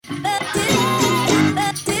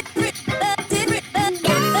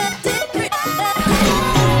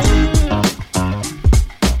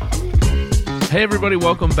Hey everybody,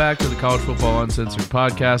 welcome back to the College Football Uncensored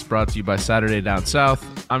podcast brought to you by Saturday Down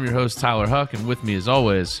South. I'm your host, Tyler Huck, and with me as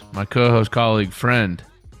always, my co-host, colleague, friend,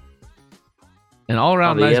 and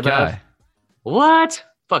all-around nice guy. What?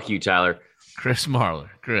 Fuck you, Tyler. Chris Marler.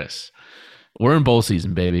 Chris, we're in bowl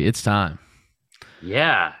season, baby. It's time.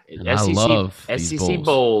 Yeah. And I love SEC these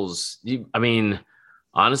bowls.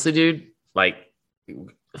 Honestly, dude, like,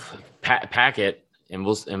 pack it and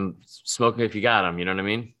smoke them if you got them. You know what I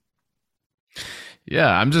mean? Yeah,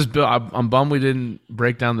 I'm bummed we didn't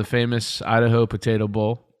break down the famous Idaho Potato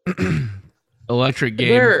Bowl. Electric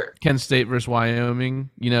game, Kent State versus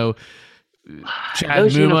Wyoming. You know,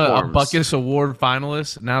 Chad Muma, a Buckus Award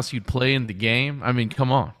finalist, announced you'd play in the game. I mean,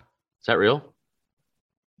 come on. Is that real?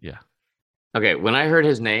 Yeah. Okay, when I heard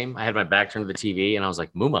his name, I had my back turned to the TV, and I was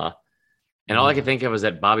like, Muma. And all I could think of was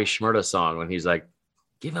that Bobby Shmurda song when he's like,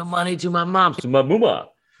 giving money to my mom, to my Muma.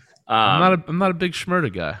 I'm not a big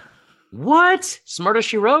Shmurda guy. What? Smarter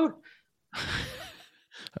She Wrote?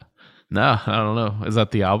 No, I don't know. Is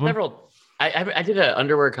that the album? I did an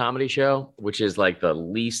underwear comedy show, which is like the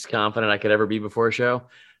least confident I could ever be before a show.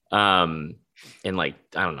 In like,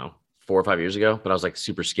 I don't know, 4 or 5 years ago, but I was like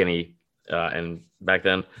super skinny and back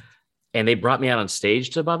then. And they brought me out on stage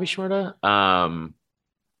to Bobby Shmurda,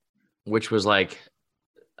 which was like,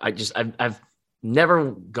 I've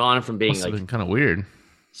never gone from being like kind of weird,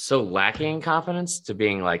 so lacking in confidence to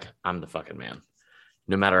being like, I'm the fucking man.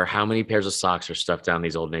 No matter how many pairs of socks are stuffed down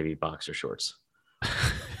these Old Navy boxer shorts.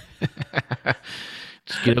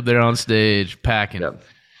 Just get up there on stage, packing. Yep.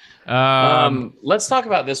 Let's talk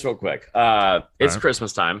about this real quick. It's right.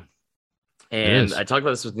 Christmas time. And I talked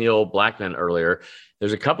about this with Neil Blackmon earlier.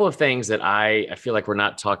 There's a couple of things that I feel like we're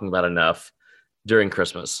not talking about enough during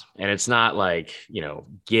Christmas. And it's not like,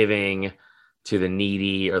 giving to the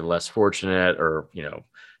needy or the less fortunate or,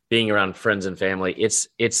 being around friends and family.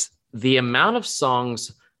 It's the amount of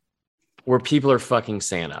songs where people are fucking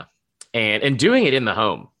Santa and doing it in the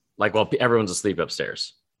home, like while everyone's asleep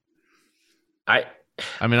upstairs. I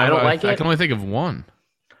don't like it. I can only think of one.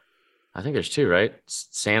 I think there's two, right?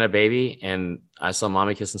 Santa Baby and I Saw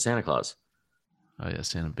Mommy Kissing Santa Claus. Oh yeah,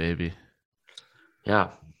 Santa Baby. Yeah.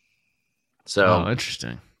 So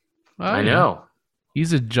interesting. Well, I know.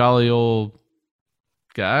 He's a jolly old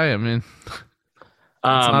guy. I mean,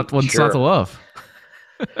 it's not to love.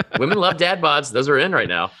 Women love dad bods. Those are in right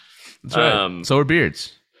now. That's right. So are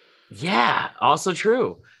beards. Yeah, also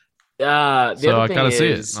true. So I gotta see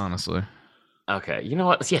it, honestly. Okay, you know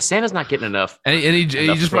what? Yeah, Santa's not getting enough. And he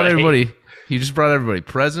just brought everybody. He just brought everybody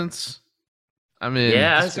presents. I mean,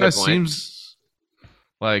 this guy seems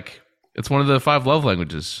like it's one of the 5 love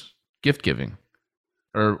languages: gift giving,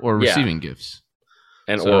 or receiving gifts,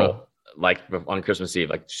 and oral. Like on Christmas Eve,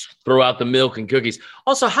 like throw out the milk and cookies.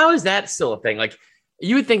 Also, how is that still a thing? Like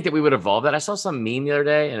you would think that we would evolve that. I saw some meme the other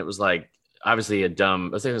day, and it was like obviously I think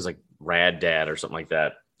it was like Rad Dad or something like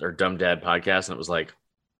that, or Dumb Dad podcast, and it was like,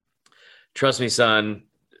 trust me, son.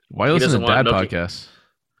 Why listen to dad podcasts?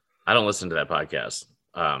 I don't listen to that podcast.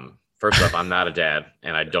 First off, I'm not a dad,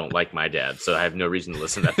 and I don't like my dad, so I have no reason to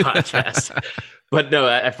listen to that podcast. But no,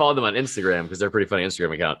 I followed them on Instagram because they're a pretty funny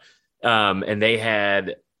Instagram account. And they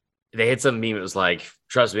had some meme. It was like,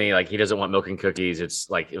 trust me, like he doesn't want milk and cookies. It was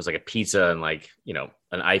like a pizza and like, an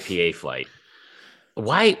IPA flight.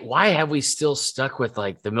 Why have we still stuck with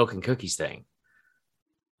like the milk and cookies thing?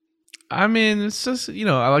 I mean, it's just,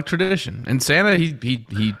 I like tradition. And Santa, he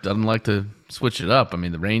doesn't like to switch it up. I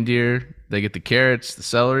mean, the reindeer, they get the carrots, the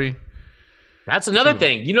celery. That's another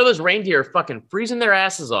thing. Those reindeer are fucking freezing their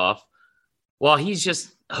asses off while he's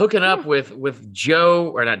just hooking up with Joe,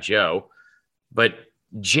 or not Joe, but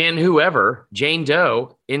Jane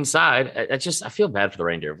Doe inside. I feel bad for the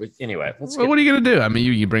reindeer. But anyway, what are you going to do? I mean,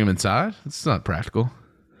 you bring them inside? It's not practical.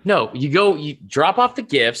 No, you drop off the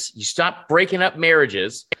gifts. You stop breaking up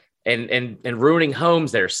marriages and ruining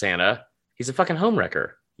homes there, Santa. He's a fucking home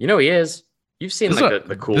wrecker. He is. You've seen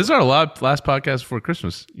the cool. This is our last podcast before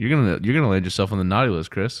Christmas. You're gonna land yourself on the naughty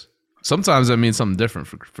list, Chris. Sometimes that means something different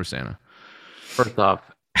for Santa. First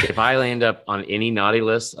off, if I land up on any naughty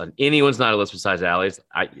list, on anyone's naughty list besides Allie's,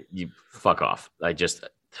 you fuck off. I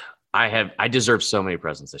deserve so many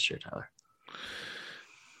presents this year, Tyler.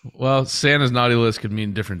 Well, Santa's naughty list could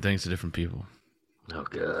mean different things to different people. Oh,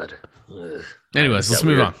 good. Ugh. Anyways, let's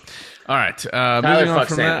move on. All right. Tyler, moving on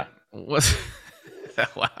from Santa.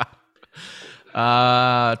 that.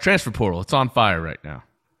 Wow. Transfer portal. It's on fire right now.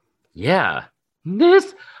 Yeah.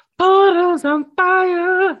 This portal's on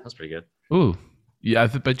fire. That's pretty good. Ooh. Yeah, I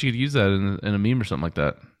bet you could use that in a meme or something like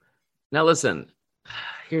that. Now, listen.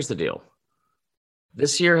 Here's the deal.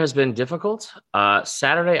 This year has been difficult.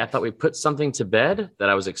 Saturday, I thought we put something to bed that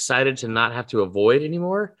I was excited to not have to avoid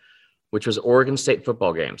anymore, which was Oregon State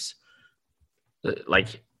football games.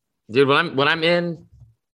 Like, dude, when I'm in,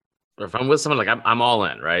 or if I'm with someone, like I'm all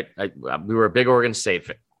in, right? We were a big Oregon State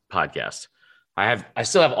podcast. I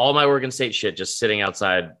still have all my Oregon State shit just sitting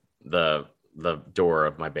outside the door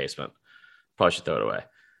of my basement. Probably should throw it away.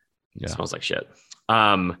 Yeah. It smells like shit.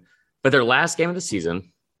 But their last game of the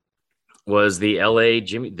season was the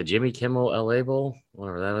Jimmy Kimmel LA Bowl,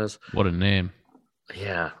 whatever that is. What a name.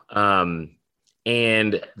 Yeah.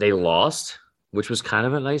 And they lost, which was kind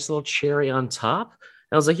of a nice little cherry on top.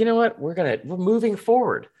 And I was like, you know what? We're moving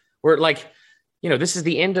forward. We're like, this is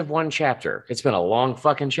the end of one chapter. It's been a long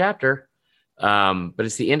fucking chapter. But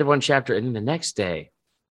it's the end of one chapter. And then the next day,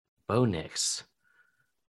 Bo Nix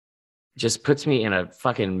just puts me in a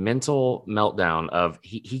fucking mental meltdown of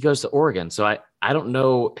he goes to Oregon. So I don't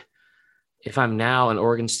know if I'm now an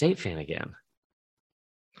Oregon State fan again.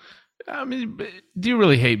 I mean, do you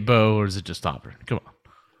really hate Bo, or is it just Auburn? Come on.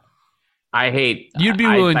 You'd be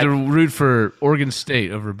willing to root for Oregon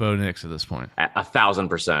State over Bo Nix at this point.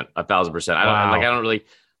 1,000%. 1,000%. I don't really.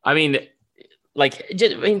 I mean,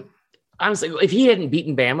 honestly, if he hadn't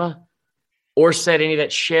beaten Bama or said any of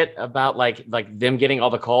that shit about like them getting all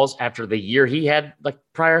the calls after the year he had like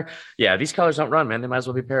prior, yeah, these colors don't run, man. They might as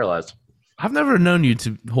well be paralyzed. I've never known you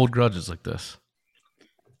to hold grudges like this.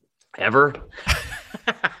 Ever?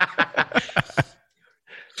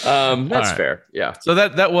 That's fair. Yeah. So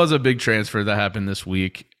that was a big transfer that happened this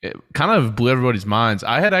week. It kind of blew everybody's minds.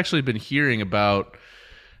 I had actually been hearing about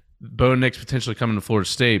Bo Nix potentially coming to Florida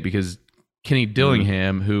State because Kenny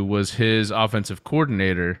Dillingham, who was his offensive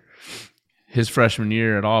coordinator his freshman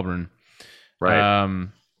year at Auburn, right,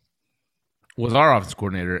 was our offensive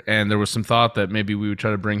coordinator, and there was some thought that maybe we would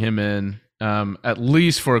try to bring him in at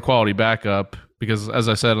least for a quality backup because, as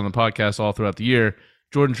I said on the podcast all throughout the year,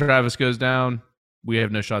 Jordan Travis goes down, we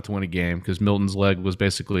have no shot to win a game because Milton's leg was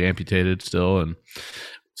basically amputated still, and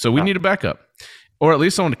so we need a backup, or at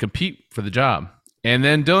least someone to compete for the job. And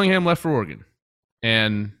then Dillingham left for Oregon,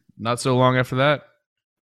 and not so long after that,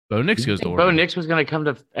 Bo Nix goes to Oregon. Bo Nix was going to come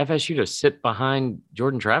to FSU to sit behind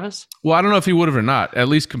Jordan Travis? Well, I don't know if he would have or not. At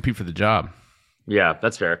least compete for the job. Yeah,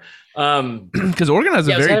 that's fair. Because Oregon has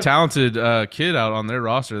a very talented kid out on their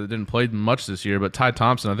roster that didn't play much this year, but Ty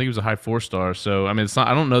Thompson, I think he was a high 4-star. So, I mean, it's not.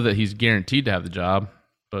 I don't know that he's guaranteed to have the job.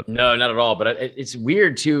 But no, not at all. But it's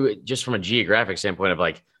weird, too, just from a geographic standpoint of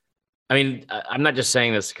like, I mean, I'm not just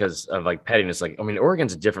saying this because of like pettiness. Like, I mean,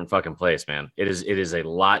 Oregon's a different fucking place, man. It is a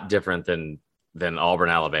lot different than Auburn,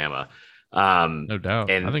 Alabama. No doubt.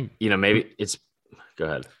 And I think, maybe it's, go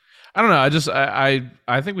ahead. I don't know.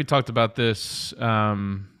 I think we talked about this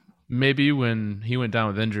maybe when he went down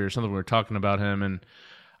with injury or something. We were talking about him, and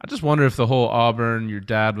I just wonder if the whole Auburn, your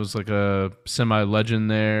dad was like a semi-legend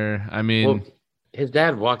there. I mean, his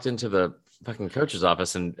dad walked into the fucking coach's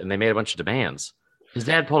office and they made a bunch of demands. His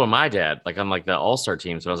dad pulled on my dad, like on like the all-star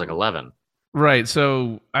team, so I was like 11. Right.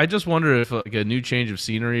 So I just wonder if like a new change of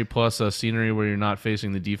scenery plus a scenery where you're not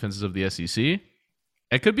facing the defenses of the SEC,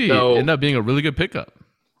 it could end up being a really good pickup.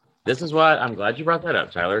 This is what I'm glad you brought that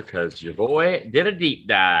up, Tyler, because your boy did a deep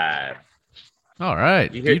dive. All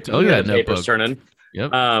right. You tell you that notebook. Turning.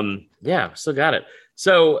 Yep. Yeah, still got it.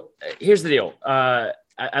 So here's the deal.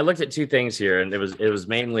 I looked at two things here, and it was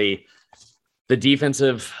mainly the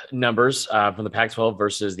defensive numbers from the Pac-12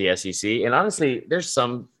 versus the SEC. And honestly, there's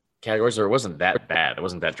some categories where it wasn't that bad. It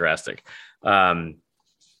wasn't that drastic.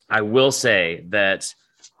 I will say that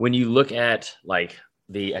when you look at like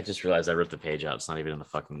I just realized I ripped the page out. It's not even in the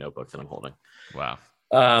fucking notebook that I'm holding. Wow.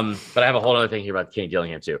 But I have a whole other thing here about Kenny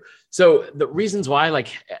Dillingham too. So the reasons why, like,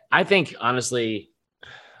 I think honestly,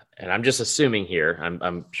 and I'm just assuming here,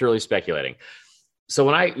 I'm purely speculating. So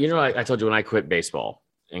when I told you when I quit baseball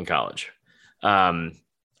in college,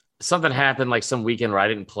 something happened like some weekend where I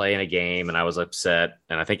didn't play in a game and I was upset,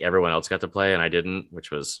 and I think everyone else got to play and I didn't,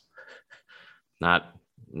 which was not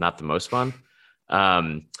the most fun.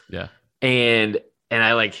 Yeah. And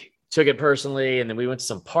I like took it personally, and then we went to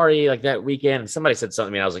some party like that weekend, and somebody said something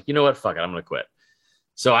to me, and I was like, you know what, fuck it, I'm gonna quit.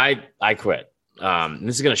 So I quit. And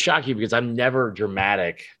this is gonna shock you because I'm never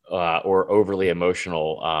dramatic or overly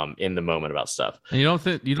emotional in the moment about stuff. And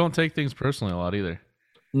you don't take things personally a lot either.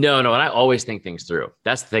 No, and I always think things through.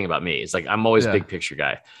 That's the thing about me. It's like I'm always a big picture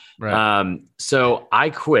guy. Right. So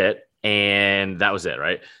I quit, and that was it,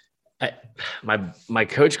 right? My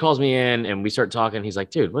coach calls me in, and we start talking. He's like,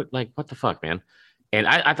 dude, what the fuck, man? And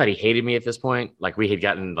I thought he hated me at this point. Like we had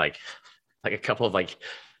gotten like a couple of like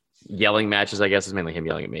yelling matches, I guess is mainly him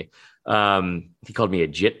yelling at me. He called me a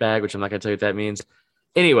jit bag, which I'm not going to tell you what that means.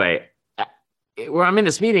 Anyway, where I'm in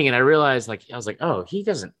this meeting and I realized I was like, oh, he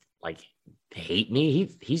doesn't hate me.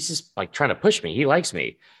 He's just trying to push me. He likes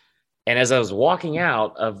me. And as I was walking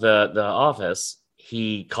out of the office,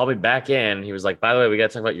 he called me back in. He was like, by the way, we got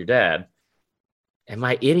to talk about your dad. And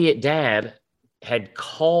my idiot dad had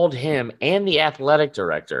called him and the athletic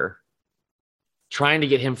director trying to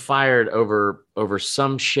get him fired over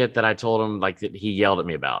some shit that I told him that he yelled at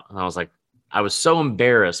me about. And I was like, I was so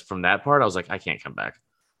embarrassed from that part. I was like, I can't come back.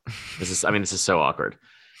 This is so awkward.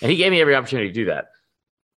 And he gave me every opportunity to do that.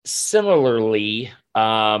 Similarly,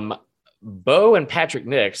 Bo and Patrick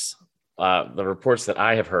Nix, the reports that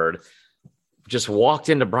I have heard, just walked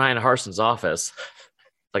into Brian Harson's office,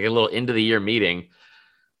 like a little end of the year meeting,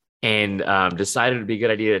 and decided it'd be a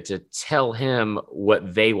good idea to tell him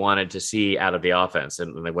what they wanted to see out of the offense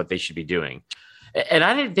and what they should be doing. And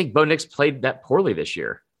I didn't think Bo Nix played that poorly this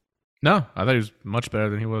year. No, I thought he was much better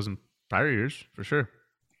than he was in prior years, for sure.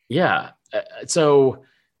 Yeah.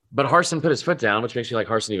 But Harson put his foot down, which makes me like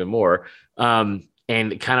Harson even more, and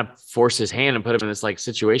kind of forced his hand and put him in this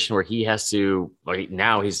situation where he has to,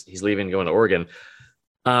 now he's leaving and going to Oregon.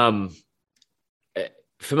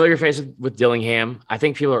 Familiar face with Dillingham. I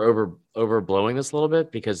think people are overblowing this a little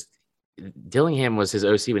bit because Dillingham was his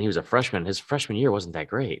OC when he was a freshman. His freshman year wasn't that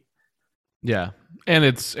great. Yeah, and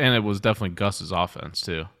it was definitely Gus's offense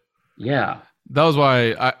too. Yeah, that was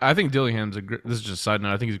why I think Dillingham's this is just a side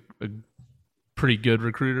note. I think he's a pretty good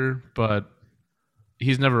recruiter, but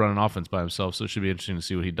he's never run an offense by himself, so it should be interesting to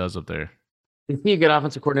see what he does up there. Is he a good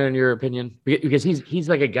offensive coordinator in your opinion? Because he's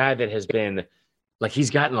like a guy that has been he's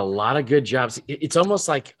gotten a lot of good jobs. It's almost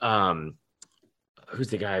like who's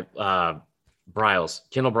the guy? Briles,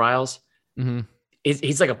 Kendall Briles. Mm-hmm.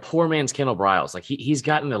 He's like a poor man's Kendall Briles. He's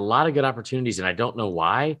gotten a lot of good opportunities, and I don't know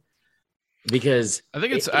why. Because I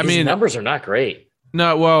think his numbers are not great.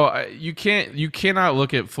 No, well, you cannot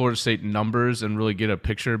look at Florida State numbers and really get a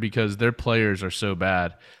picture because their players are so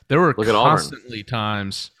bad. There were constantly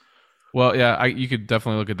times. Well, yeah, you could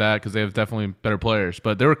definitely look at that because they have definitely better players.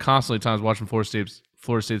 But there were constantly times watching Florida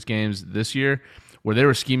State's games this year where they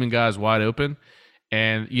were scheming guys wide open,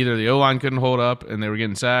 and either the O-line couldn't hold up and they were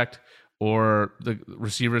getting sacked, or the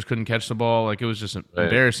receivers couldn't catch the ball. It was just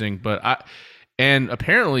embarrassing. And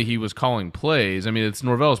apparently he was calling plays. I mean, it's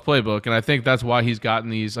Norvell's playbook, and I think that's why he's gotten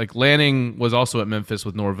these. Lanning was also at Memphis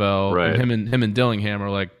with Norvell, right? And him and Dillingham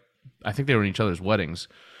are I think they were in each other's weddings.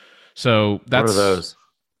 So that's what are those?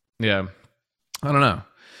 Yeah, I don't know.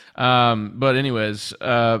 But anyways,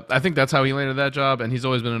 I think that's how he landed that job, and he's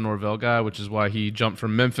always been a Norvell guy, which is why he jumped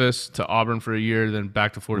from Memphis to Auburn for a year, then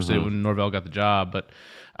back to Florida State when Norvell got the job. But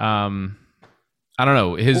I don't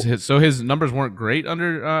know. His numbers weren't great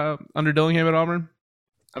under Dillingham at Auburn.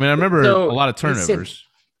 I mean, I remember a lot of turnovers.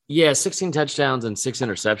 16 touchdowns and 6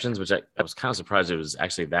 interceptions, which I was kind of surprised it was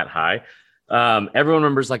actually that high. Everyone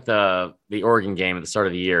remembers the Oregon game at the start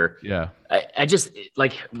of the year. Yeah. I just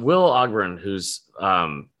Will Ogburn, who's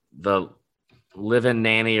the live-in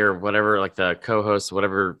nanny or whatever, the co-host,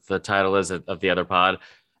 whatever the title is of the other pod.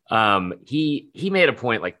 He made a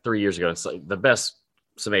point 3 years ago. It's the best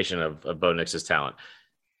summation of Bo Nix's talent.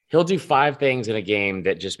 He'll do 5 things in a game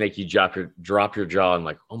that just make you drop your jaw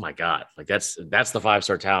and oh my God, that's the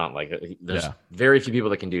 5-star talent. There's very few people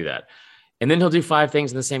that can do that. And then he'll do 5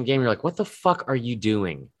 things in the same game. You're like, what the fuck are you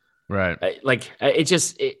doing? Right.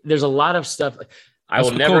 There's a lot of stuff. I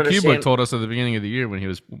will never understand. Cole Kubelik told us at the beginning of the year when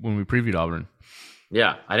we previewed Auburn.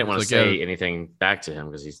 Yeah. I didn't want to say anything back to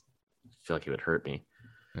him because I feel like he would hurt me.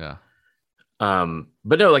 Yeah.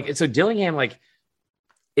 But no, so Dillingham,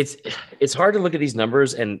 it's hard to look at these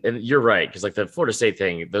numbers and you're right. Cause the Florida State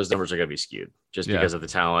thing, those numbers are going to be skewed just because of the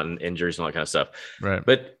talent and injuries and all that kind of stuff. Right.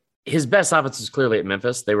 But his best offense is clearly at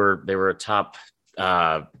Memphis. They were a top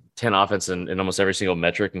 10 offense in almost every single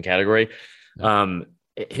metric and category. Yeah.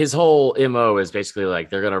 His whole MO is basically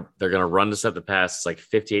they're gonna run to set the pass. It's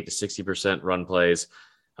 58 to 60% run plays.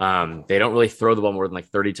 They don't really throw the ball more than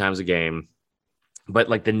 30 times a game.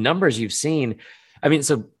 But the numbers you've seen, I mean,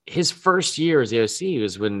 so his first year as the OC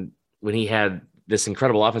was when he had this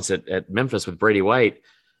incredible offense at Memphis with Brady White.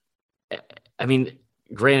 I mean,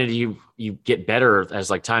 granted, you get better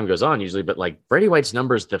as time goes on usually, but Brady White's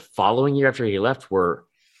numbers the following year after he left were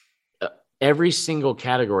every single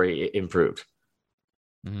category improved.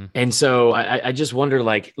 Mm-hmm. And so I just wonder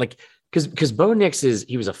because Bo Nix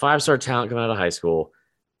he was a 5-star talent coming out of high school.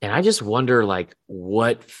 And I just wonder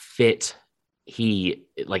what fit he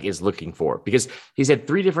is looking for, because he's had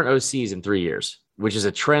 3 different OCs in 3 years, which is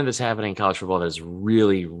a trend that's happening in college football that is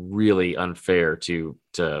really, really unfair to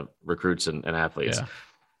recruits and athletes.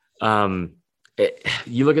 Yeah.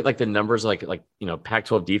 You look at the numbers,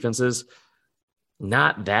 Pac-12 defenses,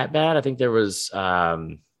 Not that bad. I think there was.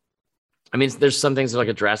 There's some things that are like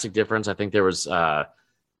a drastic difference. I think there was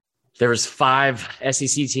 5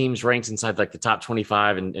 SEC teams ranked inside like the top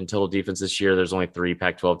 25 in total defense this year. There's only 3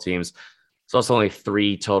 Pac-12 teams. There's also only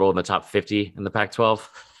 3 total in the top 50 in the Pac-12.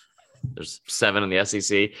 There's 7 in the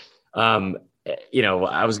SEC. I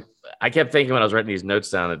kept thinking when I was writing these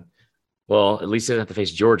notes down that, well, at least he doesn't have to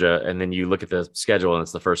face Georgia. And then you look at the schedule and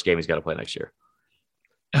it's the first game he's got to play next year.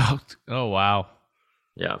 Oh wow.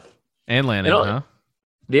 Yeah. And Lanning, huh?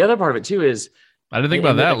 The other part of it too is I didn't think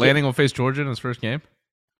about that. Lanning will face Georgia in his first game.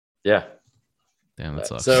 Yeah. Damn, that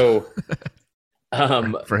sucks. So,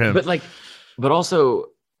 for him, but also,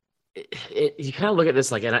 you kind of look at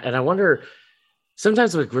this and I wonder.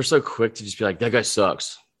 Sometimes we're so quick to just be like, that guy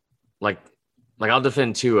sucks. Like I'll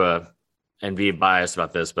defend Tua and be biased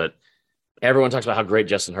about this, but everyone talks about how great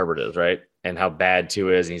Justin Herbert is, right? And how bad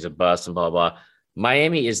Tua is, and he's a bust and blah blah.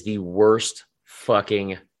 Miami is the worst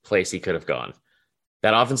fucking place he could have gone.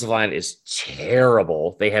 That offensive line is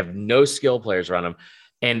terrible. They have no skill players around him.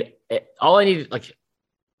 And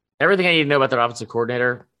everything I need to know about their offensive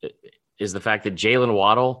coordinator is the fact that Jalen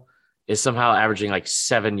Waddle is somehow averaging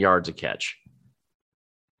 7 yards a catch.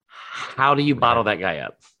 How do you bottle that guy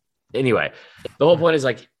up? Anyway, the whole point is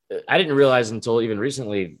I didn't realize until even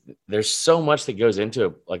recently, there's so much that goes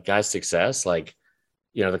into a guy's success.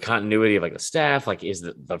 The continuity of the staff, is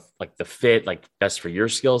the fit best for your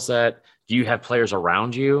skill set? Do you have players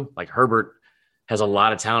around you? Herbert has a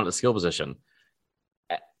lot of talent at the skill position.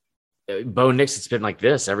 Bo Nix, it's been like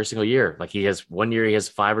this every single year. He has 1 year, he has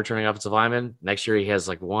 5 returning offensive linemen. Next year, he has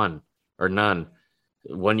 1 or none.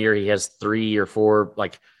 1 year, he has 3 or 4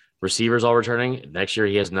 receivers all returning. Next year,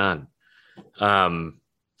 he has none.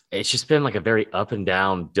 It's just been a very up and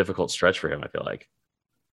down, difficult stretch for him, I feel like.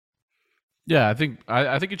 Yeah, I think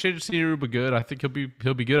it changed the scenery, but good. I think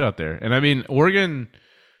he'll be good out there. And Oregon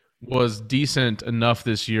was decent enough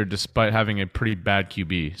this year despite having a pretty bad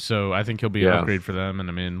QB. So I think he'll be an upgrade for them,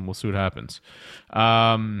 and we'll see what happens.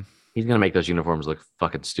 He's gonna make those uniforms look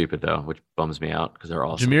fucking stupid though, which bums me out because they're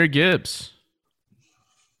awesome. Jahmyr Gibbs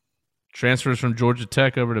transfers from Georgia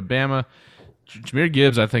Tech over to Bama. Jahmyr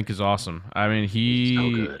Gibbs, I think, is awesome. He's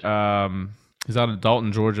out of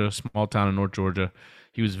Dalton, Georgia, small town in North Georgia.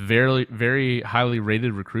 He was very, very highly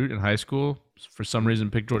rated recruit in high school. For some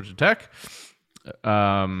reason, picked Georgia Tech.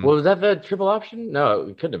 Was that the triple option? No,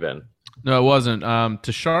 it couldn't have been. No, it wasn't.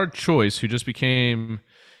 Tashard Choice, who just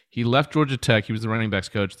he left Georgia Tech. He was the running backs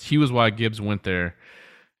coach. He was why Gibbs went there.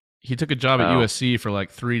 He took a job at USC for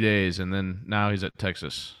 3 days, and then now he's at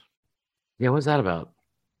Texas. Yeah, what's that about?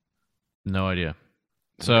 No idea.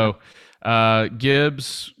 So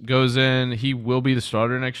Gibbs goes in. He will be the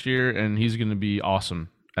starter next year, and he's going to be awesome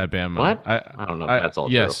at Bama. What? I don't know if that's all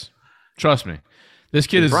true. Yes. Trust me. This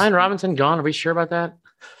kid is Brian Robinson gone? Are we sure about that?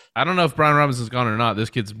 I don't know if Brian Robinson's gone or not. This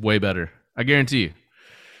kid's way better. I guarantee you.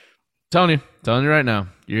 Telling you right now.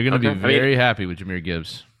 You're going to be very happy with Jahmyr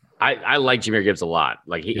Gibbs. I like Jahmyr Gibbs a lot.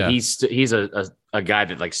 He's a guy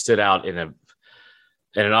that stood out in an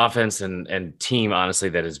offense and team, honestly,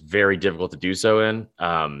 that is very difficult to do so in.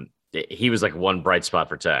 He was one bright spot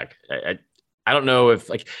for Tech. I don't know if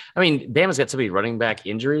Bama's got so many running back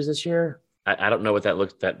injuries this year. I don't know what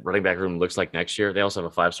that running back room looks like next year. They also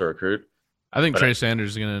have a 5-star recruit. I think Trey Sanders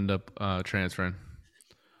is going to end up transferring.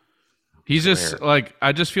 He's just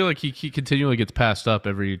I just feel like he continually gets passed up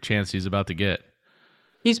every chance he's about to get.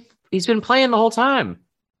 He's been playing the whole time.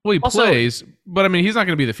 Well, he plays, but he's not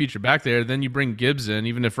going to be the feature back there. Then you bring Gibbs in,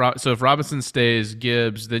 even if Robinson stays,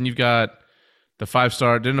 Gibbs, then you've got the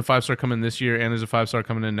 5-star. Didn't a 5-star come in this year, and there's a 5-star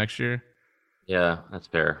coming in next year? Yeah, that's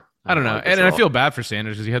fair. I don't know, and I feel bad for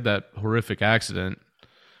Sanders because he had that horrific accident.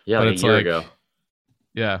 Yeah, but a year ago.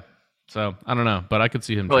 Yeah, so I don't know, but I could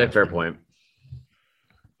see him. Probably a fair point.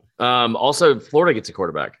 Also, Florida gets a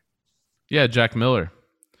quarterback. Yeah, Jack Miller.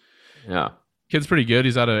 Yeah, kid's pretty good.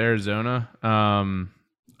 He's out of Arizona.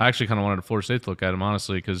 I actually kind of wanted Florida State to look at him,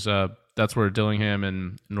 honestly, because that's where Dillingham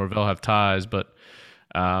and Norvell have ties. But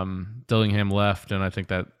Dillingham left, and I think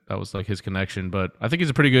that was his connection. But I think he's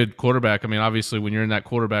a pretty good quarterback. Obviously, when you're in that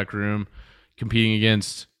quarterback room competing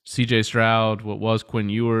against C.J. Stroud, what was Quinn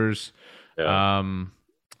Ewers. Yeah. I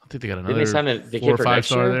think they got another 4 or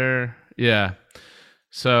 5-star there. Yeah.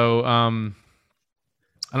 So I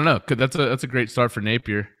don't know. That's a great start for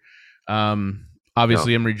Napier.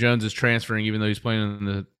 Obviously, Emory Jones is transferring, even though he's playing in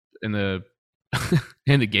the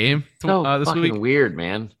in the game this week. Weird,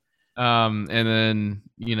 man. And then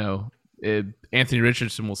Anthony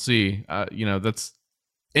Richardson. We'll see. That's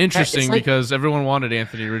interesting because everyone wanted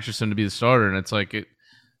Anthony Richardson to be the starter, and it's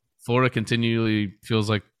Florida continually feels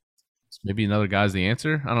like maybe another guy's the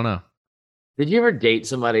answer. I don't know. Did you ever date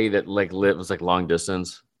somebody that like was like long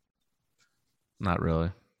distance? Not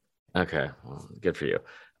really. Okay, well, good for you.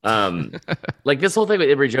 Like this whole thing with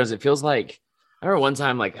Emory Jones, it feels like I remember one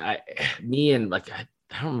time, like me and like I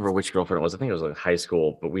don't remember which girlfriend it was. I think it was like high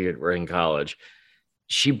school, but we were in college.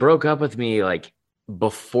 She broke up with me like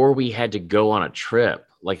before we had to go on a trip.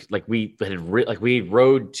 Like we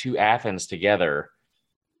rode to Athens together,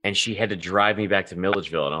 and she had to drive me back to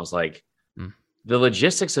Milledgeville, and I was like, the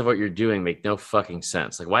logistics of what you're doing make no fucking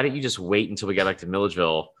sense. Like, why didn't you just wait until we got back to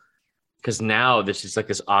Milledgeville? Because now this is like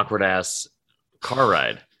this awkward ass car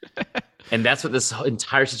ride. And that's what this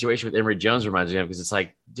entire situation with Emory Jones reminds me of, because it's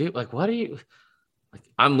like, dude, like, what are you like?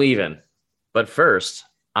 I'm leaving, but first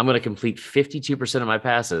I'm going to complete 52% of my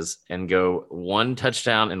passes and go 1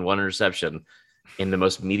 touchdown and 1 interception in the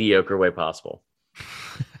most mediocre way possible.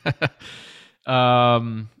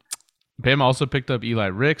 Bama also picked up Eli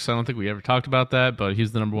Ricks. I don't think we ever talked about that, but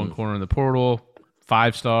he's the number 1 corner in the portal,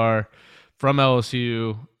 5-star from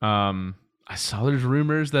LSU. I saw there's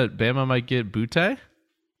rumors that Bama might get Butte.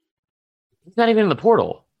 He's not even in the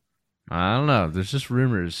portal. I don't know. There's just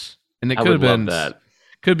rumors, and it could have been that.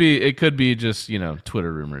 It could be just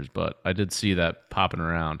Twitter rumors, but I did see that popping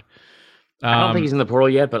around. I don't think he's in the portal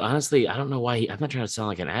yet, but honestly, I don't know why. I'm not trying to sound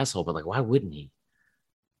like an asshole, but like, why wouldn't he?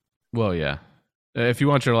 Well, yeah. If you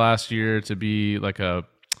want your last year to be like a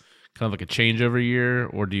kind of like a changeover year,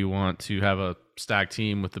 or do you want to have a stacked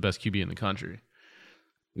team with the best QB in the country?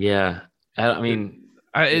 Yeah, I mean,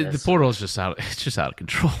 the portal is just out. It's just out of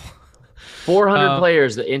control. 400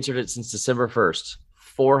 players that entered it since December 1st.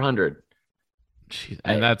 400.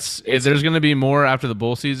 And there's going to be more after the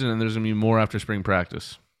bowl season, and there's going to be more after spring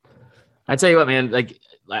practice. I tell you what, man. Like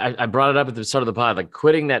I brought it up at the start of the pod. Like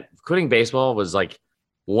quitting baseball was like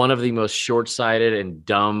one of the most short-sighted and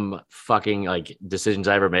dumb fucking like decisions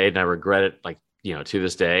I ever made, and I regret it. Like to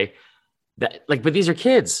this day. That like, but these are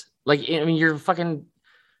kids. Like I mean, you're fucking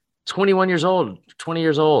 21 years old, 20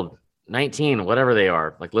 years old, 19, whatever they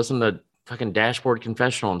are. Like listen to fucking Dashboard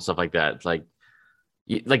Confessional and stuff like that. It's like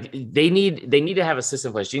they need to have a system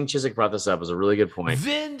in place. Gene Chiswick brought this up. It was a really good point.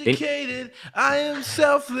 Vindicated. I am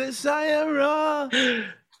selfless. I am wrong.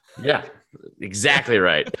 Yeah, exactly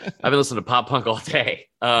right. I've been listening to pop punk all day.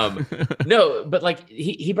 No, but like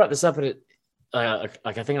he brought this up at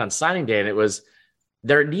like I think on signing day, and it was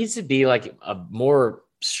there needs to be like a more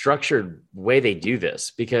structured way they do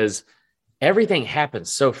this, because everything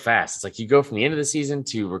happens so fast. It's like you go from the end of the season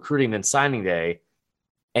to recruiting, then signing day,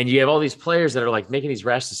 and you have all these players that are like making these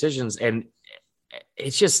rash decisions, and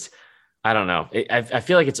it's just, I don't know. I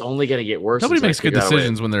feel like it's only going to get worse. Nobody makes good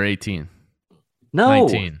decisions when they're 18. No.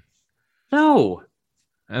 19. No.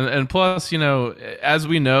 And plus, as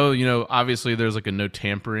we know, obviously there's like a no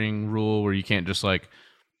tampering rule where you can't just like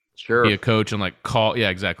be a coach and like call. Yeah,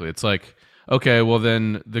 exactly. It's like, okay, well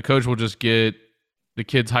then the coach will just get the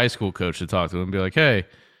kid's high school coach to talk to them and be like, hey,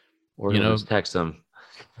 or just text them.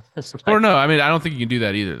 Or no, I mean, I don't think you can do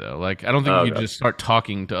that either, though. Like, I don't think you can just start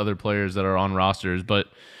talking to other players that are on rosters. But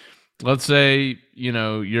let's say,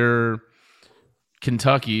 you're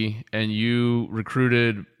Kentucky and you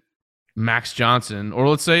recruited Max Johnson, or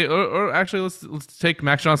let's say, or actually, let's take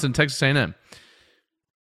Max Johnson, Texas A&M.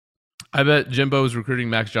 I bet Jimbo was recruiting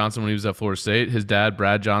Max Johnson when he was at Florida State. His dad,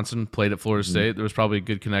 Brad Johnson, played at Florida State. There was probably a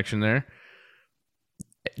good connection there.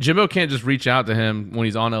 Jimbo can't just reach out to him when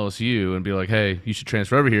he's on LSU and be like, hey, you should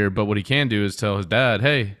transfer over here. But what he can do is tell his dad,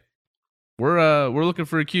 hey, we're looking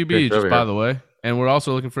for a QB, just by the way. And we're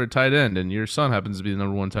also looking for a tight end. And your son happens to be the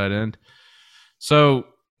number 1 tight end. So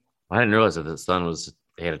I didn't realize that the son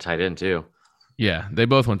they had a tight end too. Yeah, they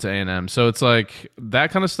both went to A&M. So it's like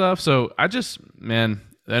that kind of stuff. So I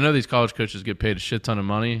know these college coaches get paid a shit ton of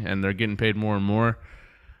money, and they're getting paid more and more.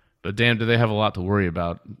 But damn, do they have a lot to worry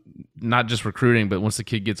about. Not just recruiting, but once the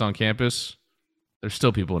kid gets on campus, there's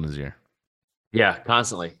still people in his ear. Yeah,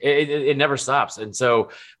 constantly. It never stops. And so,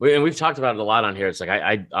 we've talked about it a lot on here. It's like,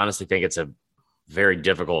 I honestly think it's a very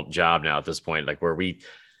difficult job now at this point, like where we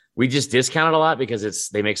just discount it a lot because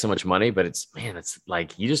they make so much money, but it's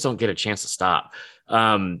like, you just don't get a chance to stop.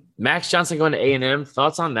 Max Johnson going to A&M,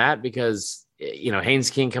 thoughts on that? Because, Haynes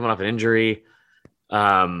King coming off an injury.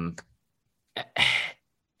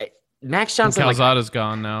 Max Johnson. Calzada's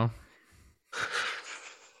gone now.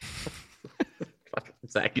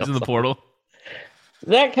 He's in the portal.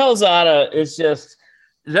 Zach Calzada is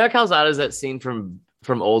that scene from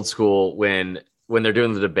Old School when they're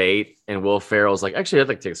doing the debate and Will Ferrell's like, actually, I'd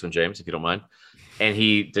like to take this one, James, if you don't mind. And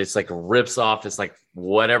he just like rips off this like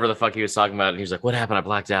whatever the fuck he was talking about. And he was like, what happened? I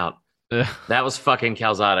blacked out. That was fucking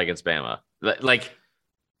Calzada against Bama. Like,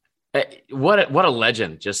 what a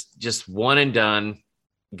legend. Just one and done.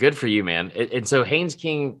 Good for you, man. And so Haynes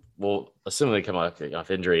King will assumingly come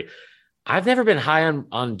off injury. I've never been high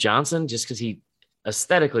on Johnson just because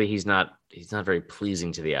aesthetically he's not very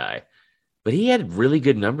pleasing to the eye, but he had really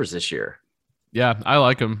good numbers this year. Yeah, I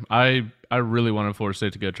like him. I really wanted Florida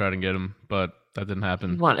State to go try to get him, but that didn't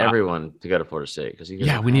happen. You want everyone to go to Florida State because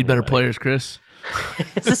we need better players, Chris.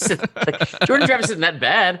 Jordan Travis isn't that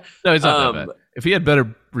bad. No, he's not that bad. If he had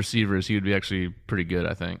better receivers, he would be actually pretty good,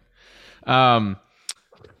 I think.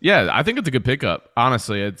 Yeah, I think it's a good pickup,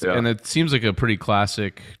 honestly. And it seems like a pretty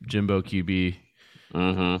classic Jimbo QB.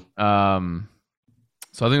 Mm-hmm.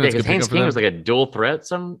 So I think that's a good pickup. Haynes King was like a dual threat,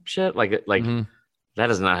 some shit. Like that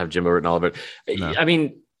does not have Jimbo written all over it. No. I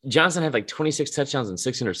mean, Johnson had like 26 touchdowns and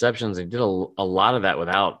 6 interceptions, and did a lot of that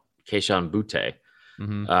without Kayshon Boutte.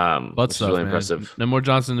 Mm-hmm. Which is really impressive. No more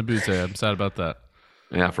Johnson to Boutte. I'm sad about that.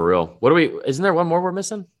 Yeah, for real. Isn't there one more we're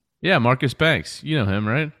missing? Yeah, Marcus Banks. You know him,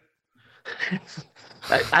 right?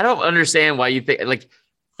 I don't understand why you think like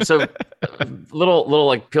so. little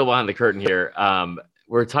like peel behind the curtain here.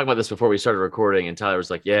 We were talking about this before we started recording, and Tyler was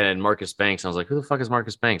like, "Yeah," and Marcus Banks. And I was like, "Who the fuck is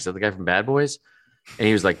Marcus Banks? Is that the guy from Bad Boys?" And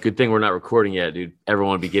he was like, "Good thing we're not recording yet, dude.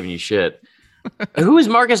 Everyone would be giving you shit." Who is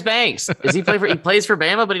Marcus Banks? He plays for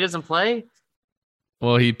Bama, but he doesn't play?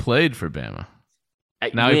 Well, he played for Bama.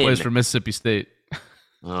 Now he plays for Mississippi State.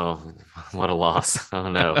 Oh, what a loss.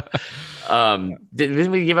 Oh no.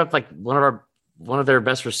 Didn't we give up like one of their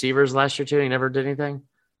best receivers last year too? He never did anything.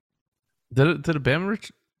 Did a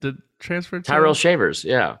Bama transfer? Tyrell Shavers,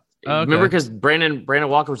 yeah. Oh, okay. Remember, because Brandon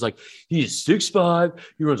Walker was like, he's 6'5",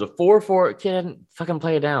 he runs a 4.4. Kid, fucking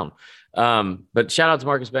play it down. But shout out to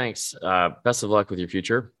Marcus Banks. Best of luck with your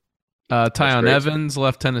future. Tyon Evans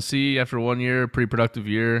left Tennessee after 1 year, pretty productive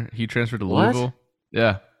year. He transferred to Louisville.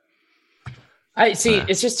 Yeah. I see.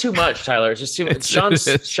 It's just too much, Tyler. It's just too much.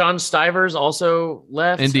 Sean Stivers also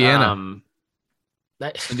left Indiana.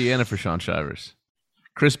 Indiana for Sean Stivers.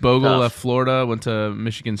 Chris Bogle left Florida, went to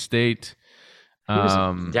Michigan State. He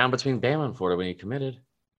was down between Bama and Florida when he committed.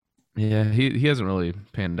 Yeah, he hasn't really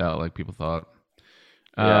panned out like people thought.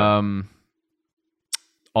 Yeah.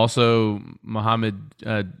 Also, Mohamed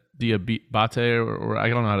Diabate, or I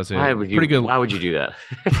don't know how to say it. Pretty good. Why would you do that?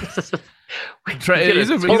 He's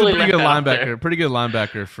a pretty good linebacker. Pretty good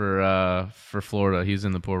linebacker for Florida. He's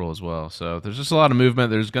in the portal as well. So there's just a lot of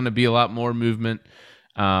movement. There's going to be a lot more movement.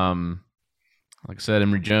 Like I said,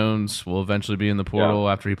 Emory Jones will eventually be in the portal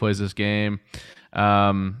after he plays this game.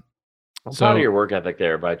 I'm proud of your work ethic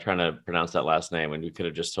there by trying to pronounce that last name when you could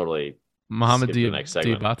have just totally Mohamed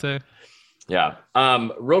Diabate. Yeah.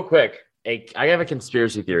 Real quick, I have a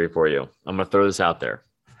conspiracy theory for you. I'm going to throw this out there.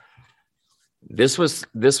 This was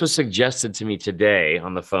suggested to me today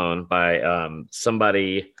on the phone by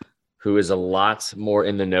somebody who is a lot more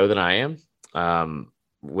in the know than I am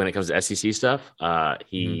when it comes to SEC stuff.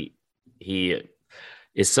 He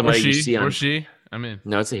is somebody you see on. Or she? I mean,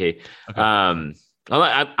 no, it's a he. Okay. I'm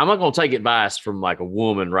not going to take advice from like a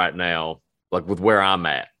woman right now, like with where I'm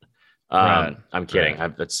at. Right. I'm kidding.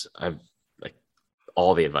 Right. I've like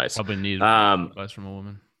all the advice. Probably need advice from a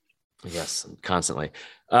woman. Yes, constantly.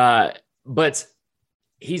 But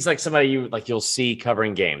he's like somebody you'll see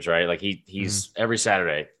covering games, right? Like he's every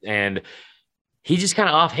Saturday, and he just kind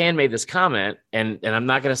of offhand made this comment, and I'm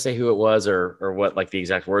not going to say who it was or what like the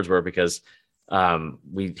exact words were because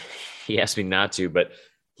he asked me not to, but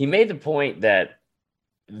he made the point that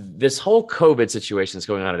this whole COVID situation is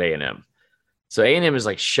going on at A&M. So A&M is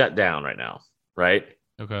like shut down right now, right?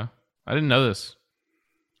 Okay, I didn't know this.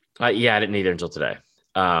 Yeah, I didn't either until today.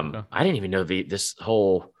 I didn't even know this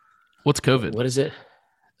whole. What's COVID? What is it?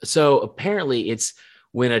 So apparently it's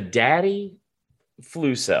when a daddy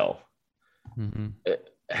flu cell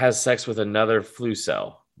has sex with another flu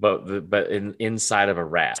cell, but inside of a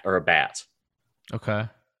rat or a bat. Okay.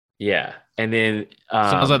 Yeah. And then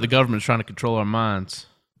sounds like the government's trying to control our minds.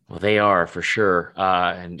 Well, they are for sure.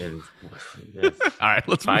 And all right,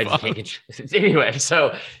 let's move on. Anyway,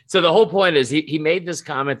 so the whole point is he made this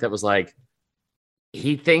comment that was like,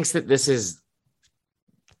 he thinks that this is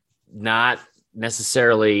not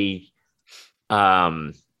necessarily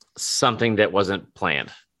something that wasn't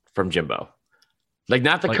planned from Jimbo, like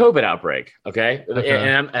not the COVID outbreak. Okay.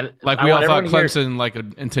 And like we all thought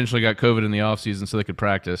Clemson intentionally got COVID in the offseason so they could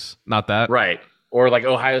practice. Not that. Right. Or like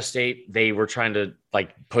Ohio State, they were trying to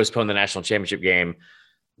like postpone the national championship game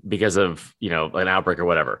because of, an outbreak or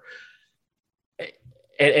whatever.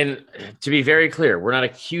 And to be very clear, we're not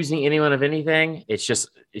accusing anyone of anything. It's just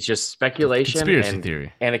speculation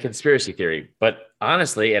and a conspiracy theory. But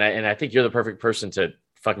honestly, and I think you're the perfect person to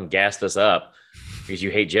fucking gas this up because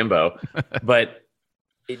you hate Jimbo. But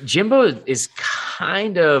Jimbo is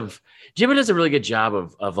kind of Jimbo does a really good job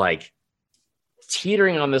of like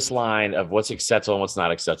teetering on this line of what's acceptable and what's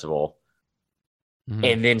not acceptable. Mm-hmm.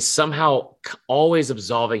 And then somehow always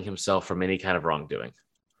absolving himself from any kind of wrongdoing.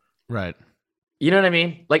 Right. You know what I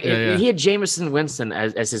mean? Like he had Jameson Winston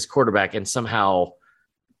as his quarterback, and somehow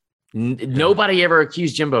nobody ever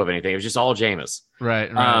accused Jimbo of anything. It was just all Jameis. Right.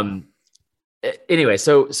 Anyway,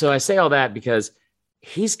 so I say all that because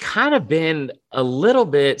he's kind of been a little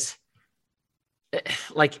bit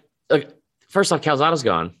like first off, Calzada's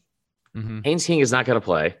gone. Mm-hmm. Haynes King is not going to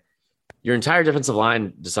play. Your entire defensive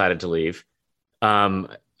line decided to leave. I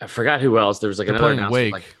forgot who else. There was like another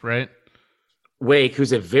Wake, right? Wake,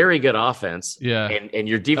 who's a very good offense. Yeah. And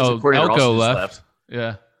your defensive coordinator also left.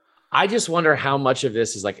 Yeah. I just wonder how much of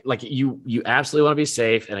this is like you absolutely want to be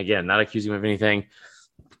safe. And again, not accusing him of anything.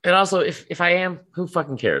 And also, if I am, who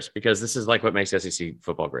fucking cares? Because this is like what makes SEC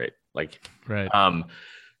football great. Like, right.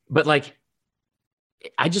 But like,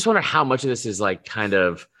 I just wonder how much of this is like kind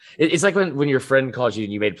of. It's like when your friend calls you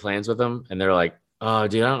and you made plans with them, and they're like, "Oh,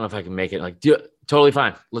 dude, I don't know if I can make it." Like, dude, totally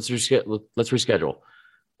fine. Let's reschedule.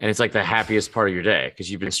 And it's like the happiest part of your day because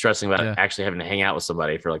you've been stressing about actually having to hang out with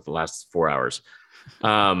somebody for like the last 4 hours.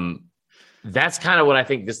 That's kind of what I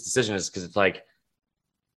think this decision is, because it's like,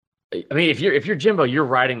 I mean, if you're Jimbo, you're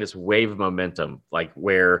riding this wave of momentum, like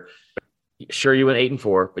where sure you went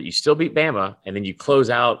 8-4, but you still beat Bama, and then you close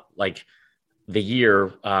out like the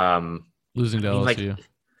year losing to LSU.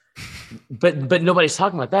 But nobody's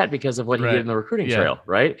talking about that because of what he did in the recruiting trail,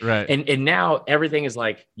 right? Right. And now everything is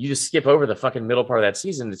like you just skip over the fucking middle part of that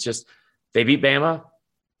season. It's just they beat Bama,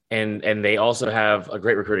 and they also have a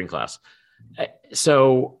great recruiting class.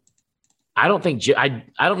 So I don't think I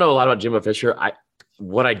don't know a lot about Jimbo Fisher.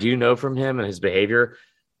 What I do know from him and his behavior,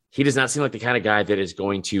 he does not seem like the kind of guy that is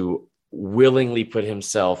going to willingly put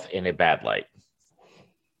himself in a bad light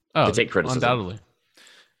to take criticism. Undoubtedly.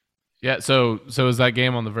 Yeah. So is that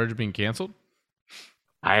game on the verge of being canceled?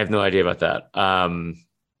 I have no idea about that.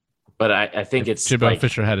 But I think it's Jimbo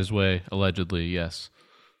Fisher had his way, allegedly. Yes.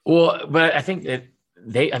 Well, but I think that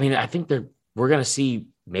we're going to see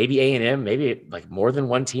maybe A&M, maybe like more than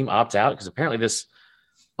one team opt out, because apparently this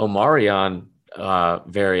Omarion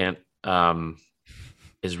variant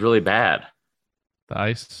is really bad. The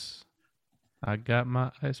ice. I got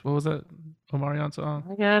my ice. What was that Omarion song?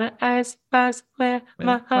 I got an ice box where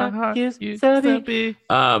my heart used to be.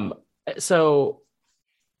 So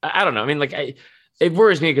I don't know. I mean, like it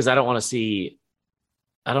worries me because I don't want to see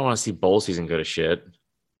bowl season go to shit.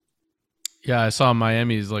 Yeah, I saw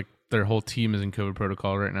Miami's like their whole team is in COVID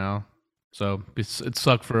protocol right now, so it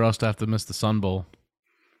sucked for us to have to miss the Sun Bowl.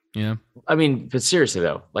 Yeah, I mean, but seriously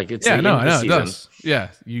though, like it's I know it does. Yeah,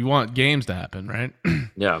 you want games to happen, right?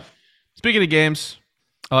 Yeah. Speaking of games,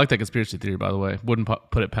 I like that conspiracy theory. By the way, wouldn't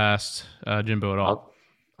put it past Jimbo at all.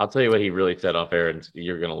 I'll tell you what he really said off air, and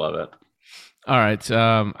you're gonna love it. All right,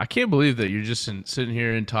 I can't believe that you're just sitting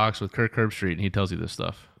here in talks with Kirk Herbstreit, and he tells you this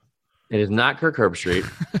stuff. It is not Kirk Herbstreit.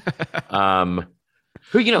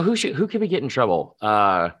 Who could we get in trouble?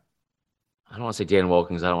 I don't want to say Dan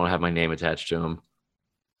Wilkins. I don't want to have my name attached to him.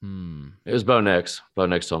 It was Bo Nix. Bo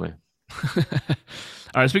Nix told me. All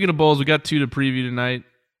right. Speaking of bowls, we got 2 to preview tonight.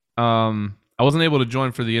 I wasn't able to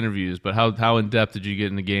join for the interviews, but how in depth did you get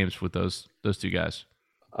in the games with those 2 guys?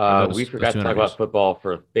 We forgot to talk about football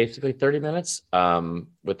for basically 30 minutes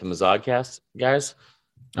with the Mizzodcast guys.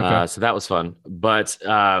 Okay. So that was fun. But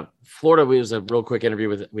Florida, we was a real quick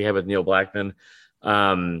interview we had with Neil Blackmon.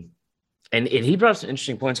 And he brought up some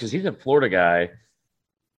interesting points because he's a Florida guy.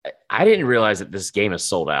 I didn't realize that this game is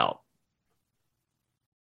sold out.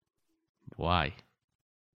 Why?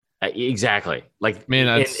 Exactly. Like, man,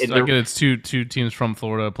 it's two teams from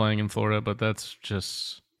Florida playing in Florida, but that's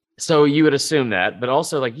just. So you would assume that, but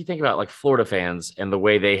also like you think about like Florida fans and the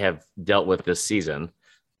way they have dealt with this season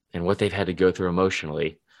and what they've had to go through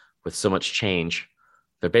emotionally with so much change.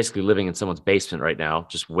 They're basically living in someone's basement right now,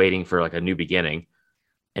 just waiting for like a new beginning.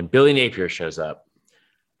 And Billy Napier shows up.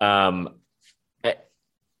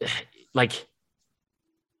 Like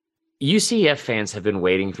UCF fans have been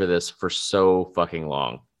waiting for this for so fucking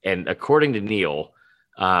long. And according to Neil,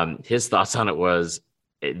 his thoughts on it was,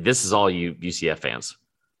 this is all you UCF fans.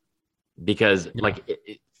 Because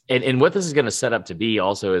and what this is going to set up to be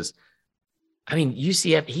also is, I mean,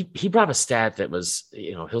 UCF, he brought up a stat that was,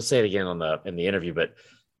 he'll say it again in the interview, but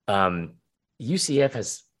UCF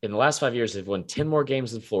has, in the last 5 years, they've won 10 more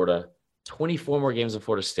games than Florida, 24 more games than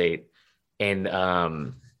Florida State. And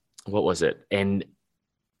what was it? And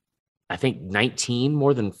I think 19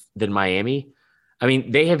 more than Miami. I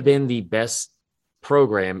mean, they have been the best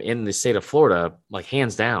program in the state of Florida, like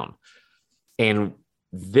hands down. And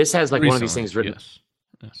this has like recently, one of these things written. Yes.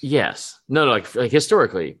 Yes. No, like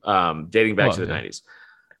historically, dating back to the 90s.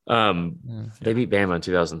 They beat Bama in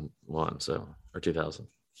 2001, or 2000.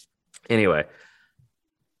 Anyway,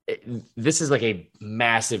 this is like a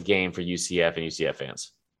massive game for UCF and UCF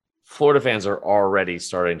fans. Florida fans are already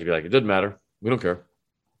starting to be like, it doesn't matter. We don't care.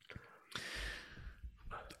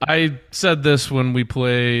 I said this when we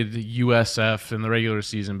played USF in the regular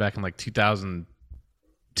season back in like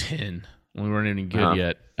 2010 when we weren't any good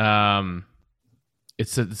yet.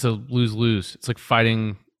 It's a lose-lose. It's like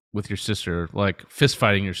fighting with your sister, like fist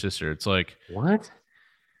fighting your sister. It's like, what?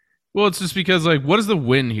 Well, it's just because, like, what is the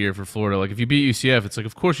win here for Florida? Like, if you beat UCF, it's like,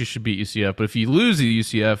 of course you should beat UCF. But if you lose to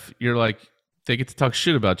UCF, you're like, they get to talk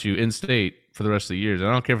shit about you in state for the rest of the years. I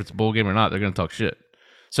don't care if it's a bowl game or not. They're going to talk shit.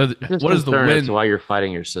 So what is the win? As to why you're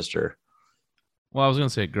fighting your sister? Well, I was going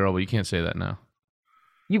to say girl, but you can't say that now.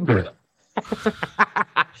 I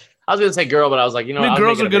was going to say girl, but I was like,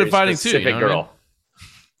 girls are good at fighting too. You know girl. I mean?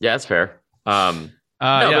 Yeah, that's fair. But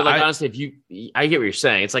honestly, I get what you're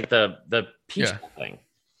saying. It's like the peaceful thing.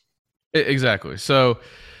 Exactly. So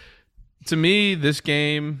to me, this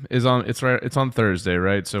game is on. It's on Thursday,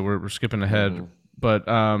 right? So we're skipping ahead, but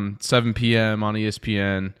 7 p.m. on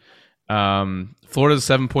ESPN. Florida's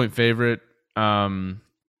a 7-point favorite. So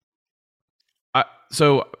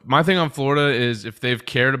my thing on Florida is if they've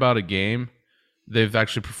cared about a game, they've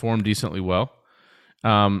actually performed decently well.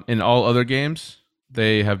 In all other games,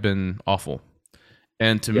 they have been awful.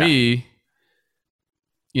 And to me,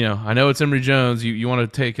 I know it's Emory Jones. You want to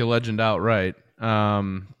take a legend out, right?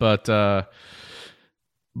 But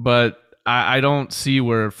I don't see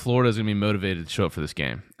where Florida is going to be motivated to show up for this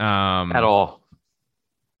game at all.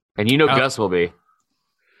 And Gus will be.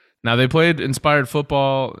 Now, they played inspired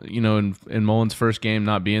football, in Mullen's first game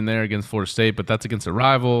not being there against Florida State, but that's against a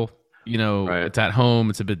rival. Right. It's at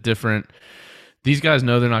home. It's a bit different. These guys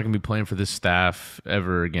know they're not going to be playing for this staff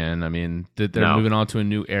ever again. I mean, they're moving on to a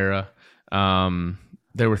new era.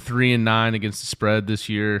 They were 3-9 against the spread this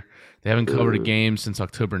year. They haven't covered a game since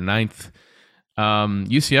October 9th.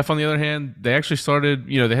 UCF, on the other hand, they actually started,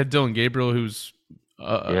 they had Dylan Gabriel, who's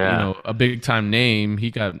a big time name.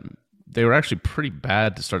 They were actually pretty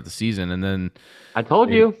bad to start the season, and then I told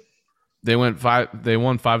you they won 5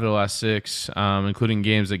 of their last 6, including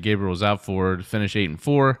games that Gabriel was out for, to finish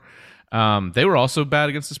 8-4. They were also bad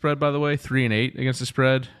against the spread, by the way, 3-8 against the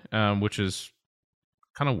spread, which is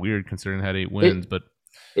kind of weird considering they had 8 wins. But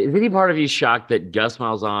is any part of you shocked that Gus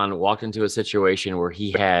Malzahn walked into a situation where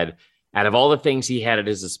he had, out of all the things he had at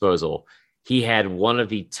his disposal, he had one of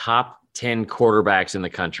the top 10 quarterbacks in the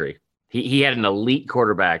country. He had an elite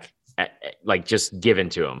quarterback, just given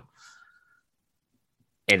to him.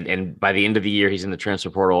 And by the end of the year, he's in the transfer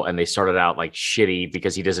portal, and they started out like shitty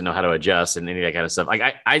because he doesn't know how to adjust and any of that kind of stuff. Like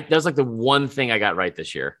that was like the one thing I got right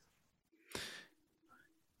this year.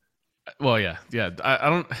 Well, yeah. I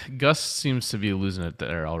don't. Gus seems to be losing it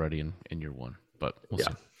there already in year 1, but we'll see.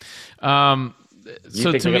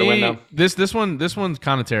 So to me, this one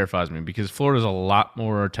kind of terrifies me because Florida's a lot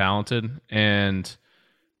more talented, and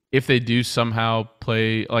if they do somehow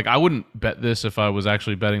play, like, I wouldn't bet this if I was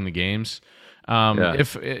actually betting the games. I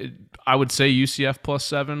would say UCF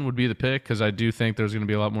 +7 would be the pick because I do think there's going to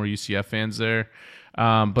be a lot more UCF fans there.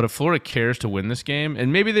 But if Florida cares to win this game,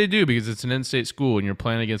 and maybe they do because it's an in-state school and you're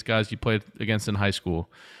playing against guys you played against in high school,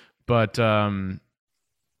 but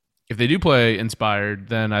if they do play inspired,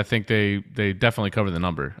 then I think they definitely cover the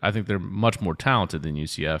number. I think they're much more talented than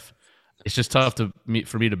UCF. It's just tough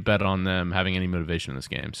for me to bet on them having any motivation in this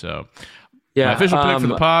game. So, my official pick for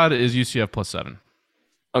the pod is UCF +7.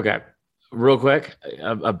 Okay, real quick,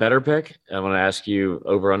 a better pick. I want to ask you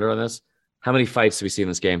over under on this. How many fights do we see in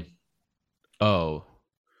this game? Oh,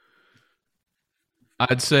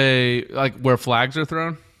 I'd say like where flags are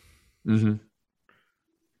thrown. Mm-hmm.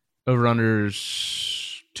 Over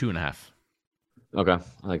unders 2.5. Okay,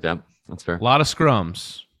 I like that. That's fair. A lot of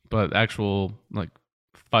scrums, but actual like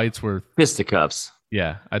fights were fisticuffs.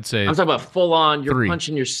 Yeah, I'd say. I'm talking about full on. You're 3.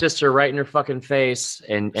 punching your sister right in her fucking face,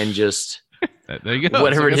 and just there you go.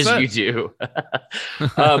 Whatever it is you do.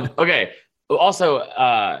 Okay. Also,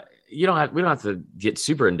 we don't have to get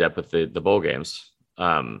super in depth with the bowl games,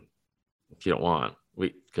 if you don't want.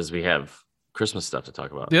 Because we have Christmas stuff to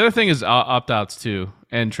talk about. The other thing is opt-outs too,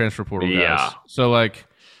 and transfer portal guys. Yeah. So like,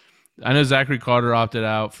 I know Zachary Carter opted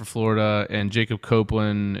out for Florida, and Jacob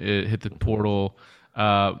Copeland hit the portal.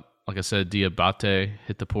 Like I said, Diabate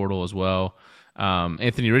hit the portal as well.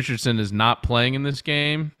 Anthony Richardson is not playing in this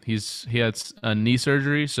game. He had a knee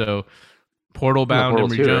surgery, so portal bound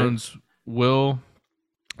Emory Jones will.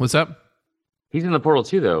 What's up? He's in the portal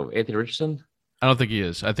too, though. Anthony Richardson. I don't think he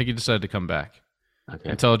is. I think he decided to come back. Okay.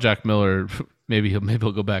 Until Jack Miller maybe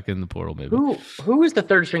he'll go back in the portal. Maybe who is the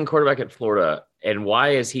third string quarterback at Florida, and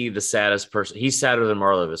why is he the saddest person? He's sadder than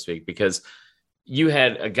Marler this week because you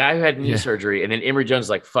had a guy who had knee surgery, and then Emory Jones was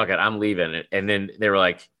like, "Fuck it, I'm leaving." And then they were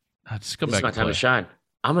like, "Just come this back. Is my time to shine.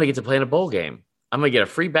 I'm gonna get to play in a bowl game. I'm gonna get a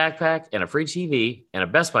free backpack and a free TV and a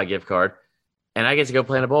Best Buy gift card, and I get to go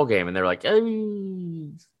play in a bowl game." And they're like, like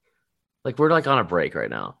we're like on a break right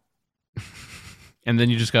now. And then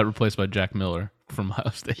you just got replaced by Jack Miller from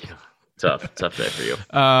Ohio State. Tough day for you.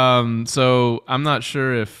 So I'm not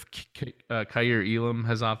sure if Kaiir Elam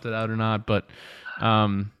has opted out or not, but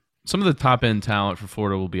some of the top end talent for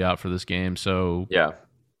Florida will be out for this game. So yeah,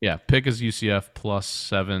 pick is UCF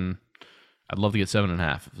 +7. I'd love to get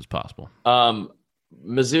 7.5 if it's possible.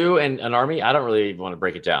 Mizzou and an Army. I don't really want to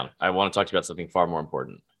break it down. I want to talk to you about something far more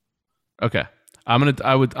important. Okay, I'm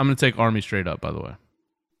gonna take Army straight up. By the way,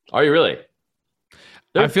 are you really?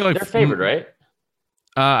 I feel like they're favored, right?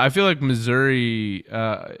 I feel like Missouri.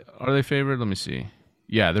 Are they favored? Let me see.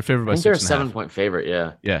 Yeah, they're favored by 6.5. They're a 7-point favorite.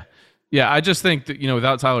 Yeah. I just think that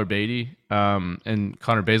without Tyler Beatty and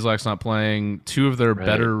Connor Bazelak's not playing, two of their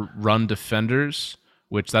better run defenders,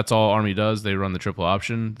 which that's all Army does. They run the triple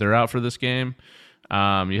option. They're out for this game.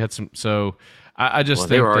 You had some. So I just think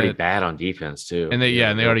they were already bad on defense too, and they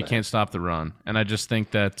already can't stop the run. And I just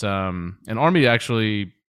think that an Army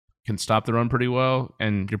actually can stop the run pretty well,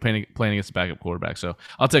 and you're playing against a backup quarterback. So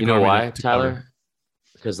I'll take. You know why, Tyler?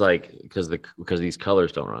 Because these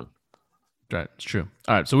colors don't run. Right, it's true.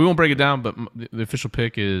 All right, so we won't break it down, but the official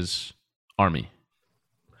pick is Army.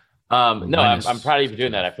 No, I'm proud of you for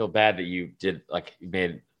doing that. I feel bad that you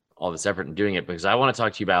made all this effort in doing it because I want to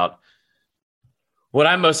talk to you about what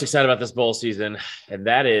I'm most excited about this bowl season, and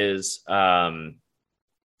that is the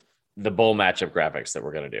bowl matchup graphics that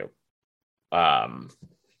we're going to do.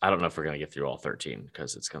 I don't know if we're going to get through all 13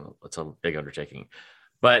 because it's a big undertaking,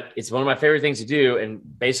 but it's one of my favorite things to do. And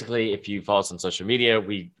basically, if you follow us on social media,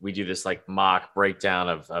 we do this like mock breakdown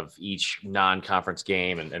of each non-conference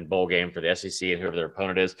game and bowl game for the SEC and whoever their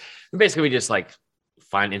opponent is. And basically, we just like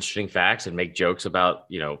find interesting facts and make jokes about,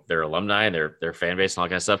 their alumni and their fan base and all that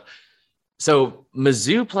kind of stuff. So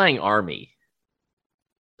Mizzou playing Army,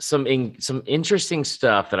 some interesting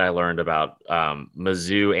stuff that I learned about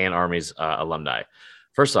Mizzou and Army's alumni.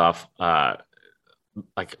 First off,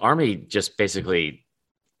 Army just basically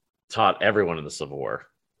taught everyone in the Civil War.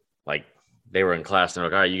 Like they were in class and they're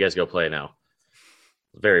like, all right, you guys go play now.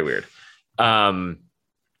 Very weird.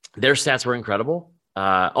 Their stats were incredible.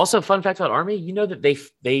 Also, fun fact about Army, you know that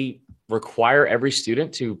they require every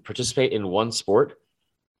student to participate in one sport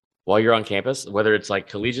while you're on campus, whether it's like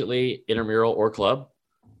collegiately, intramural, or club.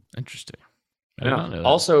 Interesting. I did not know that.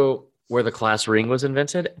 Also, where the class ring was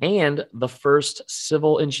invented and the first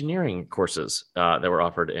civil engineering courses that were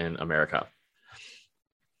offered in America.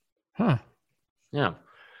 Huh. Yeah.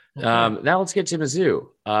 Okay. Now let's get to Mizzou.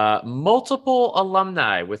 Multiple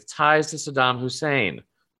alumni with ties to Saddam Hussein.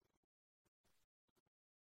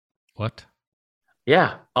 What?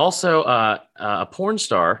 Yeah. Also, a porn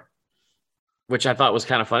star, which I thought was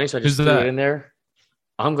kind of funny, so I just threw it in there.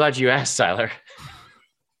 I'm glad you asked, Tyler.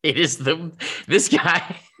 It is this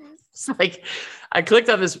guy. It's like I clicked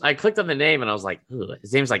on the name and I was like,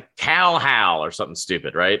 his name's like Cal Hal or something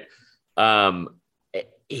stupid, right?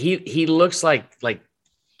 He looks like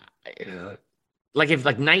if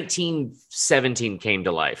 1917 came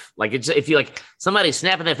to life. Like it's if you like somebody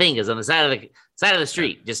snapping their fingers on the side of the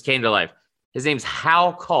street just came to life. His name's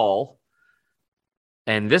Hal Call.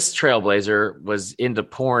 And this trailblazer was into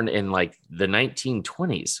porn in like the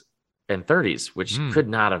 1920s and 30s, which could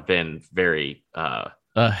not have been very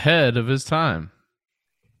ahead of his time.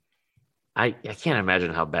 I can't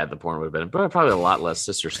imagine how bad the porn would have been, but probably a lot less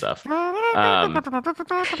sister stuff.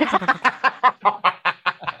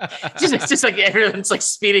 It's just like everyone's like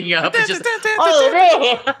speeding up. It's just,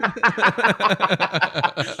 oh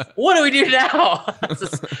no! What do we do now?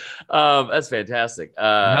 That's fantastic.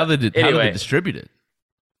 How did they distribute it?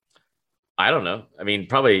 I don't know. I mean,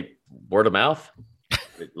 probably word of mouth,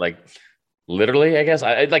 like literally, I guess.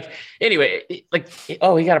 Anyway, he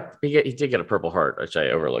did get a Purple Heart, which I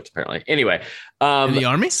overlooked apparently. Anyway, in the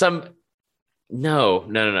Army?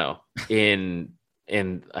 No. In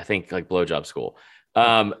I think like blowjob school.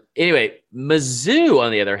 Anyway, Mizzou,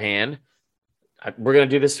 on the other hand, we're going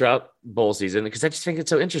to do this throughout bowl season because I just think it's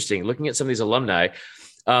so interesting looking at some of these alumni.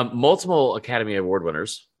 Multiple Academy Award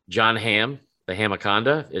winners. John Hamm, the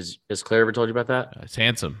Hamaconda. Has Claire ever told you about that? It's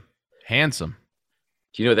handsome.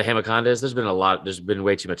 Do you know what the Hamaconda is? There's been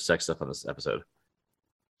way too much sex stuff on this episode.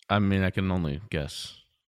 I mean, I can only guess.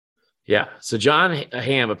 Yeah. So John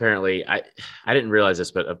Hamm, apparently, I didn't realize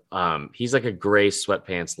this, but he's like a gray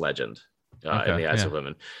sweatpants legend. in the eyes of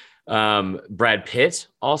women. Brad Pitt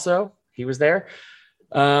also, he was there.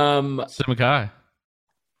 Sigma Chi.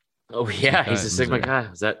 Oh yeah, he's a Sigma Chi.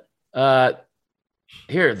 Is that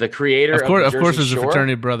here the creator of course, there's a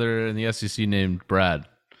fraternity brother in the SEC named Brad.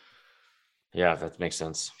 Yeah, that makes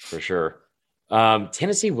sense for sure.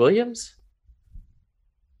 Tennessee Williams,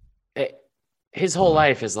 his whole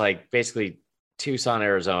life is like basically Tucson,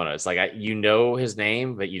 Arizona. It's like his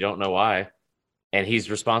name, but you don't know why. And he's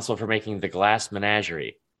responsible for making The Glass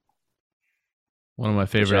Menagerie. One of my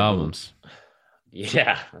favorite albums.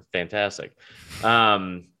 Yeah, fantastic.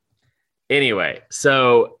 Anyway,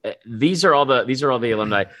 so these are all the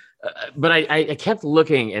alumni. But I kept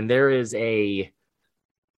looking, and there's like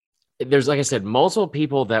I said, multiple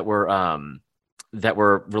people that were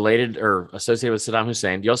related or associated with Saddam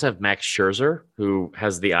Hussein. You also have Max Scherzer, who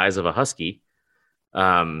has the eyes of a husky. He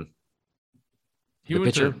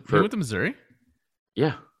went to Missouri.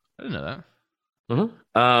 Yeah, I didn't know that.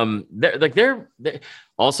 They're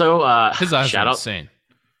also his eyes are insane.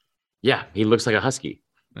 Yeah, he looks like a husky.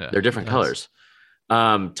 Yeah, they're different colors.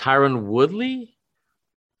 Tyron Woodley,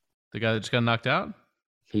 the guy that just got knocked out.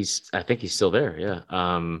 I think he's still there.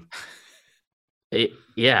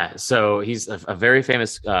 Yeah. So he's a very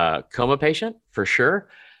famous coma patient for sure.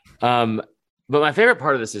 But my favorite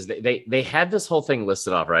part of this is they had this whole thing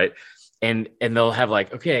listed off, right? And they'll have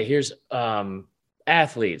like, okay, here's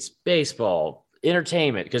athletes, baseball,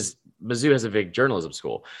 entertainment, because Mizzou has a big journalism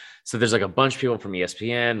school. So there's like a bunch of people from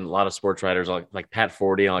ESPN, a lot of sports writers like Pat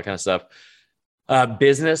Forty and all that kind of stuff.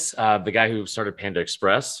 Business, the guy who started Panda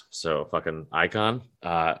Express, so fucking icon.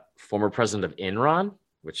 Former president of Enron,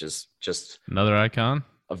 which is just another icon.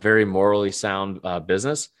 A very morally sound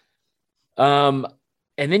business. And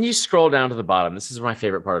then you scroll down to the bottom. This is my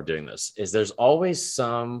favorite part of doing this, is there's always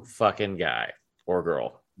some fucking guy or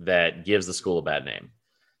girl that gives the school a bad name.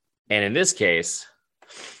 And in this case,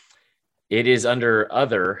 it is under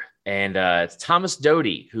other, and it's Thomas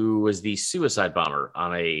Doty, who was the suicide bomber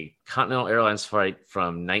on a Continental Airlines flight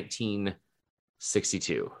from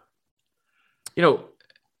 1962. You know,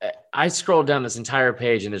 I scrolled down this entire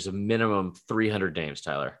page, and there's a minimum 300 names,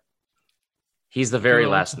 Tyler. He's the very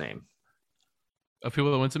last name. Of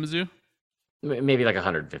people that went to Mizzou? Maybe like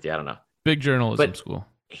 150, I don't know. Big journalism school.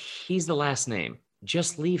 He's the last name.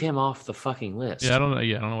 Just leave him off the fucking list. Yeah, I don't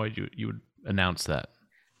know why you would announce that.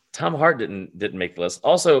 Tom Hart didn't make the list.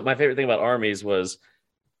 Also, my favorite thing about armies was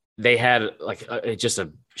they had like just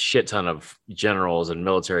a shit ton of generals and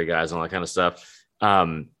military guys and all that kind of stuff.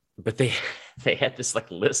 But they had this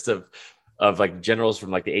like list of like generals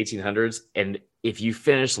from like the 1800s, and if you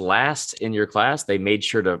finished last in your class, they made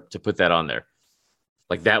sure to put that on there.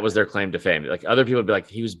 Like that was their claim to fame. Like other people would be like,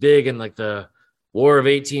 he was big in like the War of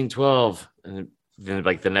 1812, and then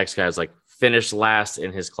like the next guy was like finished last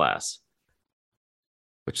in his class.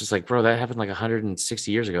 Which is like, bro, that happened like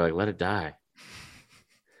 160 years ago. Like, let it die.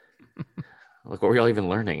 Like, what were y'all even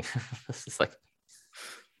learning? It's like,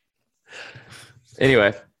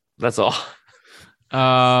 anyway, that's all.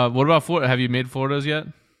 What about Florida? Have you made Florida's yet?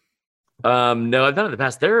 No, I've done it in the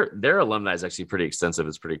past. Their alumni is actually pretty extensive.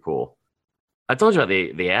 It's pretty cool. I told you about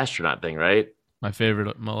the astronaut thing, right? My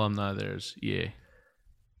favorite alumni there is EA.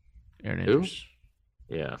 Aaron Andrews.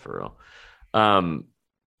 Yeah, for real.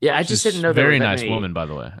 Yeah, I just didn't know. Very nice woman, by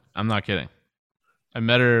the way. I'm not kidding. I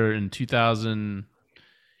met her in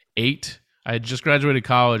 2008. I had just graduated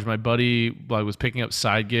college. My buddy was picking up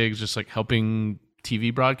side gigs, just like helping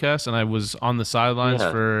TV broadcasts, and I was on the sidelines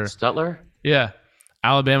for Stutler. Yeah,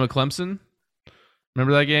 Alabama Clemson.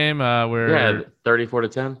 Remember that game where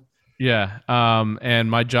 34-10. Yeah, and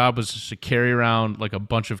my job was just to carry around like a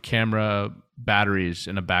bunch of camera batteries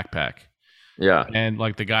in a backpack. Yeah, and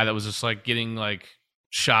like the guy that was just like getting like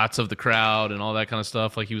shots of the crowd and all that kind of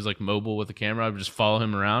stuff. Like he was like mobile with the camera. I would just follow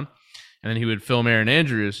him around, and then he would film Aaron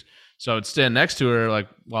Andrews. So I would stand next to her like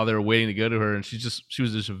while they were waiting to go to her, and she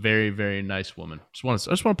was just a very, very nice woman. I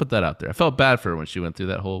just want to put that out there. I felt bad for her when she went through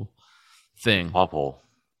that whole thing. Awful.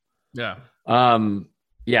 Yeah.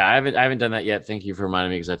 Yeah, I haven't done that yet. Thank you for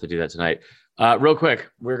reminding me, because I have to do that tonight. Real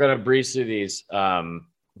quick, we're gonna breeze through these,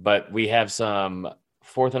 but we have some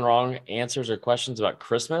fourth and wrong answers or questions about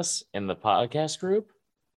Christmas in the podcast group.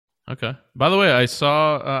 Okay. By the way, I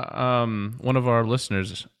saw one of our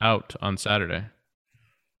listeners out on Saturday.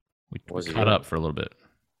 We caught up for a little bit.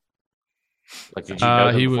 Like, did you know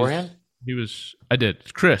him beforehand? I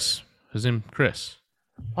did. Chris. His name Chris.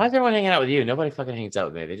 Why is everyone hanging out with you? Nobody fucking hangs out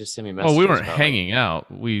with me. They just send me messages. Oh, we weren't hanging out.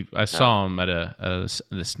 I saw him at an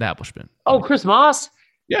establishment. Oh, Chris Moss?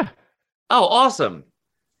 Yeah. Oh, awesome.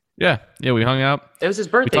 Yeah, we hung out. It was his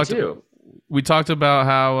birthday too. We talked about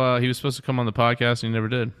how he was supposed to come on the podcast and he never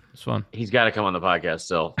did. It's fun. He's got to come on the podcast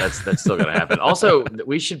still. That's still going to happen. Also,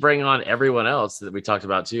 we should bring on everyone else that we talked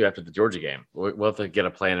about too after the Georgia game. We'll have to get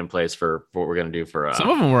a plan in place for what we're going to do for. Some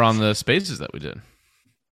of them were on the spaces that we did.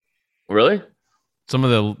 Really? Some of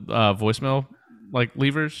the voicemail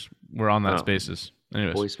levers were on that spaces.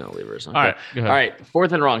 Anyways. Voicemail levers. Okay. All right. Go ahead. All right.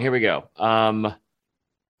 Fourth and wrong. Here we go.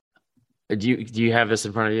 Do you have this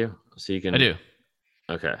in front of you so you can? I do.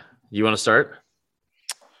 Okay. You want to start?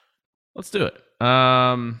 Let's do it.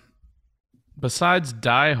 Besides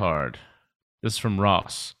Die Hard, this is from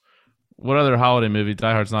Ross. What other holiday movie?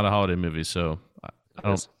 Die Hard's not a holiday movie, so I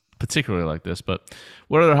don't particularly like this. But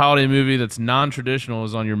what other holiday movie that's non-traditional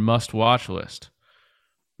is on your must-watch list?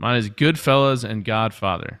 Mine is Goodfellas and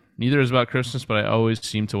Godfather. Neither is about Christmas, but I always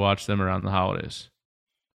seem to watch them around the holidays.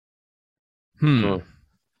 Cool.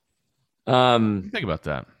 Think about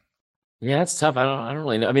that. Yeah, that's tough. I don't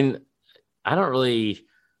really know. I mean, I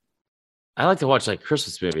like to watch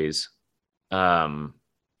Christmas movies. I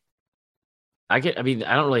don't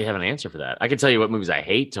really have an answer for that. I can tell you what movies I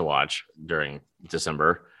hate to watch during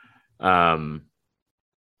December. What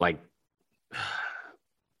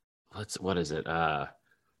is it?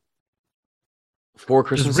 Four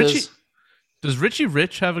Christmases. Does Richie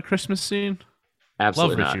Rich have a Christmas scene?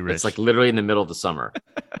 Absolutely Love not. Richie Rich. It's literally in the middle of the summer.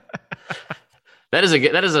 That is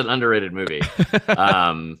an underrated movie.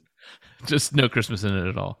 Just no Christmas in it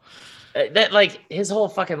at all. That his whole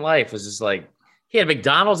fucking life was just he had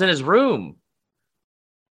McDonald's in his room.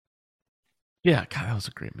 Yeah, God, that was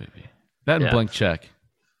a great movie. That and Blank Check.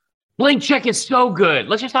 Blank Check is so good.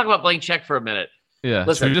 Let's just talk about Blank Check for a minute. Yeah,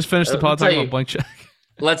 listen, should we just finish the pod talking about Blank Check?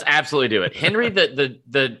 Let's absolutely do it. Henry,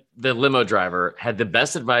 the limo driver, had the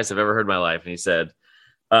best advice I've ever heard in my life, and he said,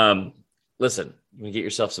 "Listen, you can get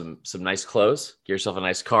yourself some nice clothes, get yourself a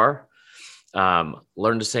nice car,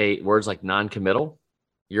 learn to say words like non-committal.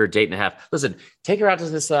 You're a date and a half. Listen, take her out to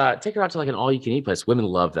an all-you-can-eat place. Women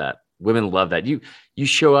love that. Women love that. You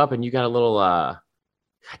show up and you got a little God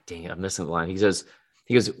dang it, I'm missing the line. He goes,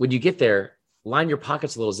 when you get there, line your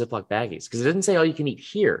pockets with little Ziploc baggies, because it doesn't say all you can eat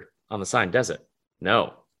here on the sign, does it?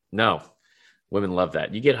 No. Women love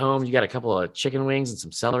that. You get home, you got a couple of chicken wings and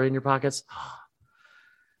some celery in your pockets.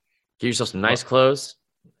 Get yourself some nice clothes.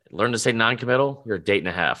 Learn to say non-committal. You're a date and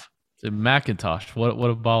a half. Macintosh. What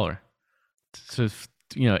a baller. So,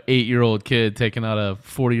 8-year-old kid taking out a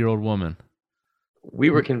 40-year-old woman. We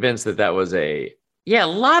were convinced that was a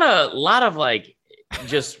lot of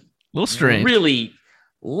just a little strange. Really,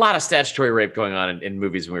 a lot of statutory rape going on in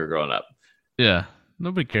movies when we were growing up. Yeah,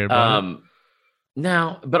 nobody cared about it.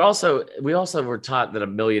 Now, but we also were taught that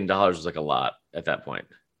 $1 million was a lot at that point.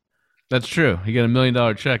 That's true. He got $1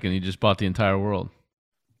 million check and he just bought the entire world.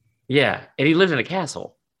 Yeah, and he lived in a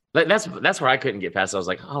castle. That's where I couldn't get past. I was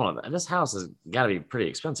like, hold on, this house has got to be pretty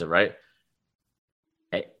expensive, right?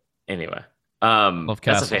 Anyway,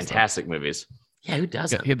 that's a fantastic movies. Yeah, who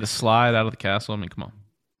doesn't? He had the slide out of the castle. I mean, come on.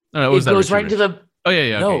 No, it goes right into the. Oh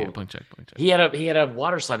yeah. No, okay, Blank check. He had a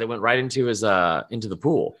water slide that went right into his into the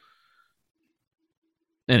pool.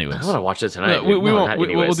 Anyways, I want to watch it tonight. We won't.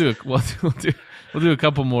 We'll do a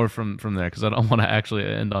couple more from there, because I don't want to actually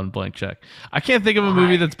end on Blank Check. I can't think of a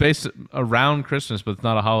movie that's based around Christmas, but it's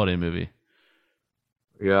not a holiday movie.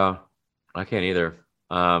 Yeah, I can't either.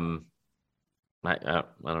 I don't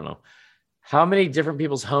know. How many different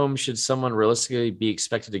people's homes should someone realistically be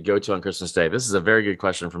expected to go to on Christmas Day? This is a very good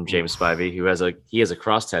question from James Spivey, who has a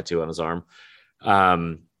cross tattoo on his arm.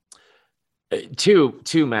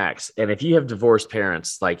 Two max. And if you have divorced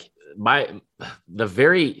parents, one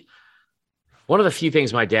of the few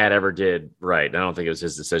things my dad ever did right, I don't think it was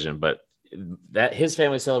his decision, but that his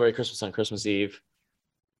family celebrated Christmas on Christmas Eve.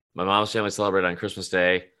 My mom's family celebrated on Christmas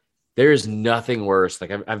Day. There is nothing worse.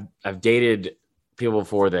 I've dated people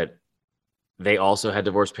before that they also had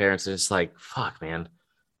divorced parents, and it's fuck, man.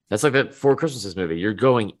 That's like that Four Christmases movie. You're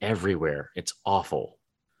going everywhere. It's awful.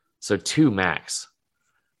 So 2 max.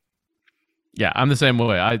 Yeah, I'm the same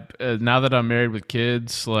way. Now that I'm married with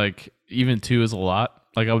kids, even 2 is a lot.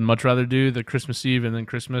 I would much rather do the Christmas Eve and then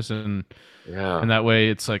Christmas, and that way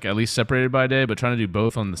it's at least separated by a day. But trying to do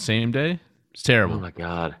both on the same day, it's terrible. Oh my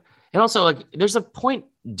God! And also, there's a point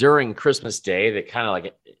during Christmas Day that kind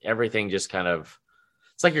of everything just kind of,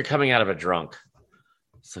 it's like you're coming out of a drunk.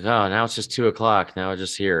 It's oh, now it's just 2:00. Now it's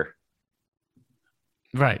just here.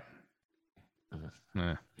 Right.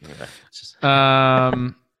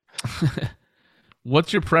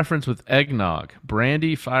 What's your preference with eggnog?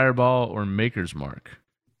 Brandy, Fireball, or Maker's Mark?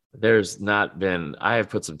 There's not been. I have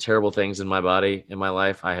put some terrible things in my body in my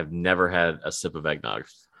life. I have never had a sip of eggnog.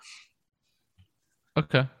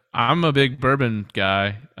 Okay. I'm a big bourbon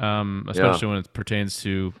guy, especially when it pertains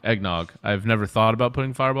to eggnog. I've never thought about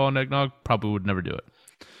putting Fireball in eggnog. Probably would never do it.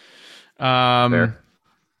 Fair.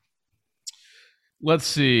 Let's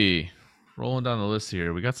see. Rolling down the list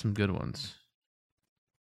here. We got some good ones.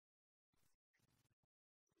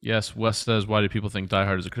 Yes, Wes says, why do people think Die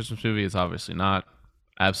Hard is a Christmas movie? It's obviously not.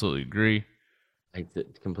 Absolutely agree. I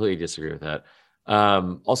completely disagree with that.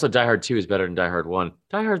 Also, Die Hard 2 is better than Die Hard 1.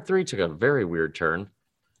 Die Hard 3 took a very weird turn.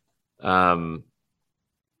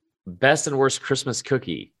 Best and worst Christmas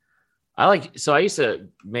cookie. I used to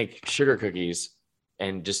make sugar cookies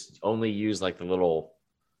and just only use like the little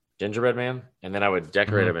gingerbread man, and then I would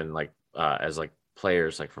decorate them in like as like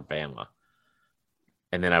players like for Bama,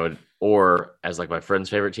 and then or as like my friends'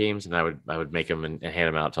 favorite teams, and I would make them and hand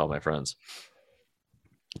them out to all my friends.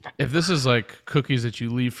 If this is like cookies that you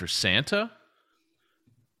leave for Santa,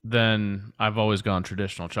 then I've always gone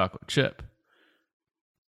traditional chocolate chip.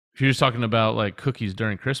 If you're just talking about like cookies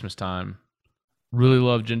during Christmas time, really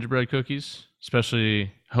love gingerbread cookies,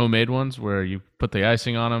 especially homemade ones where you put the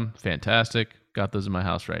icing on them. Fantastic. Got those in my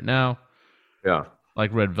house right now. Yeah.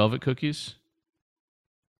 Like red velvet cookies.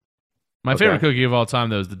 My favorite cookie of all time,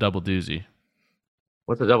 though, is the Double Doozy.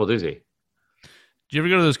 What's the Double Doozy? Do you ever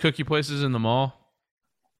go to those cookie places in the mall?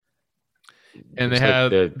 And they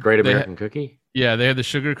had the Great American Cookie? Yeah, they had the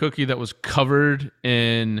sugar cookie that was covered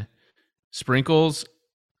in sprinkles.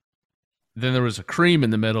 Then there was a cream in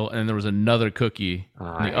the middle, and there was another cookie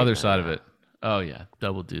on the other side of it. Oh yeah,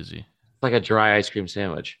 Double Doozy. It's like a dry ice cream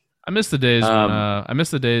sandwich. I miss the days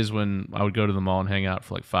when I would go to the mall and hang out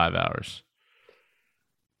for like 5 hours.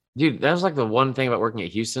 Dude, that was like the one thing about working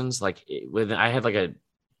at Houston's. Like when I had like a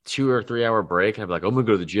 2 or 3 hour break, I'd be like, oh, I'm gonna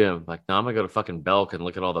go to the gym. I'm like, no, I'm gonna go to fucking Belk and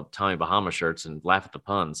look at all the Tommy Bahama shirts and laugh at the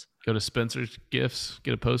puns. Go to Spencer's Gifts,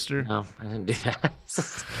 get a poster. No, I didn't do that.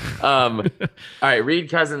 All right, Reed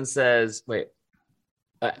Cousins says, hold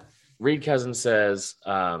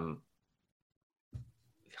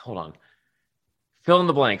on. Fill in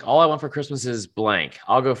the blank. All I want for Christmas is blank.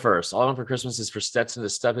 I'll go first. All I want for Christmas is for Stetson to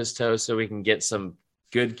stub his toes so we can get some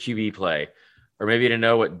good QB play, or maybe to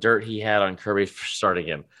know what dirt he had on Kirby for starting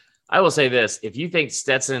him. I will say this. If you think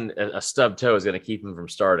Stetson, a stubbed toe, is going to keep him from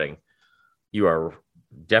starting, you are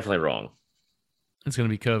definitely wrong. It's going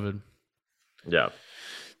to be COVID. Yeah.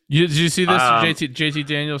 Did you see this? JT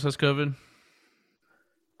Daniels has COVID.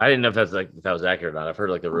 I didn't know if that was accurate or not. I've heard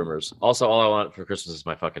like the rumors. Also, all I want for Christmas is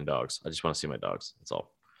my fucking dogs. I just want to see my dogs. That's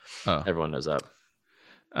all. Oh. Everyone knows that.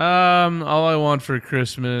 All I want for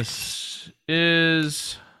Christmas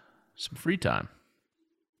is some free time.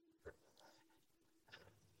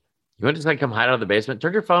 You want to just like come hide out of the basement?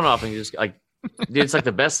 Turn your phone off and you just like, dude, it's like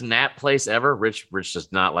the best nap place ever. Rich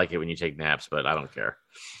does not like it when you take naps, but I don't care.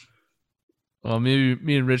 Well, maybe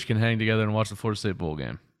me and Rich can hang together and watch the Florida State Bowl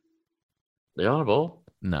game. They on a bowl?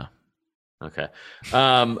 No. Okay.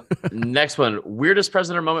 Next one. Weirdest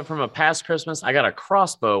present or moment from a past Christmas. I got a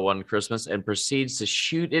crossbow one Christmas and proceeds to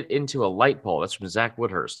shoot it into a light pole. That's from Zach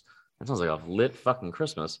Woodhurst. That sounds like a lit fucking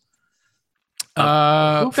Christmas. Who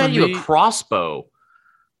got you a crossbow?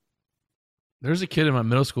 There's a kid in my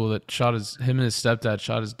middle school that him and his stepdad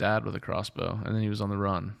shot his dad with a crossbow, and then he was on the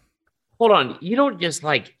run. Hold on. You don't just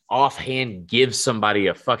like offhand give somebody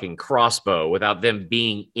a fucking crossbow without them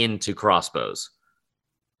being into crossbows.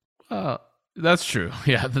 That's true.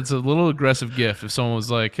 Yeah, that's a little aggressive gift. If someone was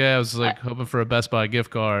like, hey, I was like hoping for a Best Buy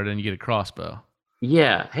gift card and you get a crossbow.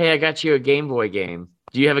 Yeah. Hey, I got you a Game Boy game.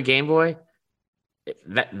 Do you have a Game Boy?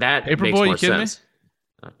 That Paper makes Boy, more you kidding sense.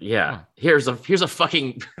 Yeah. Here's a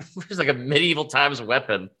fucking here's like a medieval times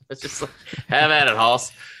weapon. Let's just like, have at it,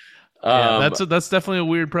 Hoss. Yeah, that's definitely a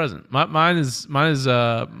weird present. Mine is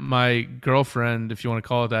my girlfriend, if you want to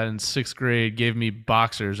call it that, in 6th grade gave me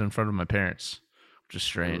boxers in front of my parents, which is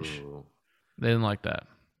strange. Ooh. They didn't like that.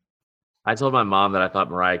 I told my mom that I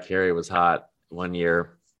thought Mariah Carey was hot one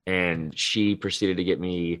year, and she proceeded to get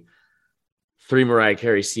me 3 Mariah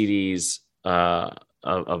Carey CDs, a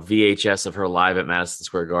VHS of her live at Madison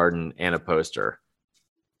Square Garden, and a poster.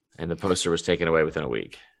 And the poster was taken away within a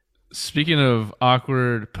week. Speaking of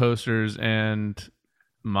awkward posters and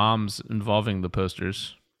moms involving the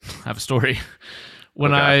posters, I have a story.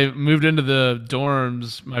 When I moved into the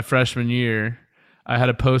dorms my freshman year, I had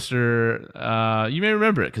a poster. You may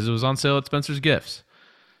remember it because it was on sale at Spencer's Gifts,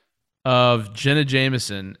 of Jenna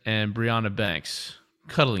Jameson and Brianna banks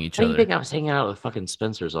cuddling each other. How do you think I was hanging out with fucking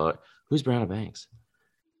Spencer's? Who's Brianna Banks?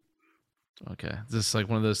 Okay. Is this like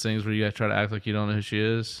one of those things where you guys try to act like you don't know who she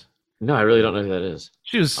is? No, I really don't know who that is.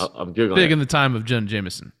 She was I'm Googling big it. in the time of Jenna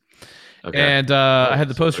Jameson. Okay. And I had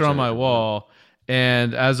the poster on my wall,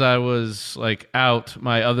 And as I was like out,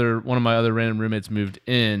 one of my other random roommates moved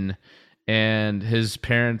in, and his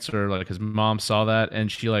parents or like his mom saw that,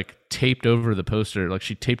 and she like taped over the poster, like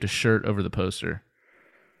she taped a shirt over the poster.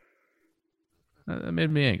 That made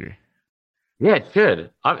me angry. Yeah, it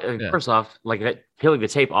should. First off, like peeling the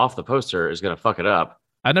tape off the poster is gonna fuck it up.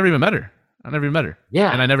 I never even met her.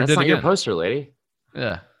 Yeah, and I never did not again. Your poster, lady.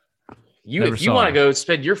 Yeah. If you want to go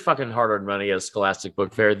spend your fucking hard-earned money at a Scholastic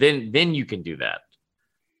Book Fair, then you can do that.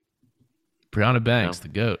 Brianna Banks, the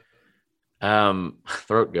goat.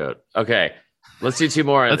 Throat goat. Okay, let's do 2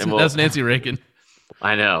 more. That's Nancy Reagan.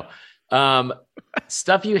 I know.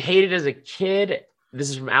 Stuff you hated as a kid.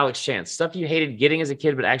 This is from Alex Chance. Stuff you hated getting as a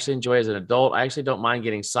kid, but actually enjoy as an adult. I actually don't mind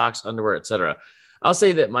getting socks, underwear, etc. I'll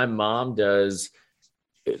say that my mom does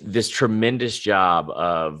this tremendous job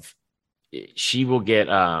of. She will get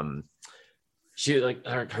she like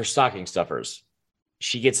her stocking stuffers.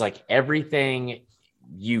 She gets like everything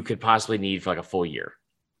you could possibly need for like a full year,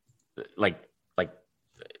 like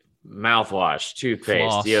mouthwash, toothpaste,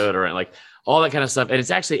 floss, deodorant, like all that kind of stuff. And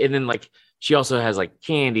it's actually, and then like she also has like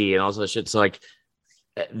candy and all that shit. So like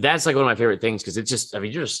that's like one of my favorite things because it's just, I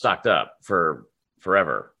mean, you're just stocked up for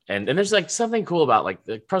forever. And there's like something cool about like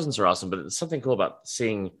the presents are awesome, but it's something cool about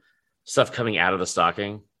seeing stuff coming out of the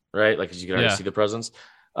stocking, right? Like, cause you can already see the presents.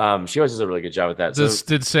 She always does a really good job with that.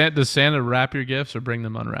 Does Santa wrap your gifts or bring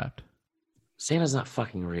them unwrapped? Santa's not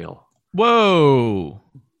fucking real. Whoa.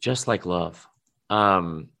 Just like love.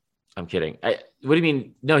 I'm kidding. What do you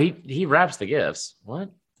mean? No, he wraps the gifts. What?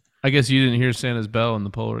 I guess you didn't hear Santa's bell in the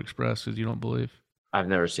Polar Express because you don't believe. I've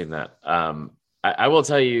never seen that. I will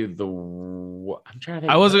tell you I'm trying to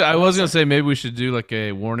think. I was gonna say maybe we should do like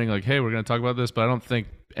a warning, like, hey, we're gonna talk about this, but I don't think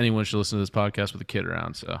anyone should listen to this podcast with a kid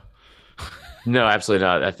around. So. No, absolutely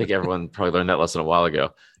not. I think everyone probably learned that lesson a while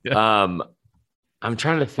ago. Yeah. I'm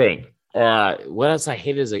trying to think. What else I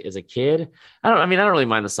hated as a kid? I don't really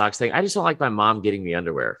mind the socks thing. I just don't like my mom getting me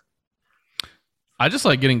underwear. I just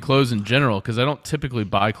like getting clothes in general because I don't typically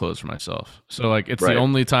buy clothes for myself. So like it's right. The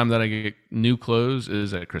only time that I get new clothes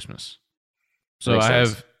is at Christmas. So I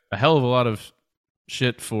have a hell of a lot of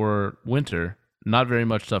shit for winter, not very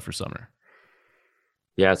much stuff for summer.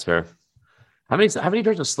 Yeah, that's fair. How many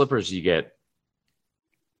pairs of slippers do you get?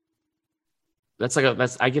 I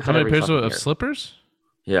get how many pairs of slippers?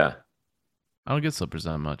 Yeah. I don't get slippers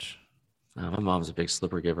that much. Oh, my mom's a big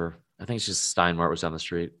slipper giver. I think it's just Steinmart was down the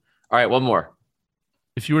street. All right, one more.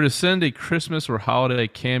 If you were to send a Christmas or holiday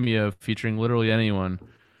cameo featuring literally anyone,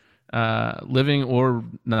 living or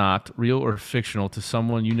not, real or fictional, to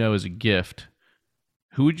someone you know as a gift,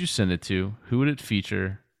 who would you send it to? Who would it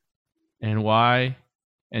feature? And why?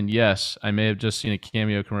 And yes, I may have just seen a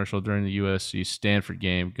cameo commercial during the USC Stanford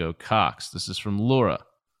game. Go Cox. This is from Laura.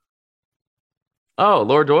 Oh,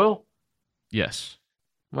 Laura Doyle? Yes.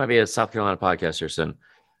 Might be a South Carolina podcast here soon.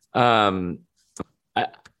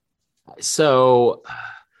 So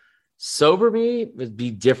sober me would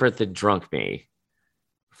be different than drunk me,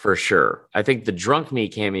 for sure. I think the drunk me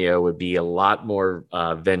cameo would be a lot more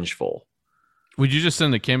vengeful. Would you just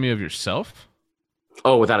send a cameo of yourself?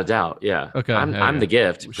 Oh, without a doubt, yeah. Okay, I'm the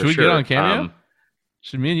gift. Should we get on cameo?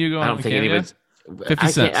 Should me and you go on? I don't think cameo? anyone's 50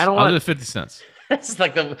 cents. I'll do 50 cents. That's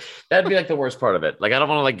like that'd be like the worst part of it. Like I don't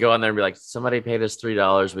want to like go on there and be like, somebody paid us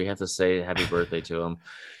 $3. We have to say happy birthday to him.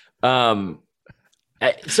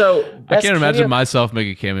 So I can't imagine myself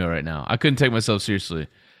making a cameo right now. I couldn't take myself seriously.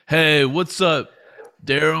 Hey, what's up,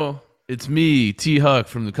 Daryl? It's me, T. Huck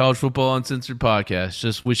from the College Football Uncensored podcast.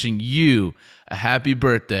 Just wishing you a happy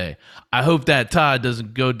birthday. I hope that tie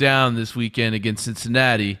doesn't go down this weekend against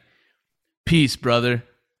Cincinnati. Peace, brother.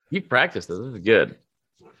 You practiced this. This is good.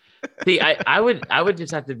 See, I would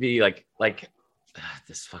just have to be like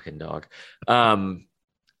this fucking dog.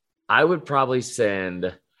 I would probably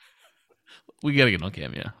send. We gotta get on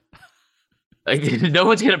cameo. Like, no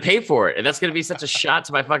one's gonna pay for it, and that's gonna be such a shot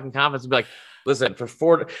to my fucking confidence. To be like, listen, for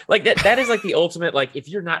 $4, like that is like the ultimate. Like, if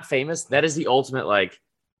you're not famous, that is the ultimate. Like,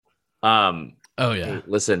 oh yeah. Hey,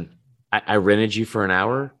 listen, I rented you for an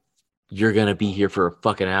hour. You're gonna be here for a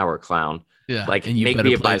fucking hour, clown. Yeah, like, and you make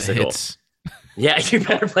me a bicycle. Yeah, you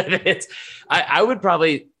better play the hits. I would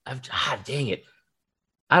probably. Dang it.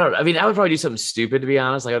 I would probably do something stupid, to be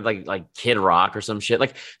honest. Like, I'd like Kid Rock or some shit.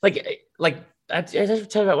 Like I tell you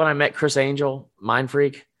about when I met Chris Angel, Mind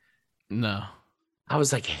Freak. No, I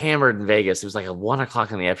was like hammered in Vegas. It was like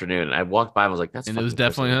 1:00 in the afternoon, and I walked by and was like, "That's." And it was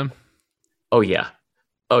definitely him. Oh yeah.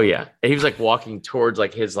 And he was like walking towards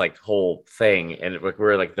like his like whole thing, and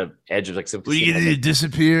we're like the edge of like some. Were you gonna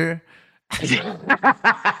disappear?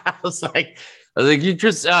 I was like, you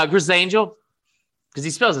Chris Angel? because he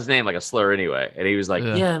spells his name like a slur anyway. And he was like,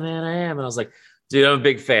 yeah, man, I am. And I was like, dude, I'm a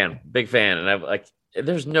big fan. And I'm like,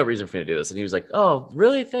 there's no reason for me to do this. And he was like, oh,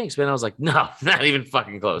 really? Thanks, man. I was like, no, not even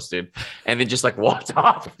fucking close, dude. And then just like walked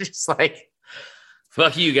off. Just like,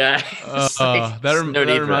 fuck you guys. Like, that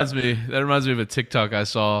reminds me of a TikTok I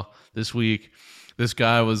saw this week. This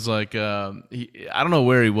guy was like, I don't know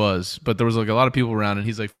where he was, but there was like a lot of people around, and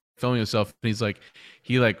he's like filming himself. And he's like,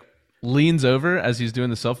 he like leans over as he's doing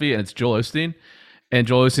the selfie, and it's Joel Osteen. And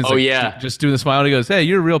Joel Osteen's just doing the smile. And he goes, hey,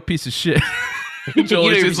 you're a real piece of shit. Joel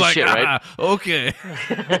Osteen's like, shit, right? Okay.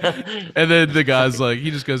 And then the guy's like, he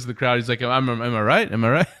just goes to the crowd. He's like, am I right? Am I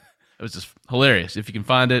right? It was just hilarious. If you can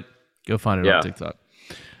find it, go find it on TikTok.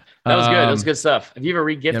 That was good. That was good stuff. Have you ever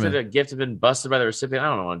regifted a gift and been busted by the recipient?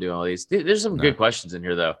 I don't want to do all these. There's some good questions in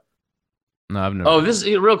here, though. No, I've never. Oh, this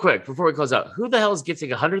is real quick before we close out. Who the hell is gifting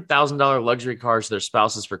 $100,000 luxury cars to their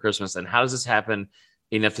spouses for Christmas? And how does this happen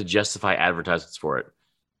enough to justify advertisements for it?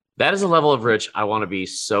 That is a level of rich I want to be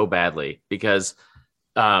so badly, because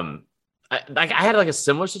I had like a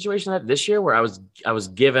similar situation that this year where I was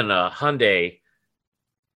given a Hyundai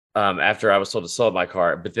after I was told to sell my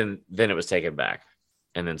car, but then it was taken back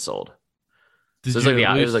and then sold. So it was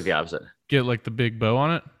like the opposite. Get like the big bow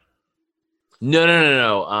on it?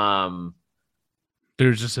 No.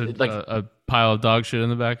 There's just a pile of dog shit in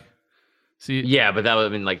the back. See? Yeah, but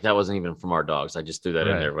that wasn't even from our dogs. I just threw that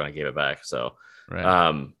in there when I gave it back. So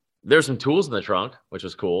there's some tools in the trunk, which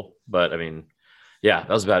was cool. But I mean, yeah, that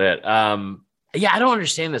was about it. I don't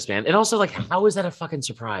understand this, man. And also, like, how is that a fucking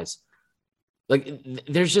surprise? Like,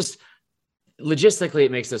 there's just logistically,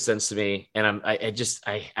 it makes no sense to me. And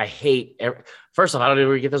I hate. First off, I don't know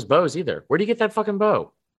where you get those bows either. Where do you get that fucking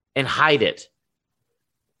bow? And hide it.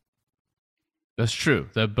 That's true.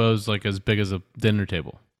 That bow's like as big as a dinner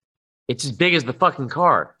table. It's as big as the fucking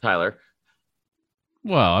car, Tyler.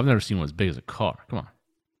 Well, I've never seen one as big as a car. Come on.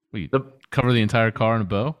 Cover the entire car in a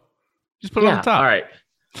bow? Just put it on the top. All right.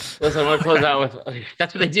 Listen, I want to close out with...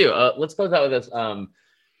 That's what they do. Let's close out with this.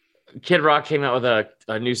 Kid Rock came out with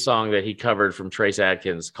a new song that he covered from Trace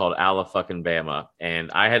Adkins called Alla fucking Bama.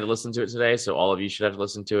 And I had to listen to it today, so all of you should have to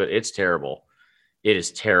listen to it. It's terrible. It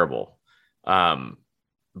is terrible.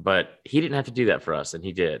 But he didn't have to do that for us, and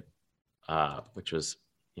he did. Which was,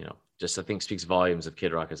 just I think speaks volumes of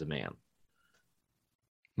Kid Rock as a man.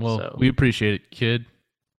 Well, we appreciate it, kid.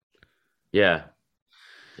 Yeah.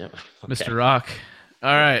 Yep. Okay. Mr. Rock.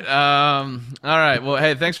 All right. All right. Well,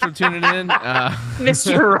 hey, thanks for tuning in.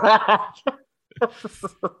 Mr. Rock.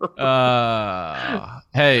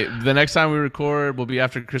 Hey, the next time we record will be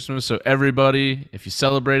after Christmas. So everybody, if you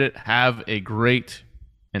celebrate it, have a great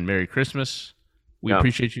and Merry Christmas. We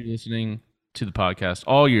appreciate you listening to the podcast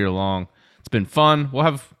all year long. It's been fun. We'll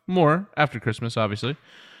have more after Christmas, obviously.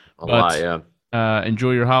 A lot, yeah.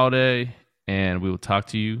 Enjoy your holiday, and we will talk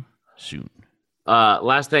to you soon.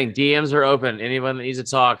 Last thing, DMs are open. Anyone that needs to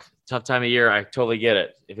talk, tough time of year, I totally get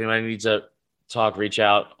it. If anybody needs to talk, reach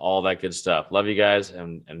out, all that good stuff. Love you guys,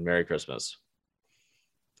 and Merry Christmas.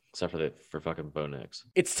 Except for fucking Bo Nix.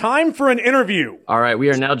 It's time for an interview. All right, we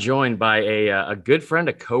are now joined by a good friend,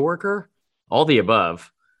 a coworker, all the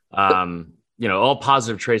above. All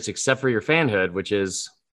positive traits except for your fanhood, which is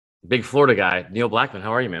big Florida guy, Neil Blackmon.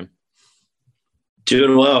 How are you, man?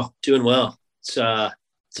 Doing well.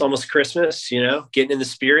 It's almost Christmas, getting in the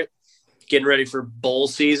spirit, getting ready for bowl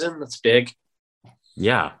season. That's big.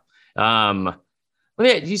 Yeah.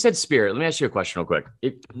 You said spirit. Let me ask you a question real quick.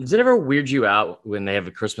 Does it ever weird you out when they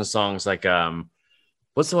have Christmas songs like,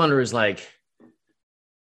 what's the one where it's like,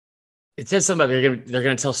 it says something about they're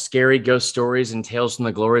gonna tell scary ghost stories and tales from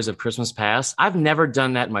the glories of Christmas past. I've never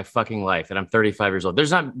done that in my fucking life, and I'm 35 years old.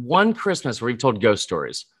 There's not one Christmas where we've told ghost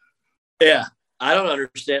stories. Yeah, I don't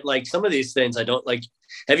understand. Like, some of these things I don't like.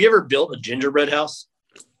 Have you ever built a gingerbread house?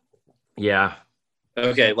 Yeah.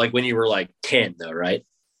 Okay, like when you were like 10, though, right?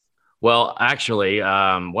 Well, actually,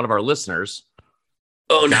 one of our listeners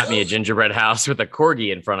got me a gingerbread house with a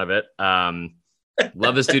corgi in front of it.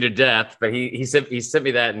 Love this dude to death, but he sent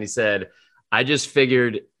me that, and he said, I just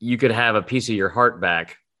figured you could have a piece of your heart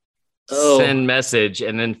back. Send message,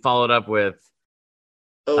 and then followed up with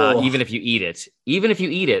even if you eat it.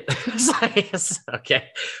 It's like, okay.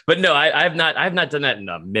 But no, I've not done that in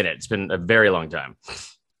a minute. It's been a very long time.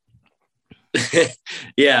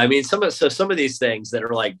 Yeah, I mean, some of these things that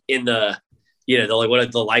are like in the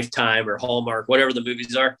the Lifetime or Hallmark, whatever the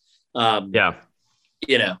movies are. I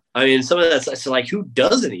mean, some of that's like, who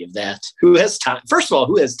does any of that? Who has time? First of all,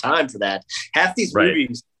 who has time for that? Half these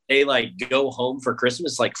movies, they like go home for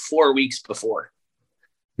Christmas like 4 weeks before.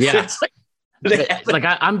 Yeah. It's like, Like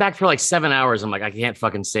I'm back for like 7 hours. I'm like, I can't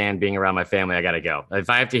fucking stand being around my family. I got to go. If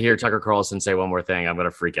I have to hear Tucker Carlson say one more thing, I'm going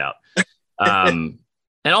to freak out. And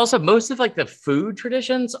also most of like the food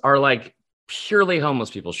traditions are like purely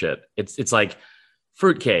homeless people shit. It's like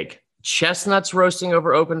fruitcake, chestnuts roasting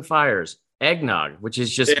over open fires, eggnog, which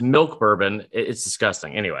is just milk bourbon. It's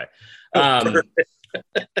disgusting. Anyway.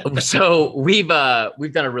 So we've done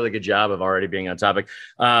a really good job of already being on topic.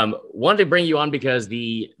 Wanted to bring you on because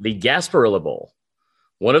the Gasparilla Bowl,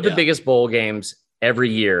 one of the biggest bowl games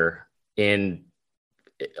every year like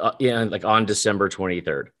on December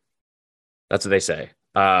 23rd. That's what they say.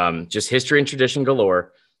 Just history and tradition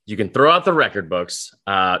galore. You can throw out the record books.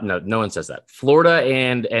 No one says that. Florida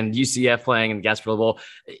and UCF playing in the Gasparilla Bowl.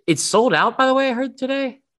 It's sold out, by the way, I heard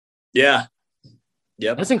today. Yeah.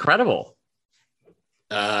 Yep. That's incredible.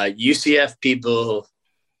 UCF people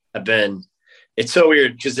have been, it's so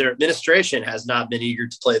weird because their administration has not been eager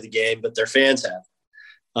to play the game, but their fans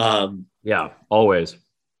have. Yeah, always.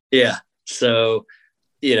 Yeah. So,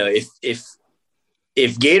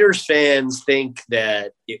 if Gators fans think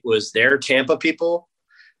that it was their Tampa people,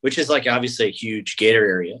 which is like obviously a huge Gator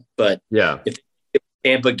area, but if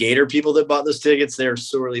Tampa Gator people that bought those tickets, they're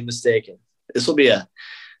sorely mistaken. This will be a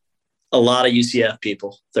lot of UCF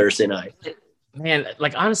people Thursday night. Man,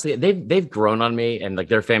 like honestly, they've grown on me, and like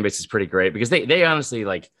their fan base is pretty great because they honestly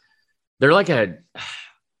like they're like a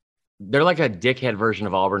dickhead version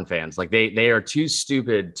of Auburn fans. Like they are too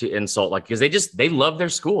stupid to insult, like because they love their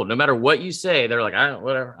school. No matter what you say, they're like,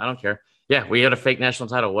 whatever, I don't care. Yeah, we had a fake national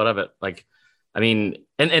title. What of it? Like, I mean,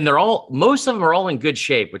 and they're most of them are all in good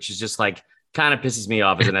shape, which is just like kind of pisses me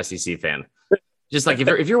off as an SEC fan. Just like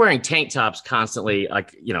if you're wearing tank tops constantly,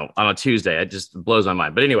 like on a Tuesday, it just blows my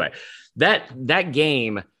mind. But anyway. That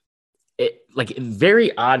game, like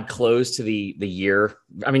very odd close to the year.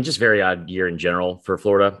 I mean, just very odd year in general for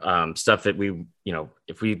Florida. Stuff that we,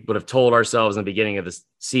 if we would have told ourselves in the beginning of the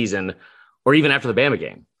season, or even after the Bama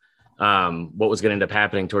game, what was going to end up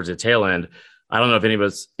happening towards the tail end. I don't know if any of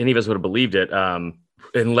us would have believed it,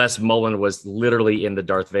 unless Mullen was literally in the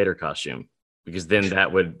Darth Vader costume, because then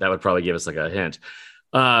that would probably give us like a hint.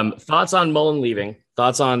 Thoughts on Mullen leaving?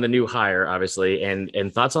 Thoughts on the new hire, obviously,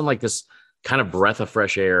 and thoughts on like this kind of breath of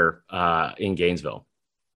fresh air in Gainesville.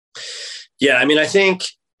 Yeah, I mean, I think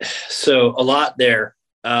so. A lot there.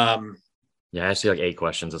 Yeah, I asked you like 8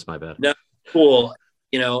 questions. That's my bad. No, cool.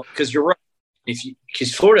 Because you're right.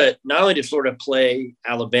 Because Florida, not only did Florida play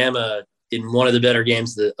Alabama in one of the better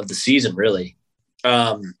games of the season, really,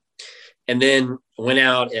 and then went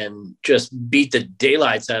out and just beat the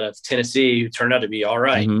daylights out of Tennessee, who turned out to be all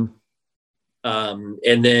right. Mm-hmm.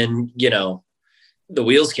 And then, the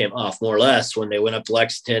wheels came off more or less when they went up to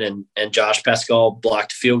Lexington and Josh Pascal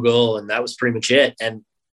blocked a field goal, and that was pretty much it. And,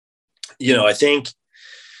 I think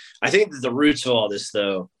that the roots of all this,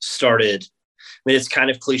 though, started, I mean, it's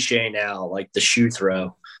kind of cliche now, like the shoe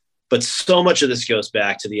throw, but so much of this goes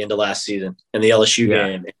back to the end of last season and the LSU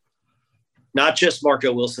game. Not just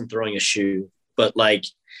Marco Wilson throwing a shoe, but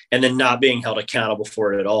and then not being held accountable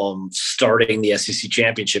for it at all and starting the SEC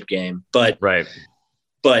championship game. But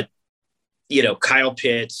Kyle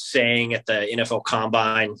Pitts saying at the NFL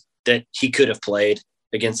Combine that he could have played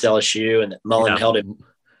against LSU and that Mullen held him.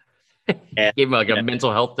 And, gave him like a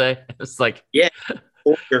mental health day. It's like, you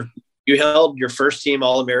held your first team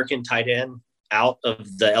All-American tight end out of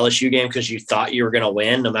the LSU game because you thought you were going to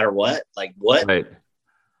win no matter what. Like what? Right.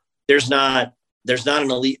 There's not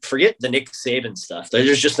an elite, forget the Nick Saban stuff.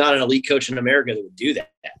 There's just not an elite coach in America that would do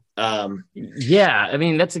that. Yeah. I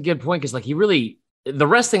mean, that's a good point. Cause like the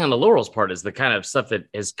resting on the laurels part is the kind of stuff that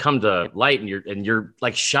has come to light and you're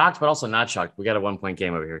like shocked, but also not shocked. We got a 1-point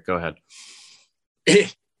game over here. Go ahead.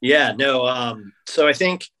 Yeah, no. So I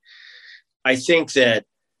think that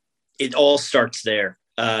it all starts there.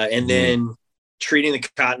 And then treating the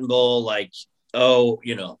Cotton Bowl like,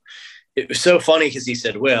 it was so funny because he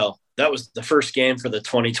said, well, that was the first game for the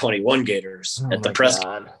 2021 Gators at the press.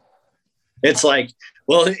 It's like,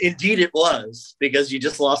 well, indeed it was, because you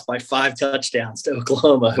just lost by 5 touchdowns to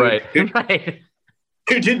Oklahoma, who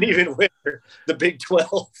didn't even win the Big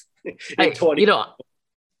 12 in 20.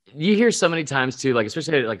 You hear so many times too, like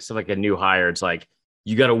especially like some like a new hire, it's like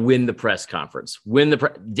you got to win the press conference.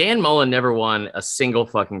 Dan Mullen never won a single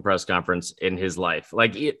fucking press conference in his life.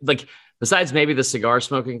 Like besides maybe the cigar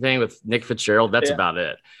smoking thing with Nick Fitzgerald, that's about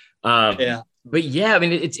it. But yeah, I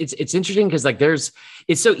mean, it's interesting because like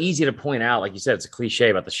it's so easy to point out, like you said, it's a cliche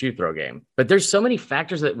about the shoe throw game, but there's so many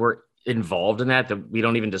factors that were involved in that we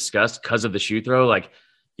don't even discuss because of the shoe throw. Like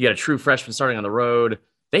you got a true freshman starting on the road.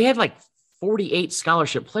 They had like 48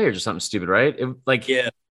 scholarship players or something stupid, right?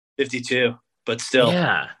 52, but still.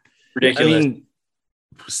 Yeah. Ridiculous. I mean,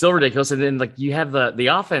 still ridiculous. And then like you have the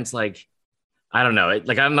offense, like, I don't know. I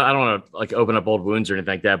don't want to like open up old wounds or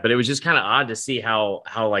anything like that, but it was just kind of odd to see how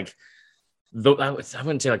like I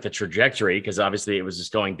wouldn't say like the trajectory, because obviously it was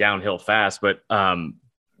just going downhill fast, but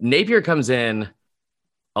Napier comes in.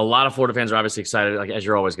 A lot of Florida fans are obviously excited, like as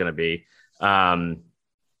you're always going to be.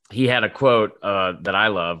 He had a quote that I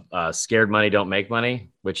love, scared money don't make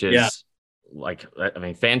money, which is like, I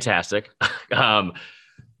mean, fantastic.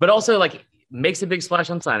 But also like makes a big splash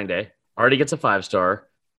on signing day, already gets a 5-star.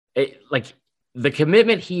 Like the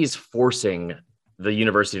commitment he's forcing the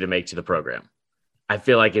university to make to the program, I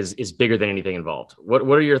feel like is bigger than anything involved. What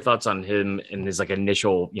are your thoughts on him in his like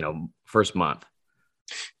initial, first month?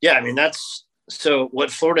 Yeah. I mean, so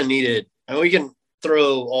what Florida needed, and we can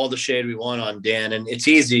throw all the shade we want on Dan, and it's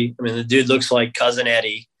easy. I mean, the dude looks like Cousin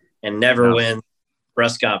Eddie and never wins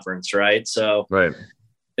press conference, right? So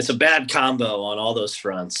it's a bad combo on all those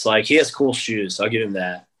fronts. Like, he has cool shoes. I'll give him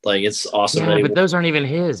that. Like, it's awesome. Yeah, but those aren't even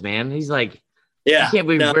his, man. He's like, he can't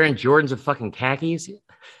be wearing Jordans with fucking khakis.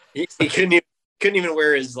 He couldn't even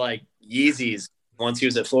wear his like Yeezys once he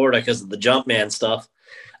was at Florida because of the Jumpman stuff.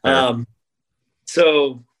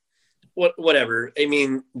 So whatever. I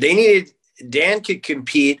mean, Dan could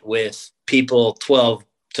compete with people 12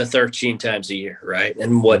 to 13 times a year, right?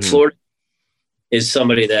 And what Florida is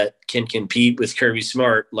somebody that can compete with Kirby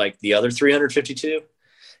Smart like the other 352.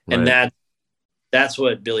 And that's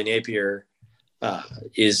what Billy Napier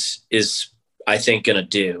is I think going to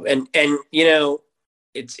do. And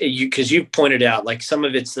it's because you pointed out like some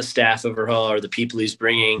of it's the staff overhaul or the people he's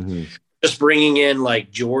bringing, just bringing in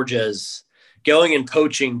like going and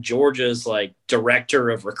poaching Georgia's like director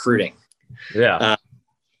of recruiting. Yeah.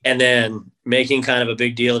 And then making kind of a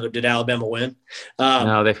big deal of it. Did Alabama win?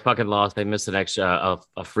 No, they fucking lost. They missed an extra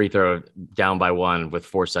a free throw down by 1 with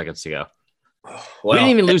 4 seconds to go. Well, we didn't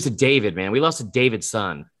even lose to David, man. We lost to David's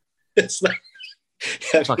son. It's like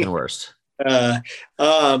fucking worst. So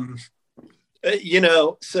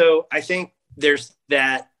I think there's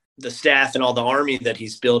that the staff and all the army that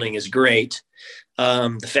he's building is great.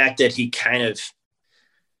 The fact that he's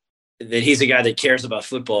a guy that cares about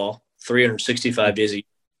football 365 days a year,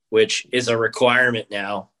 which is a requirement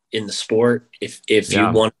now in the sport. If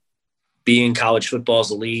you want to be in college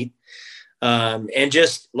football's elite. And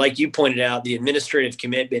just like you pointed out, the administrative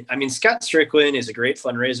commitment. I mean, Scott Strickland is a great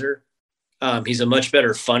fundraiser. He's a much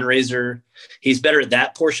better fundraiser. He's better at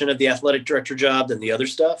that portion of the athletic director job than the other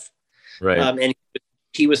stuff. Right. And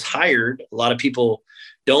he was hired. A lot of people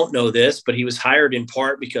don't know this, but he was hired in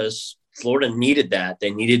part because Florida needed that.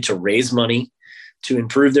 They needed to raise money to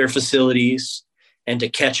improve their facilities and to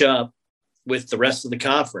catch up with the rest of the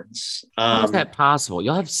conference. How is that possible?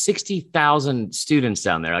 You'll have 60,000 students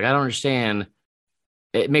down there. Like, I don't understand.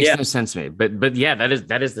 It makes no sense to me. But yeah,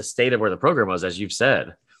 that is the state of where the program was, as you've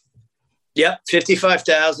said. Yep,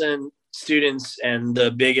 55,000 students and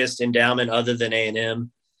the biggest endowment other than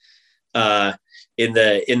A&M in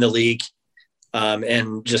the league,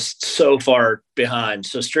 and just so far behind.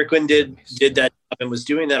 So Strickland did that and was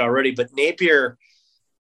doing that already, but Napier,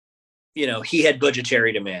 he had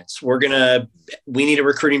budgetary demands. We need a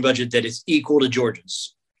recruiting budget that is equal to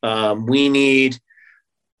Georgia's. We need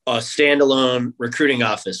a standalone recruiting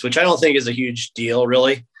office, which I don't think is a huge deal,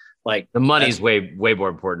 really. Like, the money's way more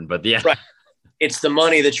important, but yeah, right. It's the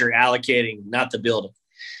money that you're allocating, not the building.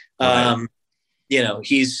 Right.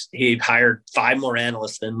 He hired 5 more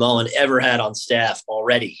analysts than Mullen ever had on staff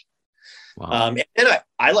already. Wow. And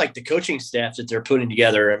I like the coaching staff that they're putting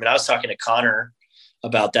together. I mean, I was talking to Connor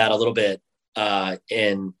about that a little bit.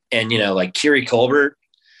 And like Kiri Colbert,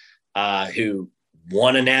 who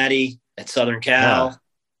won a natty at Southern Cal. Yeah.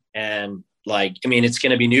 And like, I mean, it's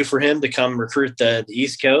going to be new for him to come recruit the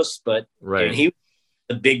East Coast, but right. I mean, he was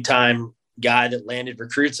the big time guy that landed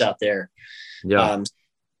recruits out there. Yeah.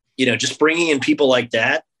 Just bringing in people like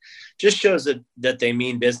that just shows that they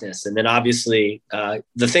mean business. And then obviously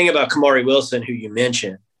the thing about Kamari Wilson, who you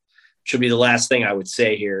mentioned, should be the last thing I would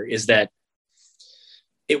say here, is that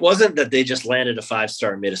it wasn't that they just landed a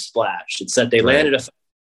 5-star mid a splash. It's that they landed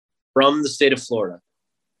from the state of Florida.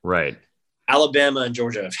 Right. Alabama and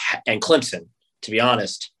Georgia and Clemson, to be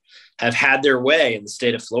honest, have had their way in the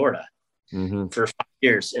state of Florida for 5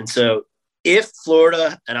 years. And so if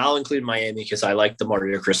Florida, and I'll include Miami because I like the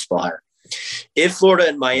Mario Cristobal hire, if Florida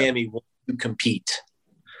and Miami want to compete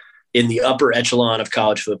in the upper echelon of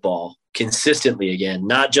college football consistently again,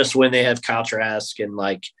 not just when they have Kyle Trask and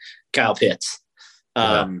like Kyle Pitts,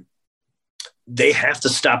 they have to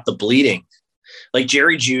stop the bleeding. Like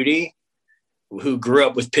Jerry Jeudy, who grew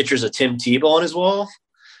up with pictures of Tim Tebow on his wall.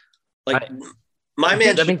 Like, My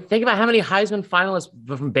man. I mean, think about how many Heisman finalists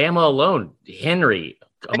from Bama alone. Henry,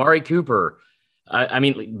 Amari Cooper. I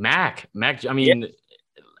mean, Mac. I mean,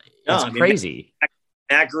 it's crazy.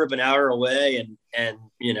 Mac grew up an hour away and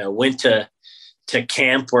went to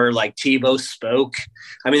camp where like Tebow spoke.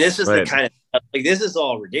 I mean, this is the kind of stuff, like, this is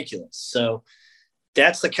all ridiculous. So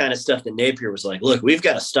that's the kind of stuff that Napier was like, look, we've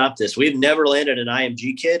got to stop this. We've never landed an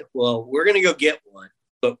IMG kid. Well, we're going to go get one.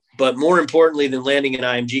 But more importantly than landing an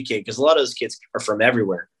IMG kid, because a lot of those kids are from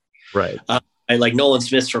everywhere. Right. Like Nolan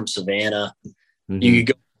Smith's from Savannah. Mm-hmm. You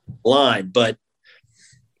could go line, but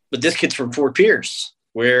this kid's from Fort Pierce,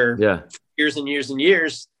 where years and years and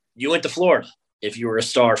years, you went to Florida if you were a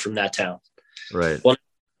star from that town. Right. Well,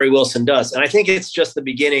 Barry Wilson does. And I think it's just the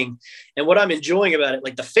beginning. And what I'm enjoying about it,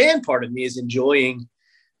 like the fan part of me is enjoying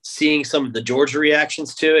seeing some of the Georgia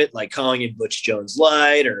reactions to it, like calling it Butch Jones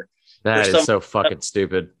Light that is so fucking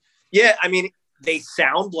stupid. Yeah. I mean, they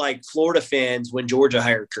sound like Florida fans when Georgia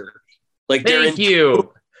hired Kirby. Like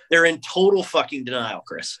they're in total fucking denial,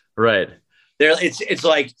 Chris. Right. It's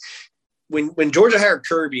like when Georgia hired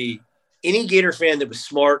Kirby, any Gator fan that was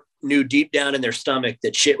smart knew deep down in their stomach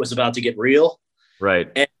that shit was about to get real.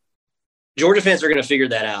 Right. And Georgia fans are going to figure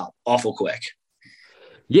that out awful quick.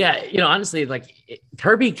 Yeah. Honestly, like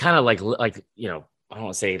Kirby kind of like, I don't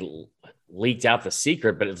want to say leaked out the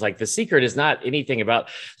secret, but it's like the secret is not anything about,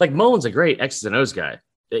 like, Mullen's a great X's and O's guy,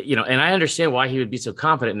 and I understand why he would be so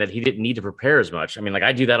confident and that he didn't need to prepare as much. I mean, like,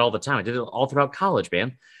 I do that all the time. I did it all throughout college,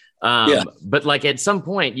 man. But like at some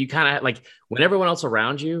point you kind of like, when everyone else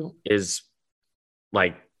around you is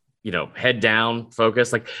like, head down,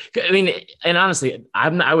 focused. Like, I mean, and honestly,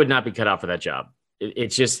 I would not be cut out for that job.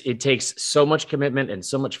 It takes so much commitment and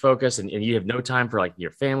so much focus, and you have no time for like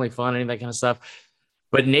your family fun, any of that kind of stuff.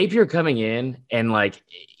 But Napier coming in and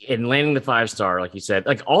landing the 5-star, like you said,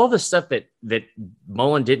 like all the stuff that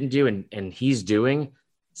Mullen didn't do and he's doing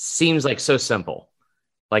seems like so simple.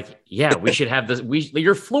 Like, yeah, we should have this.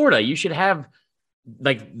 You're Florida. You should have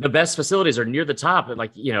like the best facilities are near the top. And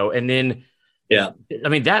like, and then, I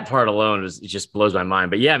mean, that part alone it just blows my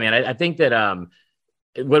mind. But yeah, man, I think that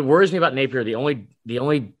what worries me about Napier, the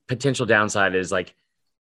only potential downside is like,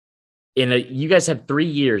 you guys had 3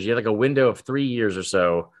 years, you had like a window of 3 years or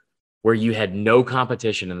so where you had no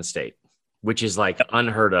competition in the state, which is like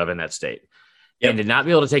unheard of in that state. Yep. And to not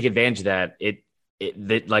be able to take advantage of that,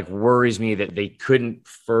 that like worries me that they couldn't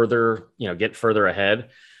further, get further ahead.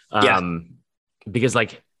 Because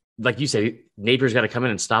like you say, Napier's got to come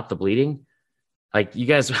in and stop the bleeding. Like, you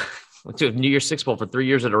guys went to a New Year's Six Bowl for 3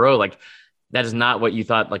 years in a row. Like, that is not what you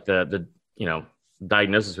thought like the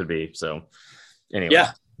diagnosis would be. So anyway.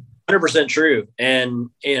 Yeah. 100% true. And,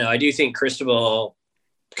 I do think Cristobal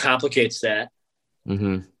complicates that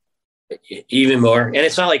even more. And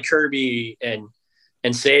it's not like Kirby and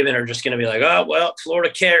Saban are just going to be like, oh, well,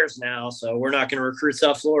 Florida cares now, so we're not going to recruit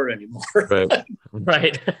South Florida anymore.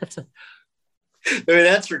 Right. I mean,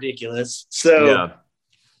 that's ridiculous. So,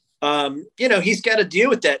 he's got to deal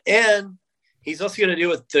with that. And he's also going to deal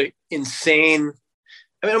with the insane –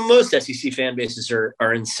 I mean, most SEC fan bases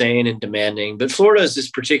are insane and demanding, but Florida is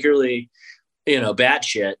just particularly,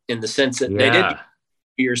 batshit in the sense that they did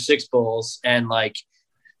your 6 bowls and like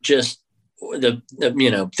just the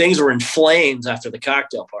things were in flames after the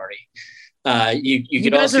cocktail party.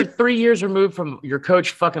 You guys are 3 years removed from your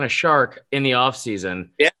coach fucking a shark in the offseason,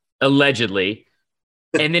 allegedly,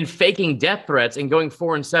 and then faking death threats and going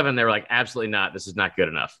 4-7. They were like, absolutely not. This is not good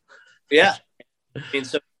enough. Yeah. I mean,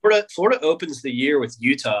 so Florida opens the year with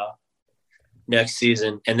Utah next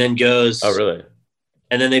season and then goes. Oh, really?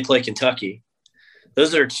 And then they play Kentucky.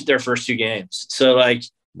 Those are their first 2 games. So, like,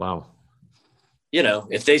 wow.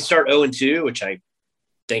 If they start 0-2, which I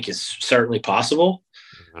think is certainly possible,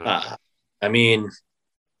 I mean,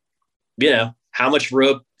 how much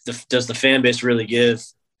rope does the fan base really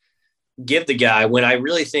give the guy when I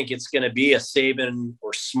really think it's going to be a Saban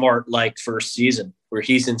or Smart like first season where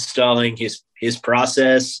he's installing his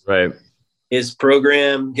process, right? His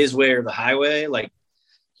program, his way or the highway. Like,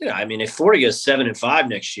 I mean, if Florida goes 7-5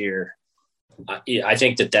 next year, I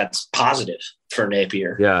think that's positive for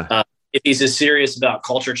Napier. Yeah. If he's as serious about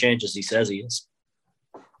culture change as he says he is.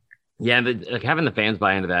 Yeah. Like having the fans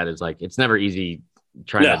buy into that is like, it's never easy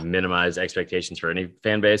trying to minimize expectations for any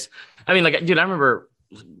fan base. I mean, like, dude, I remember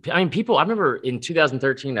in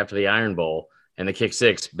 2013 after the Iron Bowl and the Kick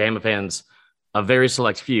Six, Bama fans, a very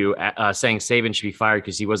select few, saying Saban should be fired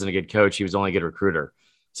because he wasn't a good coach. He was only a good recruiter.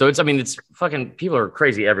 So it's fucking, people are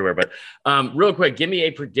crazy everywhere. But real quick, give me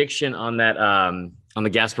a prediction on that, on the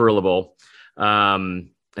Gasparilla Bowl.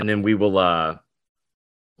 And then we will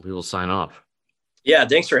sign off. Yeah.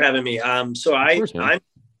 Thanks for having me. So I'm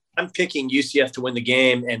I'm picking UCF to win the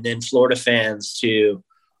game, and then Florida fans to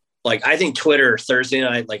I think Twitter Thursday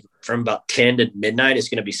night, from about 10 to midnight, is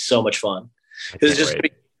going to be so much fun. It's just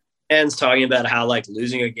fans talking about how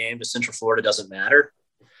losing a game to Central Florida doesn't matter,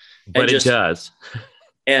 but it does,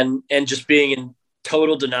 and just being in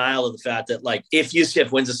total denial of the fact that if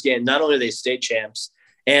UCF wins this game, not only are they state champs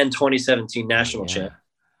and 2017 national champ,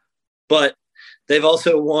 but they've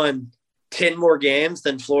also won 10 more games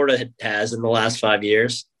than Florida has in the last 5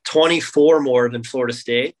 years, 24 more than Florida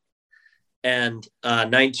State, and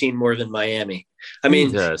 19 more than Miami. I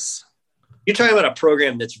mean, you're talking about a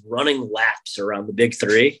program that's running laps around the big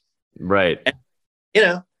three. Right.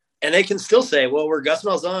 And, and they can still say, well, we're Gus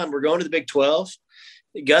Malzahn. We're going to the Big 12.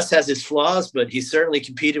 Gus has his flaws, but he certainly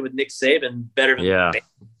competed with Nick Saban better than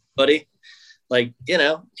anybody.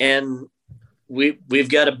 And we've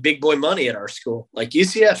got a big boy money at our school.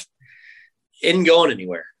 UCF isn't going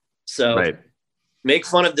anywhere. So make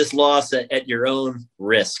fun of this loss at your own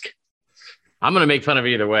risk. I'm going to make fun of it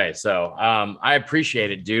either way. So I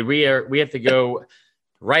appreciate it, dude. We have to go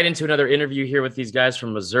right into another interview here with these guys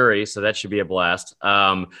from Missouri. So that should be a blast.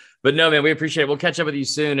 But no, man, we appreciate it. We'll catch up with you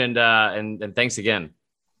soon. And thanks again.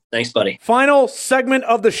 Thanks, buddy. Final segment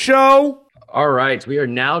of the show. All right. We are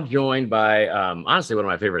now joined by, honestly, one of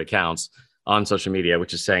my favorite accounts on social media,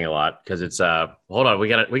 which is saying a lot because it's, hold on. We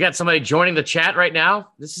got somebody joining the chat right now.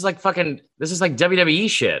 This is like WWE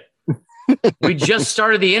shit. We just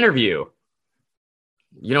started the interview.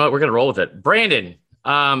 You know what? We're going to roll with it. Brandon,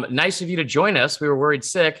 nice of you to join us. We were worried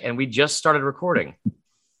sick and we just started recording.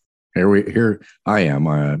 Here I am.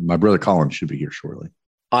 My brother Colin should be here shortly.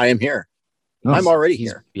 I am here. Oh, I'm already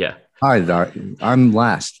here. Yeah. Hi, I'm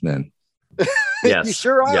last then. Yes. You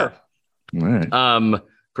sure are. Yeah. All right.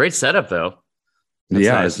 Great setup though. That's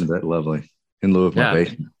nice. Isn't that lovely? In lieu of my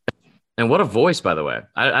basement. And what a voice, by the way.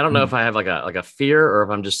 I don't know if I have like a fear or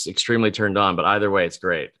if I'm just extremely turned on, but either way, it's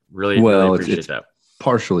great. Really appreciate it's that.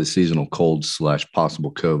 Partially seasonal cold /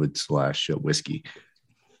 possible COVID / whiskey.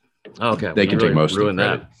 Okay. They can take most of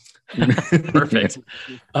that. Perfect.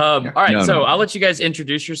 All right. I'll let you guys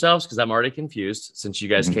introduce yourselves because I'm already confused since you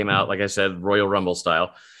guys came out, like I said, Royal Rumble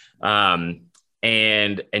style.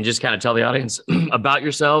 And just kind of tell the audience about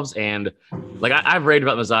yourselves. And I've raved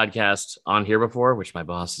about MIzzodcast on here before, which my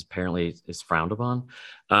boss apparently is frowned upon.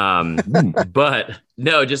 But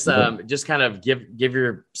no, just kind of give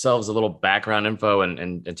yourselves a little background info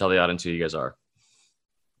and tell the audience who you guys are.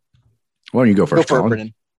 Why don't you go first, Go for Colin?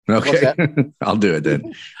 it, Okay, I'll do it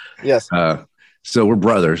then. Yes. So we're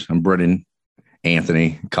brothers. I'm Brendan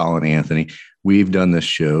Anthony, Colin Anthony. We've done this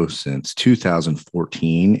show since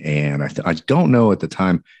 2014, and I don't know at the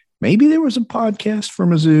time. Maybe there was a podcast for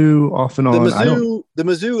Mizzou off and on. The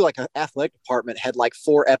Mizzou athletic department had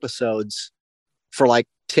 4 episodes for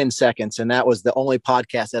 10 seconds, and that was the only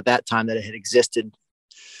podcast at that time that it had existed.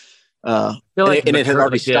 And it had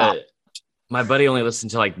already stopped. My buddy only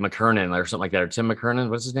listened to McKernan or something like that, or Tim McKernan.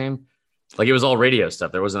 What's his name? It was all radio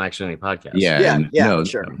stuff. There wasn't actually any podcast. Yeah,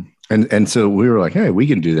 sure. And so we were like, hey, we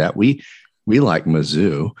can do that. We like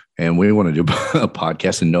Mizzou and we want to do a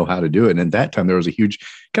podcast and know how to do it. And at that time, there was a huge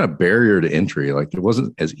kind of barrier to entry. It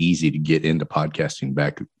wasn't as easy to get into podcasting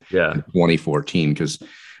back in 2014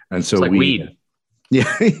 so weed.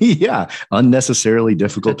 Yeah, unnecessarily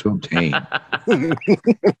difficult to obtain.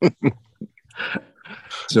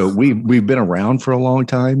 So we've been around for a long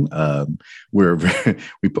time. We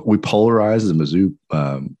polarize the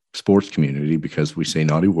Mizzou sports community because we say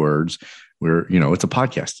naughty words. It's a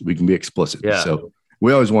podcast. We can be explicit. Yeah. So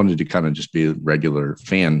we always wanted to kind of just be a regular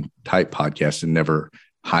fan type podcast and never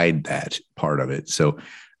hide that part of it. So,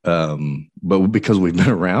 but because we've been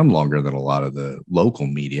around longer than a lot of the local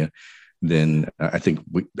media, then I think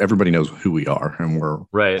everybody knows who we are and we're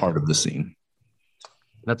part of the scene.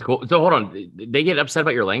 That's cool. So hold on. They get upset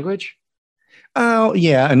about your language? Oh,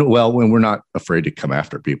 yeah. And when we're not afraid to come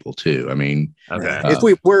after people too. I mean, okay. If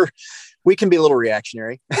we can be a little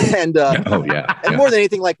reactionary and and more than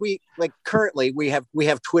anything, currently we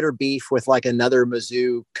have Twitter beef with another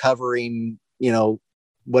Mizzou covering,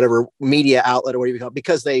 whatever media outlet or whatever you call it,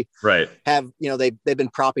 because they have, they've been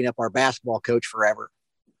propping up our basketball coach forever.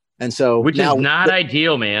 And so which is not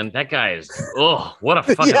ideal, man. That guy is, what a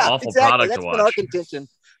fucking awful product to watch.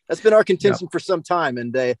 That's been our contention for some time.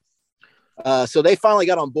 And so they finally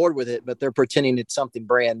got on board with it, but they're pretending it's something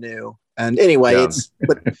brand new. And anyway,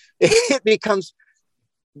 but it becomes,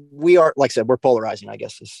 we are, like I said, we're polarizing, I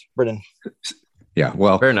guess, is Brendan. Yeah.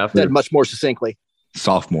 Well, fair enough. Said much more succinctly.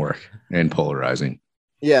 Sophomore and polarizing.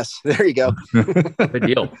 Yes, there you go. Good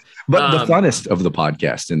deal. But the funnest of the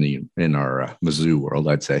podcast in our Mizzou world,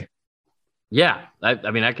 I'd say. Yeah,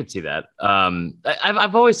 I mean, I could see that.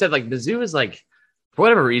 I've always said like Mizzou is like, for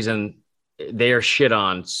whatever reason, they are shit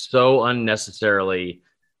on so unnecessarily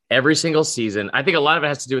every single season. I think a lot of it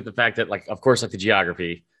has to do with the fact that, like, of course, like the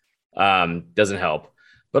geography doesn't help,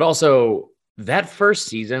 but also that first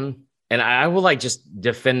season, and I will like just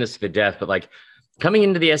defend this to the death, but like coming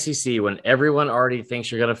into the SEC when everyone already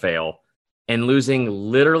thinks you're going to fail and losing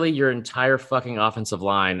literally your entire fucking offensive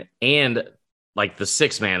line and like the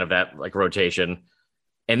sixth man of that like rotation,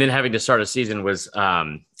 and then having to start a season was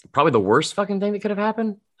probably the worst fucking thing that could have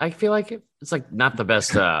happened. I feel like it's like not the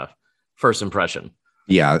best first impression.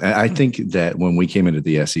 Yeah, I think that when we came into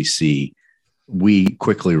the SEC, we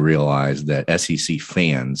quickly realized that SEC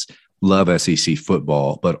fans love SEC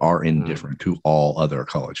football, but are indifferent to all other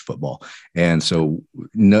college football. And so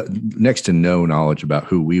next to no knowledge about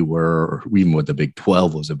who we were, or even what the Big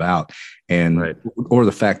 12 was about, and or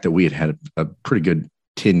the fact that we had a pretty good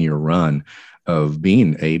 10-year run of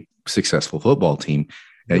being a successful football team.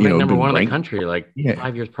 Number one in the country, like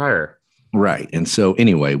 5 years prior. Right. And so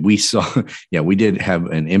anyway, we saw, we did have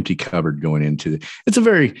an empty cupboard going into it's a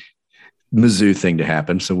very Mizzou thing to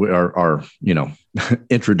happen. So our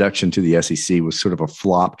introduction to the SEC was sort of a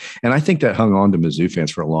flop. And I think that hung on to Mizzou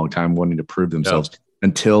fans for a long time, wanting to prove themselves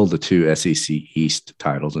until the two SEC East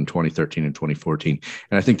titles in 2013 and 2014.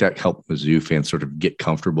 And I think that helped Mizzou fans sort of get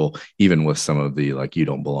comfortable, even with some of the, like, you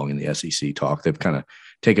don't belong in the SEC talk. They've kind of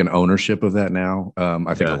taken ownership of that now.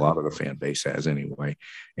 I think a lot of the fan base has anyway.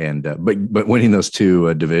 And, but winning those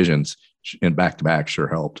two divisions in back-to-back sure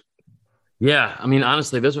helped. Yeah. I mean,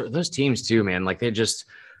 honestly, those teams too, man. Like, they're just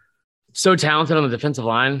so talented on the defensive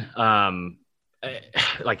line.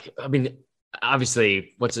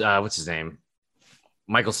 Obviously what's his name?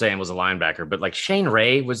 Michael Sam was a linebacker, but like Shane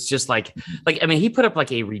Ray was just like, I mean, he put up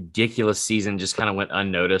like a ridiculous season, just kind of went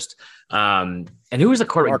unnoticed. And who was the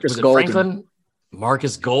quarterback? Was it Franklin?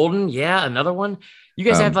 Marcus Golden. Yeah. Another one. You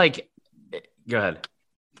guys had like, go ahead.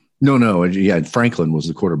 No. Yeah. Franklin was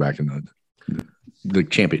the quarterback in the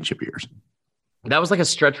championship years. That was like a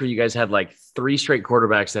stretch where you guys had like 3 straight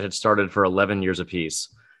quarterbacks that had started for 11 years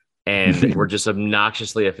apiece and were just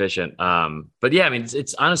obnoxiously efficient. But yeah, I mean,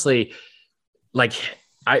 it's honestly like,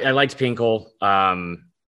 I liked Pinkel. I've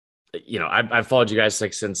followed you guys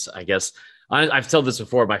like since, I guess, I've told this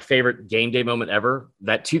before, my favorite game day moment ever,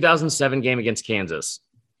 that 2007 game against Kansas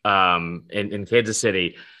in Kansas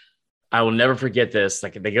City. I will never forget this.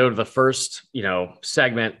 Like, they go to the first,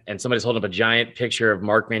 segment and somebody's holding up a giant picture of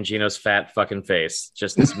Mark Mangino's fat fucking face,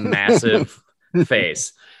 just this massive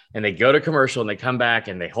face. And they go to commercial and they come back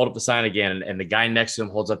and they hold up the sign again. And the guy next to him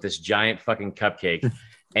holds up this giant fucking cupcake.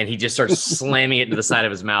 And he just starts slamming it into the side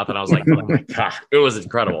of his mouth. And I was like, oh my God, it was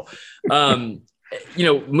incredible.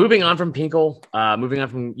 Moving on from Pinkel, moving on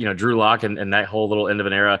from, Drew Lock and that whole little end of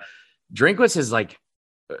an era, Drinkwitz is like,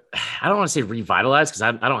 I don't want to say revitalized because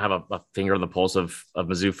I don't have a finger on the pulse of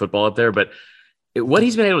Mizzou football up there, but what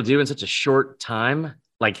he's been able to do in such a short time,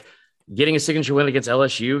 like getting a signature win against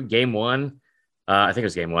LSU, game 1, I think it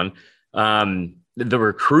was game 1, the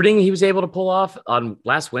recruiting he was able to pull off on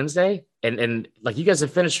last Wednesday. And like, you guys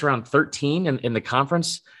have finished around 13 in the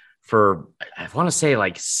conference for, I want to say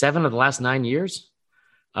like 7 of the last 9 years.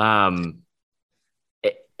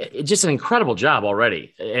 It's just an incredible job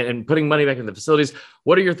already and putting money back in the facilities.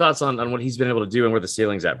 What are your thoughts on what he's been able to do and where the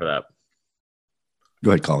ceiling's at for that? Go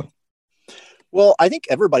ahead, Colin. Well, I think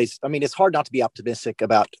it's hard not to be optimistic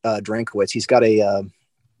about Drinkwitz. He's got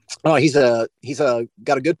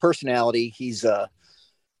got a good personality. He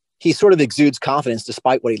sort of exudes confidence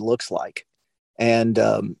despite what he looks like. And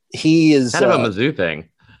he is kind of a Mizzou thing.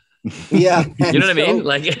 Yeah. You know what I mean?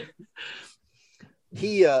 Like,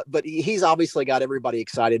 but he's obviously got everybody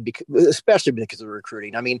excited especially because of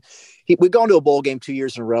recruiting. I mean, we've gone to a bowl game 2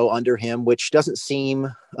 years in a row under him, which doesn't seem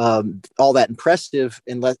all that impressive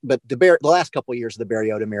but the last couple of years of the Barry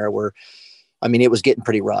Odom era it was getting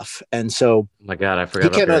pretty rough. And so, oh my God, I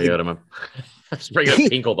forgot about Barry Odom. I was bringing up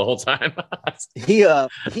Pinkel the whole time. he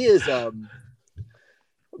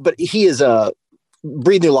is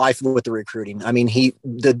breathe new life with the recruiting. I mean,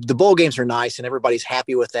 the bowl games are nice and everybody's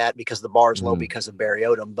happy with that because the bar is low because of Barry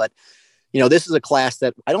Odom. But, this is a class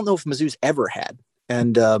that I don't know if Mizzou's ever had.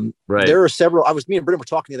 And there are several, me and Brendan were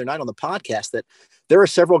talking the other night on the podcast that there are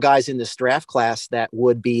several guys in this draft class that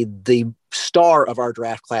would be the star of our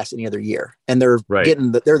draft class any other year. And they're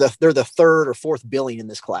getting they're the third or fourth billing in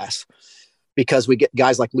this class because we get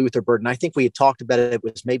guys like Luther Bird. And I think we had talked about it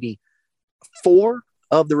was maybe 4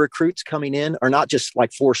 of the recruits coming in are not just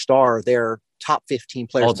like 4-star, they're top 15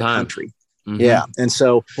 players in the country. Mm-hmm. Yeah. And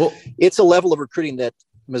so it's a level of recruiting that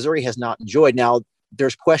Missouri has not enjoyed. Now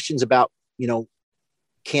there's questions about,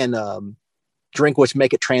 can Drinkwitz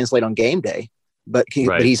make it translate on game day, but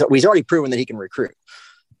he's already proven that he can recruit.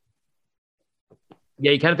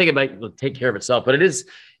 Yeah, you kind of think it might take care of itself, but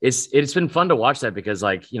it's been fun to watch that because,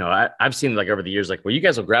 like, you know, I've seen like over the years, like, well, you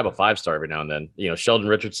guys will grab a 5-star every now and then. You know, Sheldon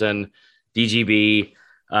Richardson, DGB.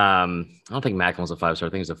 I don't think Macklin's a 5-star. I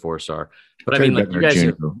think he's a 4-star. But Terry, I mean, like, you guys,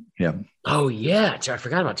 yeah. Oh yeah, I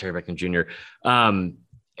forgot about Terry Beckman Jr.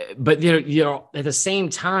 But you know, at the same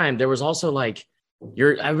time, there was also like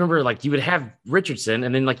I remember like you would have Richardson,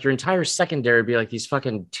 and then like your entire secondary would be like these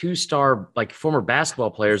fucking 2-star like former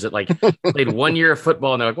basketball players that like played 1 year of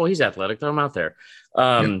football, and they're like, well, he's athletic, throw him out there.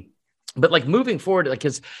 But like moving forward, like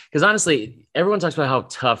because honestly, everyone talks about how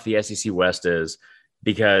tough the SEC West is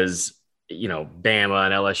because, you know, Bama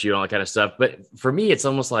and LSU and all that kind of stuff. But for me, it's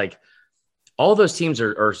almost like all those teams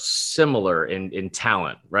are similar in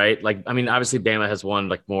talent, right? Like, I mean, obviously Bama has won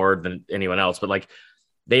like more than anyone else, but like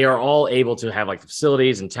they are all able to have like the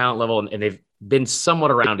facilities and talent level, and they've been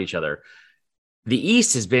somewhat around each other. The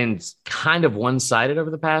East has been kind of one-sided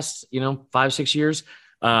over the past, you know, 5-6 years.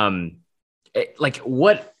 Like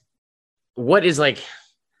what is like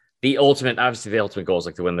the ultimate, obviously the ultimate goal is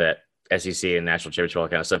like to win that SEC and national championship, all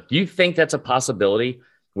that kind of stuff. Do you think that's a possibility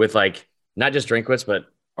with like not just Drinkwitz, but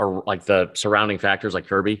or like the surrounding factors like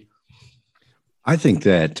Kirby? I think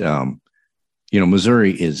that, you know,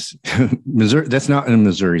 Missouri is Missouri. That's not in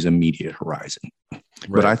Missouri's immediate horizon, right.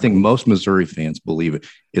 But I think most Missouri fans believe it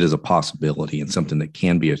is a possibility and something that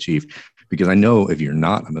can be achieved. Because I know if you're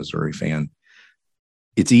not a Missouri fan,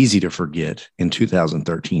 it's easy to forget in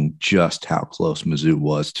 2013 just how close Mizzou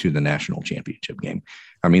was to the national championship game.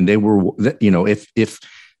 I mean, they were, you know, if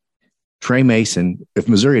Trey Mason, if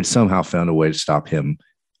Missouri had somehow found a way to stop him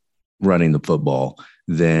running the football,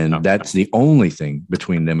 then that's the only thing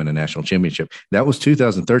between them and a national championship. That was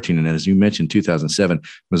 2013. And as you mentioned, 2007,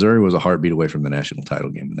 Missouri was a heartbeat away from the national title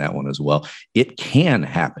game in that one as well. It can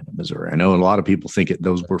happen in Missouri. I know a lot of people think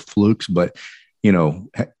those were flukes, but, you know,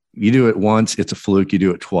 you do it once, it's a fluke. You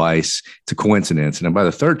do it twice, it's a coincidence. And then by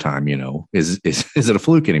the third time, you know, is it a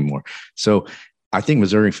fluke anymore? So I think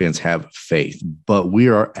Missouri fans have faith, but we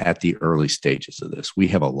are at the early stages of this. We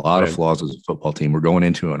have a lot of flaws as a football team. We're going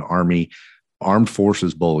into an Armed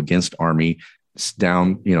Forces Bowl against Army. It's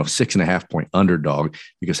down, you know, 6.5 point underdog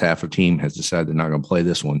because half a team has decided they're not going to play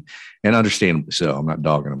this one, and understandably so. I'm not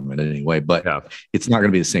dogging them in any way, but it's not going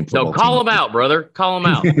to be the same football. No, call them out, brother. Call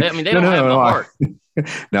them out. I mean, they don't have the heart.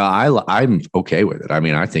 No, I'm okay with it. I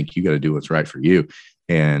mean, I think you got to do what's right for you.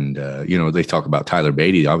 And, you know, they talk about Tyler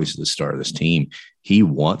Beatty, obviously the star of this team. He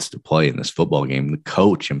wants to play in this football game. The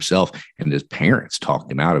coach himself and his parents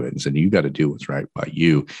talked him out of it and said, you got to do what's right by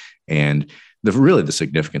you. And the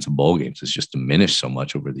significance of bowl games has just diminished so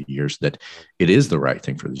much over the years that it is the right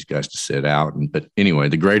thing for these guys to sit out. But anyway,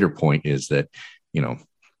 the greater point is that, you know,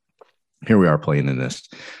 here we are playing in this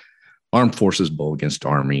Armed Forces Bowl against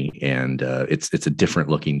Army, and it's a different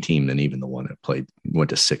looking team than even the one that went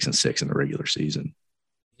to 6-6 in the regular season.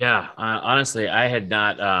 Yeah, honestly, I had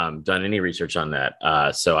not done any research on that,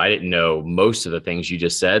 so I didn't know most of the things you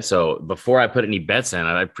just said. So before I put any bets in,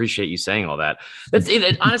 I appreciate you saying all that.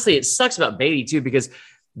 Honestly, it sucks about Beatty too, because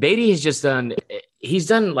Beatty has just done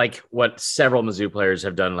like what several Mizzou players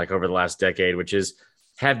have done like over the last decade, which is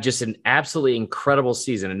have just an absolutely incredible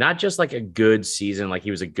season, and not just like a good season, like he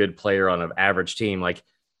was a good player on an average team, like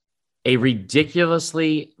a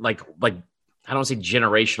ridiculously like I don't say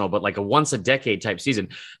generational, but like a once a decade type season.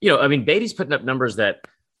 You know, I mean, Beatty's putting up numbers that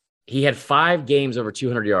he had 5 games over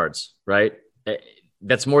 200 yards, right?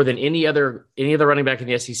 That's more than any other running back in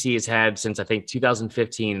the SEC has had since I think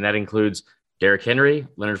 2015. And that includes Derrick Henry,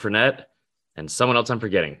 Leonard Fournette, and someone else I'm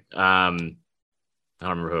forgetting. I don't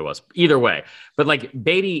remember who it was. Either way, but like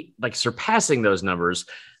Beatty, like surpassing those numbers.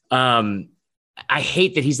 I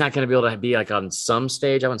hate that he's not going to be able to be like on some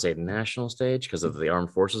stage. I wouldn't say national stage because of the Armed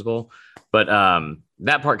Forces Bowl, but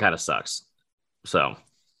that part kind of sucks. So,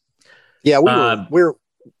 yeah, we're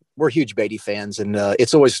huge Beatty fans, and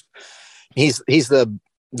it's always he's the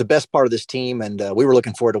best part of this team, and we were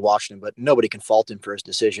looking forward to watching him. But nobody can fault him for his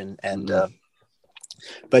decision, and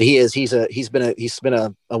but he's been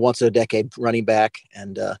a once a decade running back,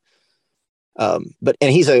 and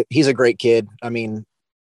he's a great kid. I mean,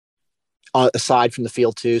 aside from the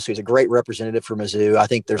field too. So he's a great representative for Mizzou. I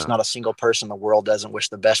think there's not a single person in the world doesn't wish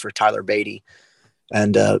the best for Tyler Beatty,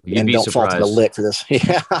 and don't fall to the lick for this.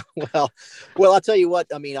 Yeah. Well, I'll tell you what,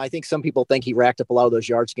 I mean, I think some people think he racked up a lot of those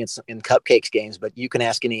yards in cupcakes games, but you can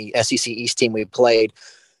ask any SEC East team we played.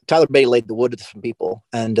 Tyler Beatty laid the wood to some people.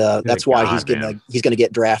 And that's why he's going to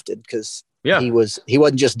get drafted. Cause he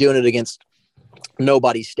wasn't just doing it against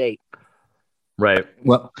nobody's state. Right.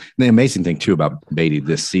 Well, the amazing thing too about Beatty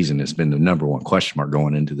this season has been the number one question mark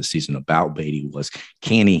going into the season about Beatty was,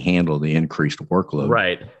 can he handle the increased workload?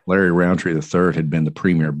 Right. Larry Roundtree III had been the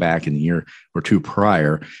premier back in the year or two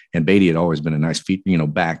prior, and Beatty had always been a nice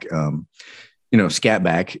back, scat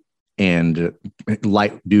back and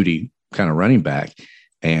light duty kind of running back.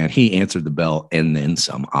 And he answered the bell and then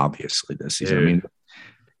some, obviously, this season. Dude. I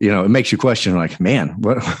mean, it makes you question, like, man,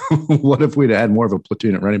 what if we'd had more of a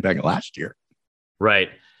platoon at running back last year? Right.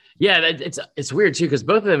 Yeah, it's weird too, because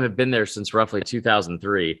both of them have been there since roughly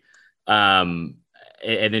 2003. And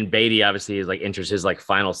then Beatty obviously is enters his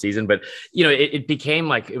final season, but it became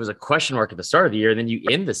like it was a question mark at the start of the year, and then you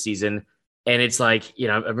end the season, and it's I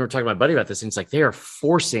remember talking to my buddy about this, and it's like they are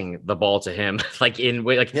forcing the ball to him,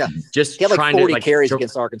 just he had trying 40 to carries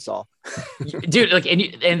against Arkansas, dude.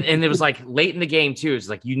 And it was late in the game too. It's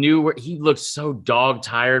you knew where he looked so dog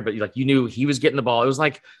tired, but you knew he was getting the ball. It was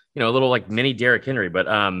a little mini Derrick Henry, but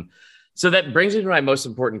so that brings me to my most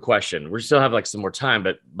important question. We still have some more time,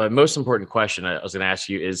 but my most important question I was going to ask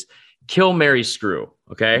you is kill, marry, screw.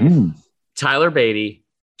 Okay. Tyler Beatty,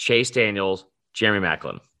 Chase Daniels, Jeremy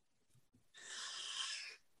Maclin.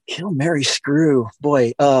 Kill, marry, screw.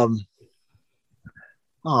 Boy. Oh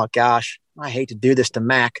gosh, I hate to do this to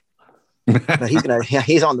Mac, but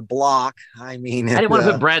he's on the block. I mean, I didn't want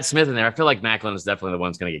to put Brad Smith in there. I feel like Maclin is definitely the one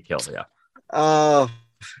that's going to get killed. Yeah.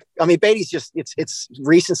 I mean, Beatty's just it's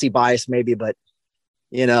recency bias maybe, but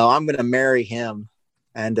I'm going to marry him,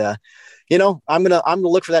 and I'm going to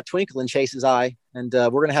look for that twinkle in Chase's eye, and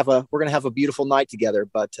we're going to have a beautiful night together.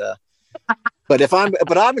 But I'm going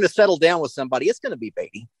to settle down with somebody, it's going to be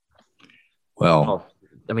Beatty. Well,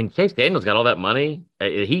 I mean, Chase Daniels got all that money.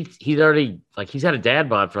 He's already he's had a dad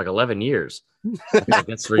bod for 11 years.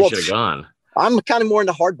 That's where he should have gone. I'm kind of more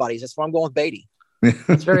into hard bodies. That's why I'm going with Beatty.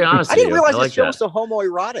 It's very honest. I didn't realize this show was so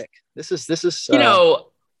homoerotic. This is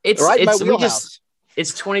it's right in my wheelhouse.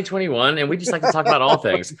 It's 2021, and we just like to talk about all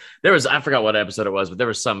things. I forgot what episode it was, but there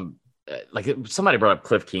was some somebody brought up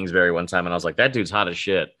Cliff Kingsbury one time, and I was like, that dude's hot as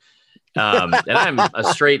shit. And I'm a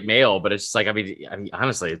straight male, but it's I mean,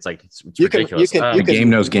 honestly, it's ridiculous. You can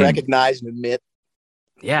game knows game. Recognize and admit.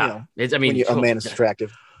 Yeah, a man is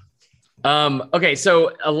attractive. Okay,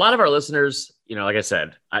 so a lot of our listeners, like I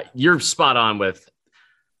said, you're spot on with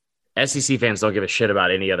SEC fans don't give a shit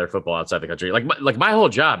about any other football outside the country. Like my whole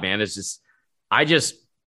job, man, is I just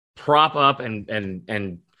prop up and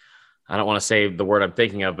I don't want to say the word I'm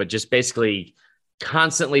thinking of, but just basically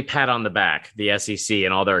constantly pat on the back the SEC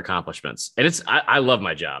and all their accomplishments. And I love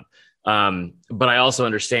my job. But I also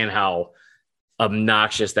understand how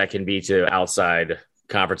obnoxious that can be to outside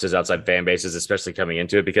conferences, outside fan bases, especially coming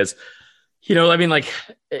into it, because, I mean, like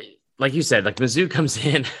you said, Mizzou comes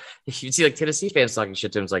in, you see Tennessee fans talking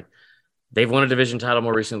shit to him. It's they've won a division title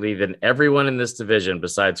more recently than everyone in this division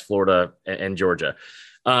besides Florida and Georgia.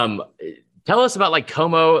 Tell us about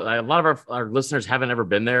Como. A lot of our listeners haven't ever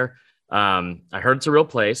been there. I heard it's a real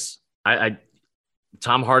place.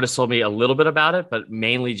 Tom Hardis told me a little bit about it, but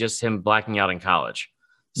mainly just him blacking out in college.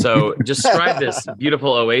 So describe this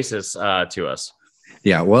beautiful oasis to us.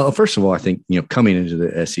 Yeah, well, first of all, I think, coming into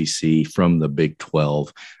the SEC from the Big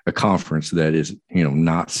 12, a conference that is,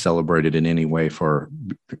 not celebrated in any way for,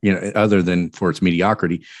 other than for its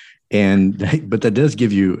mediocrity. But that does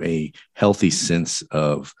give you a healthy sense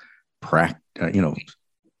of practical,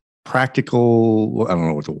 I don't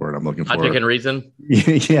know what the word I'm looking for. Logic and reason.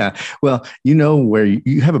 Yeah. Well, where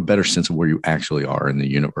you have a better sense of where you actually are in the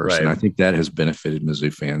universe. Right. And I think that has benefited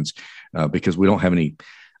Mizzou fans because we don't have any,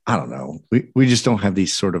 I don't know, we just don't have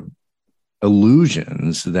these sort of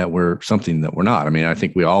illusions that we're something that we're not. I mean, I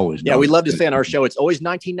think we always know. Yeah, we love to say on our show, it's always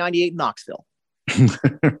 1998 Knoxville.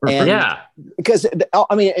 Yeah, because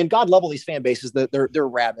I mean, and God love all these fan bases, they're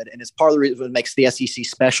rabid, and it's part of the reason what makes the SEC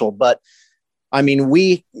special. But I mean,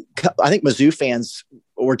 I think Mizzou fans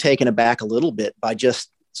were taken aback a little bit by just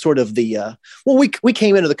sort of the we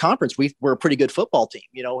came into the conference, we were a pretty good football team,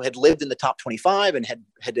 had lived in the top 25 and had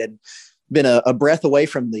been a breath away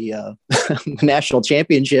from the national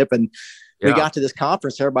championship, and we got to this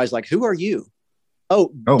conference. Everybody's like, "Who are you?"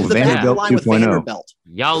 Oh, Vanderbilt 2.0.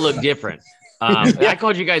 Y'all look different. I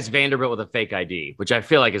called you guys Vanderbilt with a fake ID, which I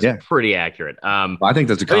feel like is pretty accurate. I think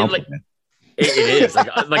that's a compliment. It is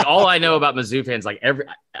like all I know about Mizzou fans.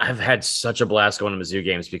 I've had such a blast going to Mizzou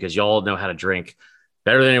games because y'all know how to drink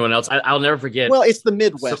better than anyone else. I'll never forget. Well, it's the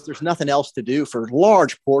Midwest. There's nothing else to do for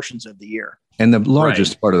large portions of the year. And the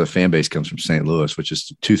largest part of the fan base comes from St. Louis, which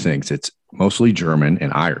is two things. It's mostly German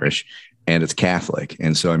and Irish, and it's Catholic.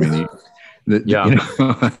 And so, I mean,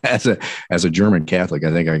 As a German Catholic,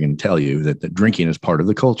 I think I can tell you that drinking is part of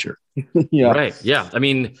the culture. Yeah. Right. Yeah. I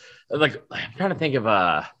mean, like, I'm trying to think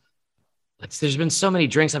of, there's been so many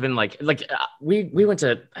drinks. I've been we went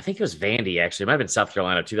to, I think it was Vandy, actually. It might have been South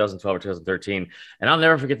Carolina, 2012 or 2013. And I'll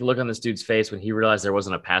never forget the look on this dude's face when he realized there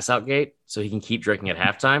wasn't a pass out gate so he can keep drinking at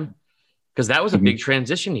halftime. Because that was a big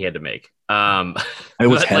transition he had to make. It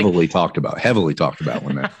was heavily talked about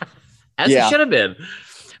when that. As it should have been.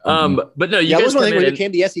 But no, you guys when it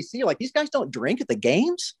came to the SEC, like, these guys don't drink at the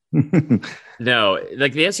games. No,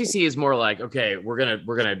 like the SEC is more like, okay, we're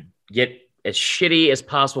gonna get as shitty as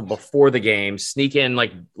possible before the game, sneak in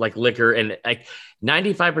like liquor, and like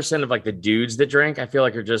 95% of like the dudes that drink, I feel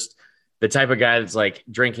like are just the type of guy that's like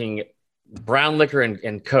drinking brown liquor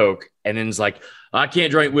and Coke, and then is like, I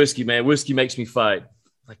can't drink whiskey, man. Whiskey makes me fight.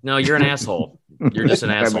 Like, no, you're an asshole. You're just an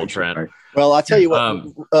asshole, Trent. Well, I'll tell you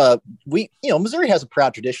what, Missouri has a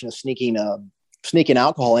proud tradition of sneaking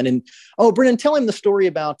alcohol in. And Brennan, tell him the story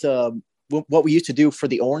about what we used to do for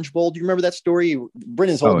the Orange Bowl. Do you remember that story?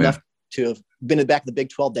 Brennan's old enough to have been back in the Big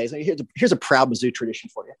 12 days. Here's a proud Mizzou tradition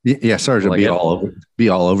for you. Yeah, sorry to be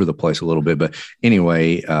all over the place a little bit, but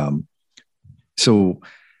anyway, so.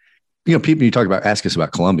 People you talk about ask us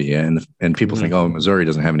about Columbia, and people think, Missouri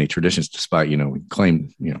doesn't have any traditions, despite we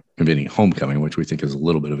claim inventing homecoming, which we think is a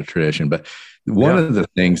little bit of a tradition. But one of the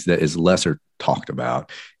things that is lesser talked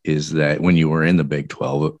about is that when you were in the Big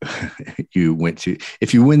 12, if you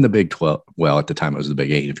win the Big 12, well, at the time it was the Big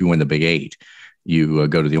 8. If you win the Big 8, you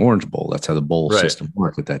go to the Orange Bowl. That's how the bowl system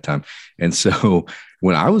worked at that time. And so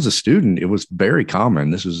when I was a student, it was very common.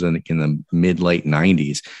 This was in the mid-late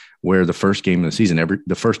 90s. Where the first game of the season,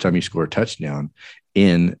 the first time you score a touchdown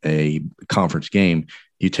in a conference game,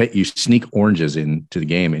 you sneak oranges into the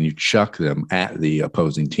game and you chuck them at the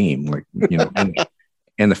opposing team,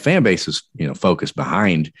 and the fan base is focused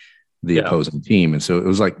behind the opposing team, and so it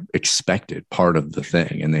was like expected part of the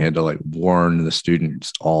thing, and they had to like warn the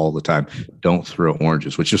students all the time, don't throw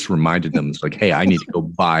oranges, which just reminded them, it's like, hey, I need to go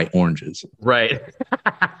buy oranges. Right.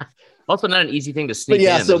 Also, not an easy thing to sneak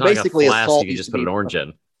in. So basically, like a flask you can just put an orange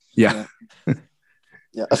in. Yeah.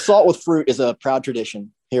 Assault with fruit is a proud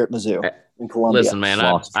tradition here at Mizzou in Columbia. Listen, man,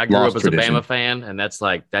 I grew up as a Bama fan, and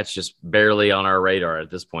that's just barely on our radar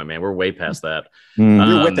at this point, man. We're way past that.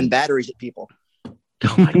 You're whipping batteries at people.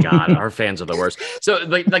 Oh my God, our fans are the worst. So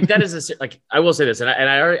like that is I will say this, and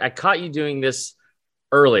I caught you doing this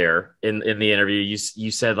earlier in the interview.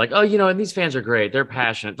 You said like, oh, and these fans are great. They're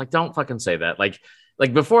passionate. Like, don't fucking say that. Like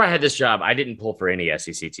before I had this job, I didn't pull for any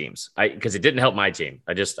SEC teams because it didn't help my team.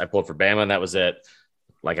 I pulled for Bama and that was it,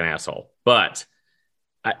 like an asshole. But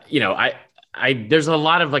there's a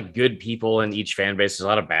lot of like good people in each fan base. There's a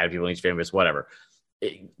lot of bad people in each fan base, whatever.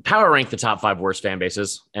 Power rank the top 5 worst fan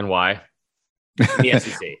bases and why? The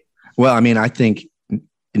SEC. Well, I mean, I think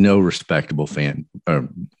no respectable fan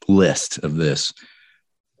list of this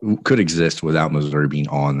could exist without Missouri being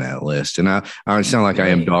on that list. And I sound like I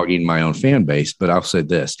am dogging my own fan base, but I'll say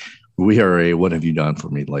this. We are a what have you done for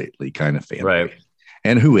me lately kind of fan base.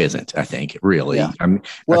 And who isn't, I think, really. Yeah. I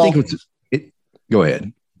think go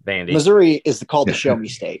ahead. Vandy. Missouri is called the show me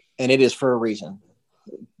state, and it is for a reason.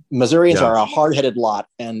 Missourians are a hard-headed lot,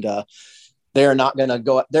 and they're not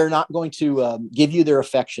going to give you their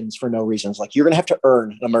affections for no reasons. Like, you're going to have to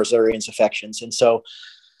earn a Missourian's affections. And so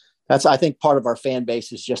that's, I think, part of our fan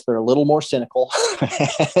base is just they're a little more cynical,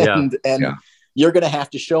 and you're going to have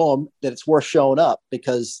to show them that it's worth showing up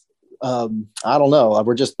because I don't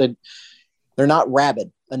know, they're not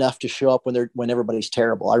rabid enough to show up when everybody's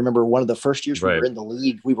terrible. I remember one of the first years we were in the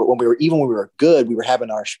league, when we were good, we were having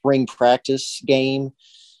our spring practice game,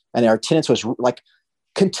 and our attendance was like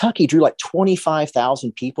Kentucky drew like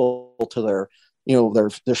 25,000 people to their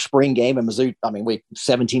spring game, and Mizzou,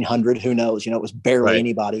 1,700, who knows, it was barely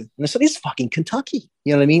anybody. And I said, it's fucking Kentucky.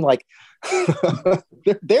 You know what I mean? Like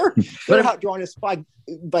they're outdrawing us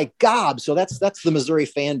by gobs. So that's the Missouri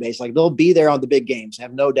fan base. Like, they'll be there on the big games,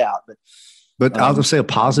 have no doubt. But I'll just say a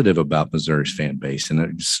positive about Missouri's fan base, and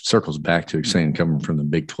it just circles back to saying coming from the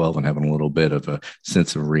Big 12 and having a little bit of a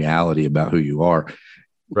sense of reality about who you are.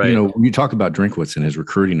 Right. When you talk about Drinkwitz and his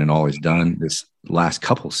recruiting and all he's done this last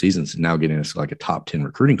couple of seasons, now getting us like a top 10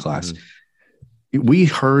 recruiting class. Mm-hmm. We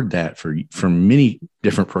heard that from many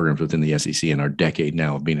different programs within the SEC in our decade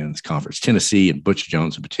now of being in this conference. Tennessee and Butch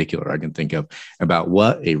Jones in particular, I can think of about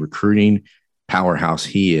what a recruiting powerhouse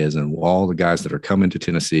he is and all the guys that are coming to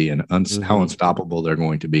Tennessee and how unstoppable they're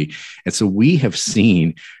going to be. And so we have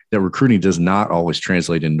seen that recruiting does not always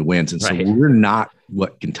translate into wins. And so we're not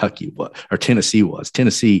what Kentucky was or Tennessee was.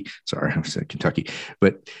 Sorry, I said Kentucky,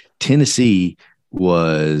 but Tennessee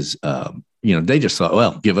was they just thought,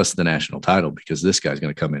 well, give us the national title because this guy's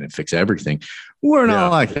going to come in and fix everything. We're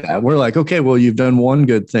not like that. We're like, okay, well, you've done one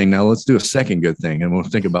good thing. Now let's do a second good thing. And we'll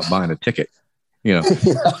think about buying a ticket. That's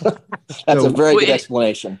a very good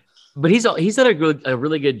explanation. But he's done a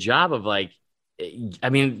really good job of like, I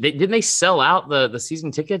mean, didn't they sell out the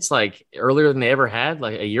season tickets like earlier than they ever had,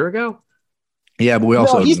 like a year ago? Yeah, but we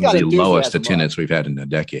also have the lowest attendance we've had in a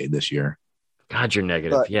decade this year. God, you're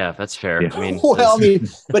negative. But, yeah, that's fair. Yeah. I mean,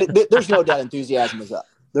 but there's no doubt enthusiasm is up.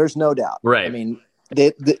 There's no doubt. Right. I mean,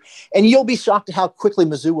 and you'll be shocked at how quickly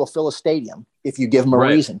Mizzou will fill a stadium if you give them a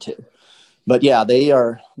reason to. But yeah, they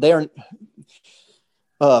are.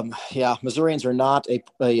 Missourians are not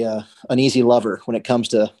an easy lover when it comes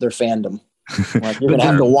to their fandom. Like you're gonna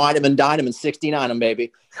have to wine them and dine them and 69 them,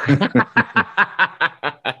 baby.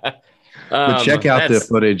 But check out the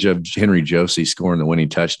footage of Henry Josie scoring the winning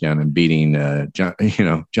touchdown and beating,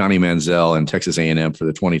 Johnny Manziel and Texas A&M for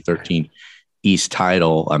the 2013 East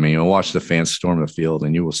title. I mean, watch the fans storm the field,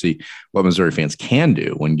 and you will see what Missouri fans can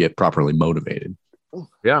do when get properly motivated.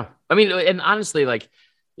 Yeah, I mean, and honestly, I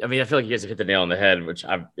feel like you guys have hit the nail on the head, which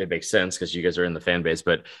it makes sense because you guys are in the fan base.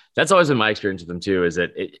 But that's always been my experience with them too. Is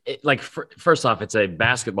that first off, it's a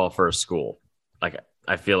basketball first school. Like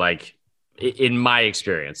I feel like in my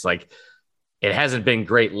experience, it hasn't been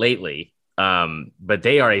great lately, but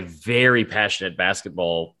they are a very passionate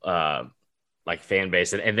basketball fan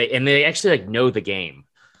base, and they actually know the game.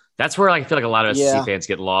 That's where I feel like a lot of SEC fans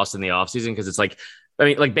get lost in the offseason because it's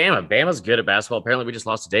Bama's good at basketball. Apparently, we just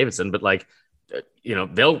lost to Davidson, but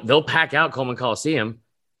they'll pack out Coleman Coliseum.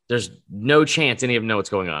 There's no chance any of them know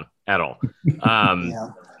what's going on at all. But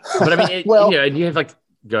I mean, you have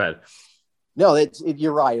go ahead. No,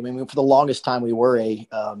 you're right. I mean, for the longest time, we were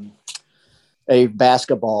a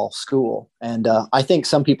basketball school. And I think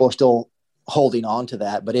some people are still holding on to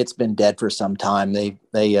that, but it's been dead for some time.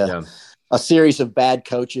 A series of bad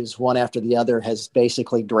coaches, one after the other, has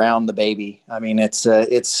basically drowned the baby. I mean, it's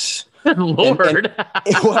Lord.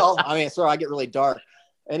 Well, I mean, sorry, I get really dark.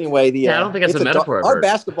 Anyway, I don't think that's a metaphor. Our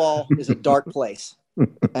basketball is a dark place.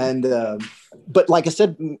 And, but like I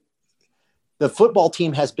said, the football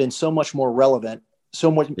team has been so much more relevant,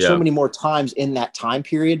 so many more times in that time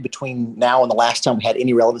period between now and the last time we had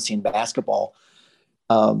any relevancy in basketball,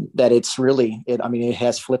 that it's really, it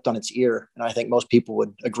has flipped on its ear. And I think most people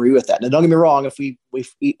would agree with that. Now, don't get me wrong. If we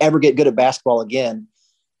ever get good at basketball again,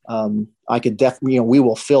 I could definitely, we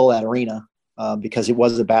will fill that arena because it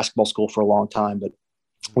was a basketball school for a long time, but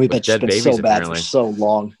we've been so bad for so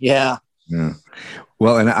long. Yeah. Yeah.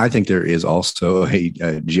 Well, and I think there is also a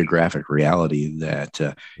geographic reality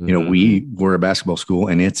that, we were a basketball school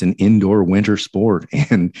and it's an indoor winter sport.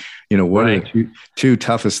 And, what are the two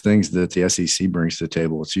toughest things that the SEC brings to the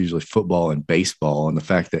table? It's usually football and baseball. And the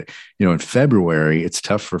fact that, in February, it's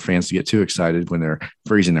tough for fans to get too excited when they're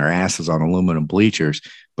freezing their asses on aluminum bleachers,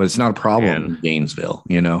 but it's not a problem in Gainesville,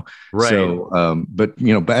 Right. So, but,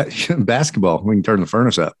 basketball, we can turn the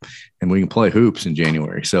furnace up and we can play hoops in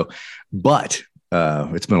January. So, but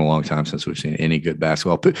it's been a long time since we've seen any good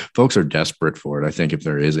basketball. Folks are desperate for it. I think if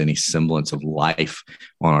there is any semblance of life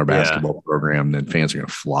on our basketball program, then fans are going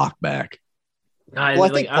to flock back. Well, I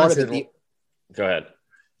think part of it. Go ahead.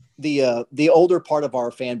 The older part of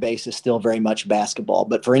our fan base is still very much basketball,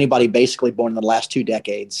 but for anybody basically born in the last 2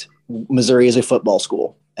 decades, Missouri is a football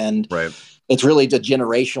school, and it's really the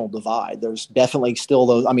generational divide. There's definitely still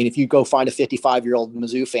those. I mean, if you go find a 55-year-old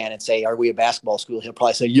Mizzou fan and say, "Are we a basketball school?" He'll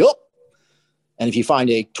probably say, "Yup." And if you find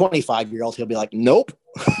a 25-year-old, he'll be like, "Nope."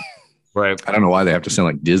 Right. I don't know why they have to sound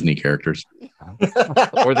like Disney characters.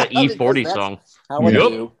 Or the E40 song. How would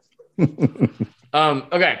you?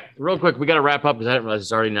 Okay, real quick, we got to wrap up because I didn't realize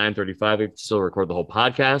it's already 9:35. We have to still record the whole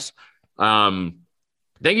podcast.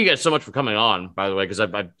 Thank you guys so much for coming on, by the way, because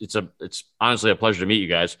it's honestly a pleasure to meet you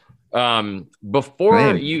guys.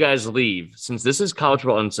 Before you guys leave, since this is College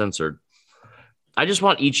Football Uncensored, I just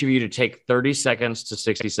want each of you to take 30 seconds to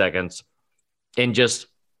 60 seconds and just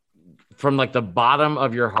from the bottom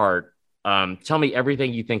of your heart, tell me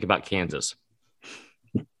everything you think about Kansas.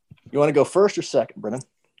 You want to go first or second, Brennan?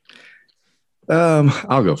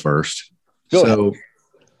 I'll go first. Go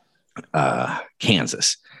ahead.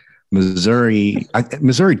 Kansas. Missouri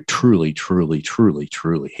truly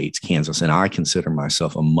hates Kansas. And I consider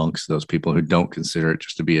myself amongst those people who don't consider it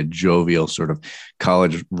just to be a jovial sort of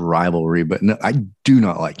college rivalry. But no, I do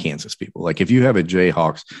not like Kansas people. Like if you have a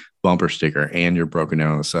Jayhawks bumper sticker and you're broken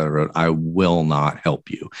down on the side of the road, I will not help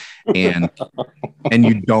you. And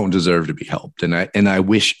you don't deserve to be helped. And I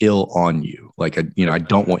wish ill on you. I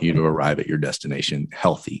don't want you to arrive at your destination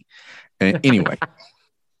healthy. And anyway,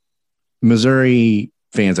 Missouri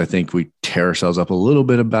fans, I think we tear ourselves up a little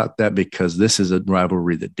bit about that because this is a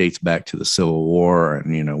rivalry that dates back to the Civil War.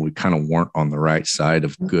 And, we kind of weren't on the right side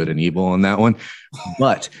of good and evil on that one.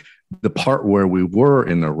 But the part where we were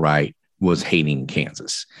in the right was hating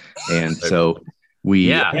Kansas. And so we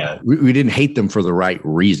didn't hate them for the right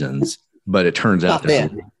reasons, but it turns out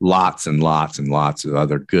there's lots and lots and lots of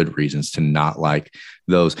other good reasons to not like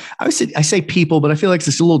those. I say people, but I feel like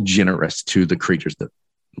it's a little generous to the creatures that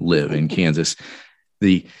live in Kansas.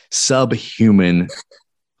 The subhuman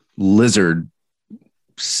lizard,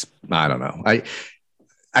 I don't know.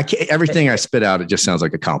 I can't, everything I spit out, it just sounds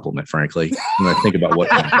like a compliment, frankly, when I think about what.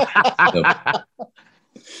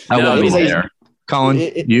 Colin,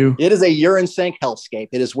 it is a urine sink hellscape.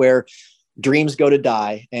 It is where dreams go to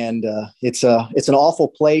die. And it's an awful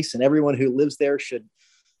place. And everyone who lives there should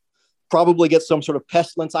probably get some sort of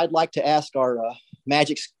pestilence. I'd like to ask our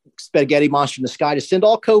magic spaghetti monster in the sky to send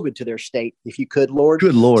all COVID to their state. If you could, Lord.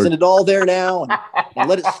 Good Lord. Send it all there now and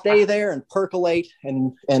let it stay there and percolate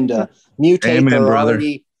and mutate. Amen,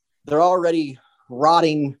 they're already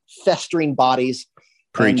rotting, festering bodies.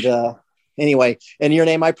 Preach. And anyway, in your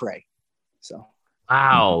name I pray. So.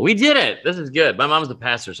 Wow, we did it. This is good. My mom's the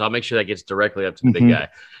pastor, so I'll make sure that gets directly up to the big guy.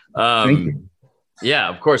 Thank you. Yeah,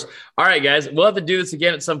 of course. All right, guys, we'll have to do this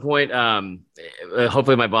again at some point.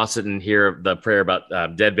 Hopefully my boss didn't hear the prayer about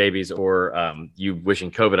dead babies or you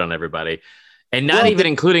wishing COVID on everybody, and not even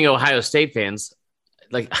including Ohio State fans.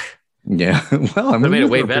 Yeah, well, I made it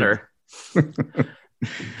way better.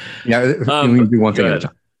 Yeah, we can do one thing at a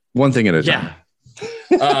time. One thing at a time.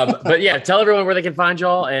 But yeah, tell everyone where they can find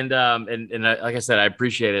y'all, and like I said, I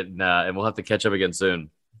appreciate it, and we'll have to catch up again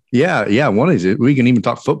soon. Yeah. One is it. We can even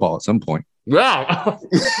talk football at some point. Wow,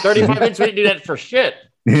 35 minutes. We didn't do that for shit.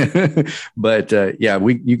 But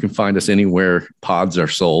you can find us anywhere pods are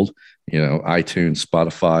sold. iTunes,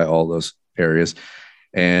 Spotify, all those areas.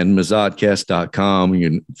 And MIzzodcast.com. You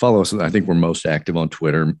can follow us. I think we're most active on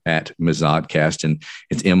Twitter at MIzzodcast, and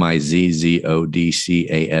it's MIzzodcast.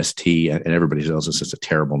 And everybody tells us it's a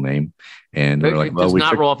terrible name. And we're like, well,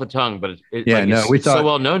 roll off the tongue, but it's so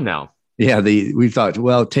well known now. Yeah, we thought,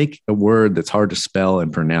 well, take a word that's hard to spell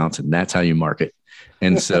and pronounce, and that's how you market.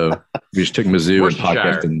 And so we just took Mizzou and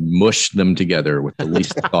podcast and mushed them together with the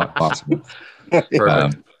least thought possible.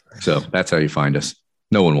 So that's how you find us.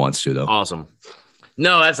 No one wants to, though. Awesome.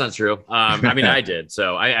 No, that's not true. I did.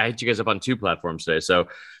 So I hit you guys up on 2 platforms today. So,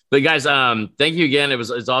 but guys, thank you again.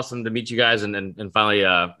 It's awesome to meet you guys. And finally,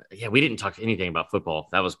 we didn't talk anything about football.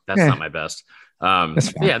 That's not my best.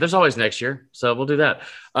 There's always next year. So we'll do that.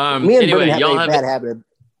 Anyway, y'all have a bad habit.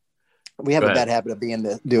 We have a bad habit of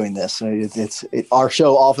doing this. Our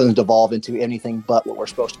show often devolve into anything but what we're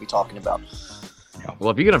supposed to be talking about. Well,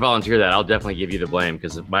 if you're going to volunteer that, I'll definitely give you the blame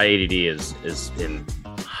because my ADD is in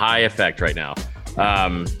high effect right now.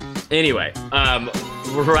 Anyway,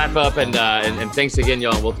 we'll wrap up and thanks again,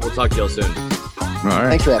 y'all. We'll talk to y'all soon. All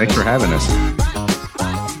right. Thanks for having us.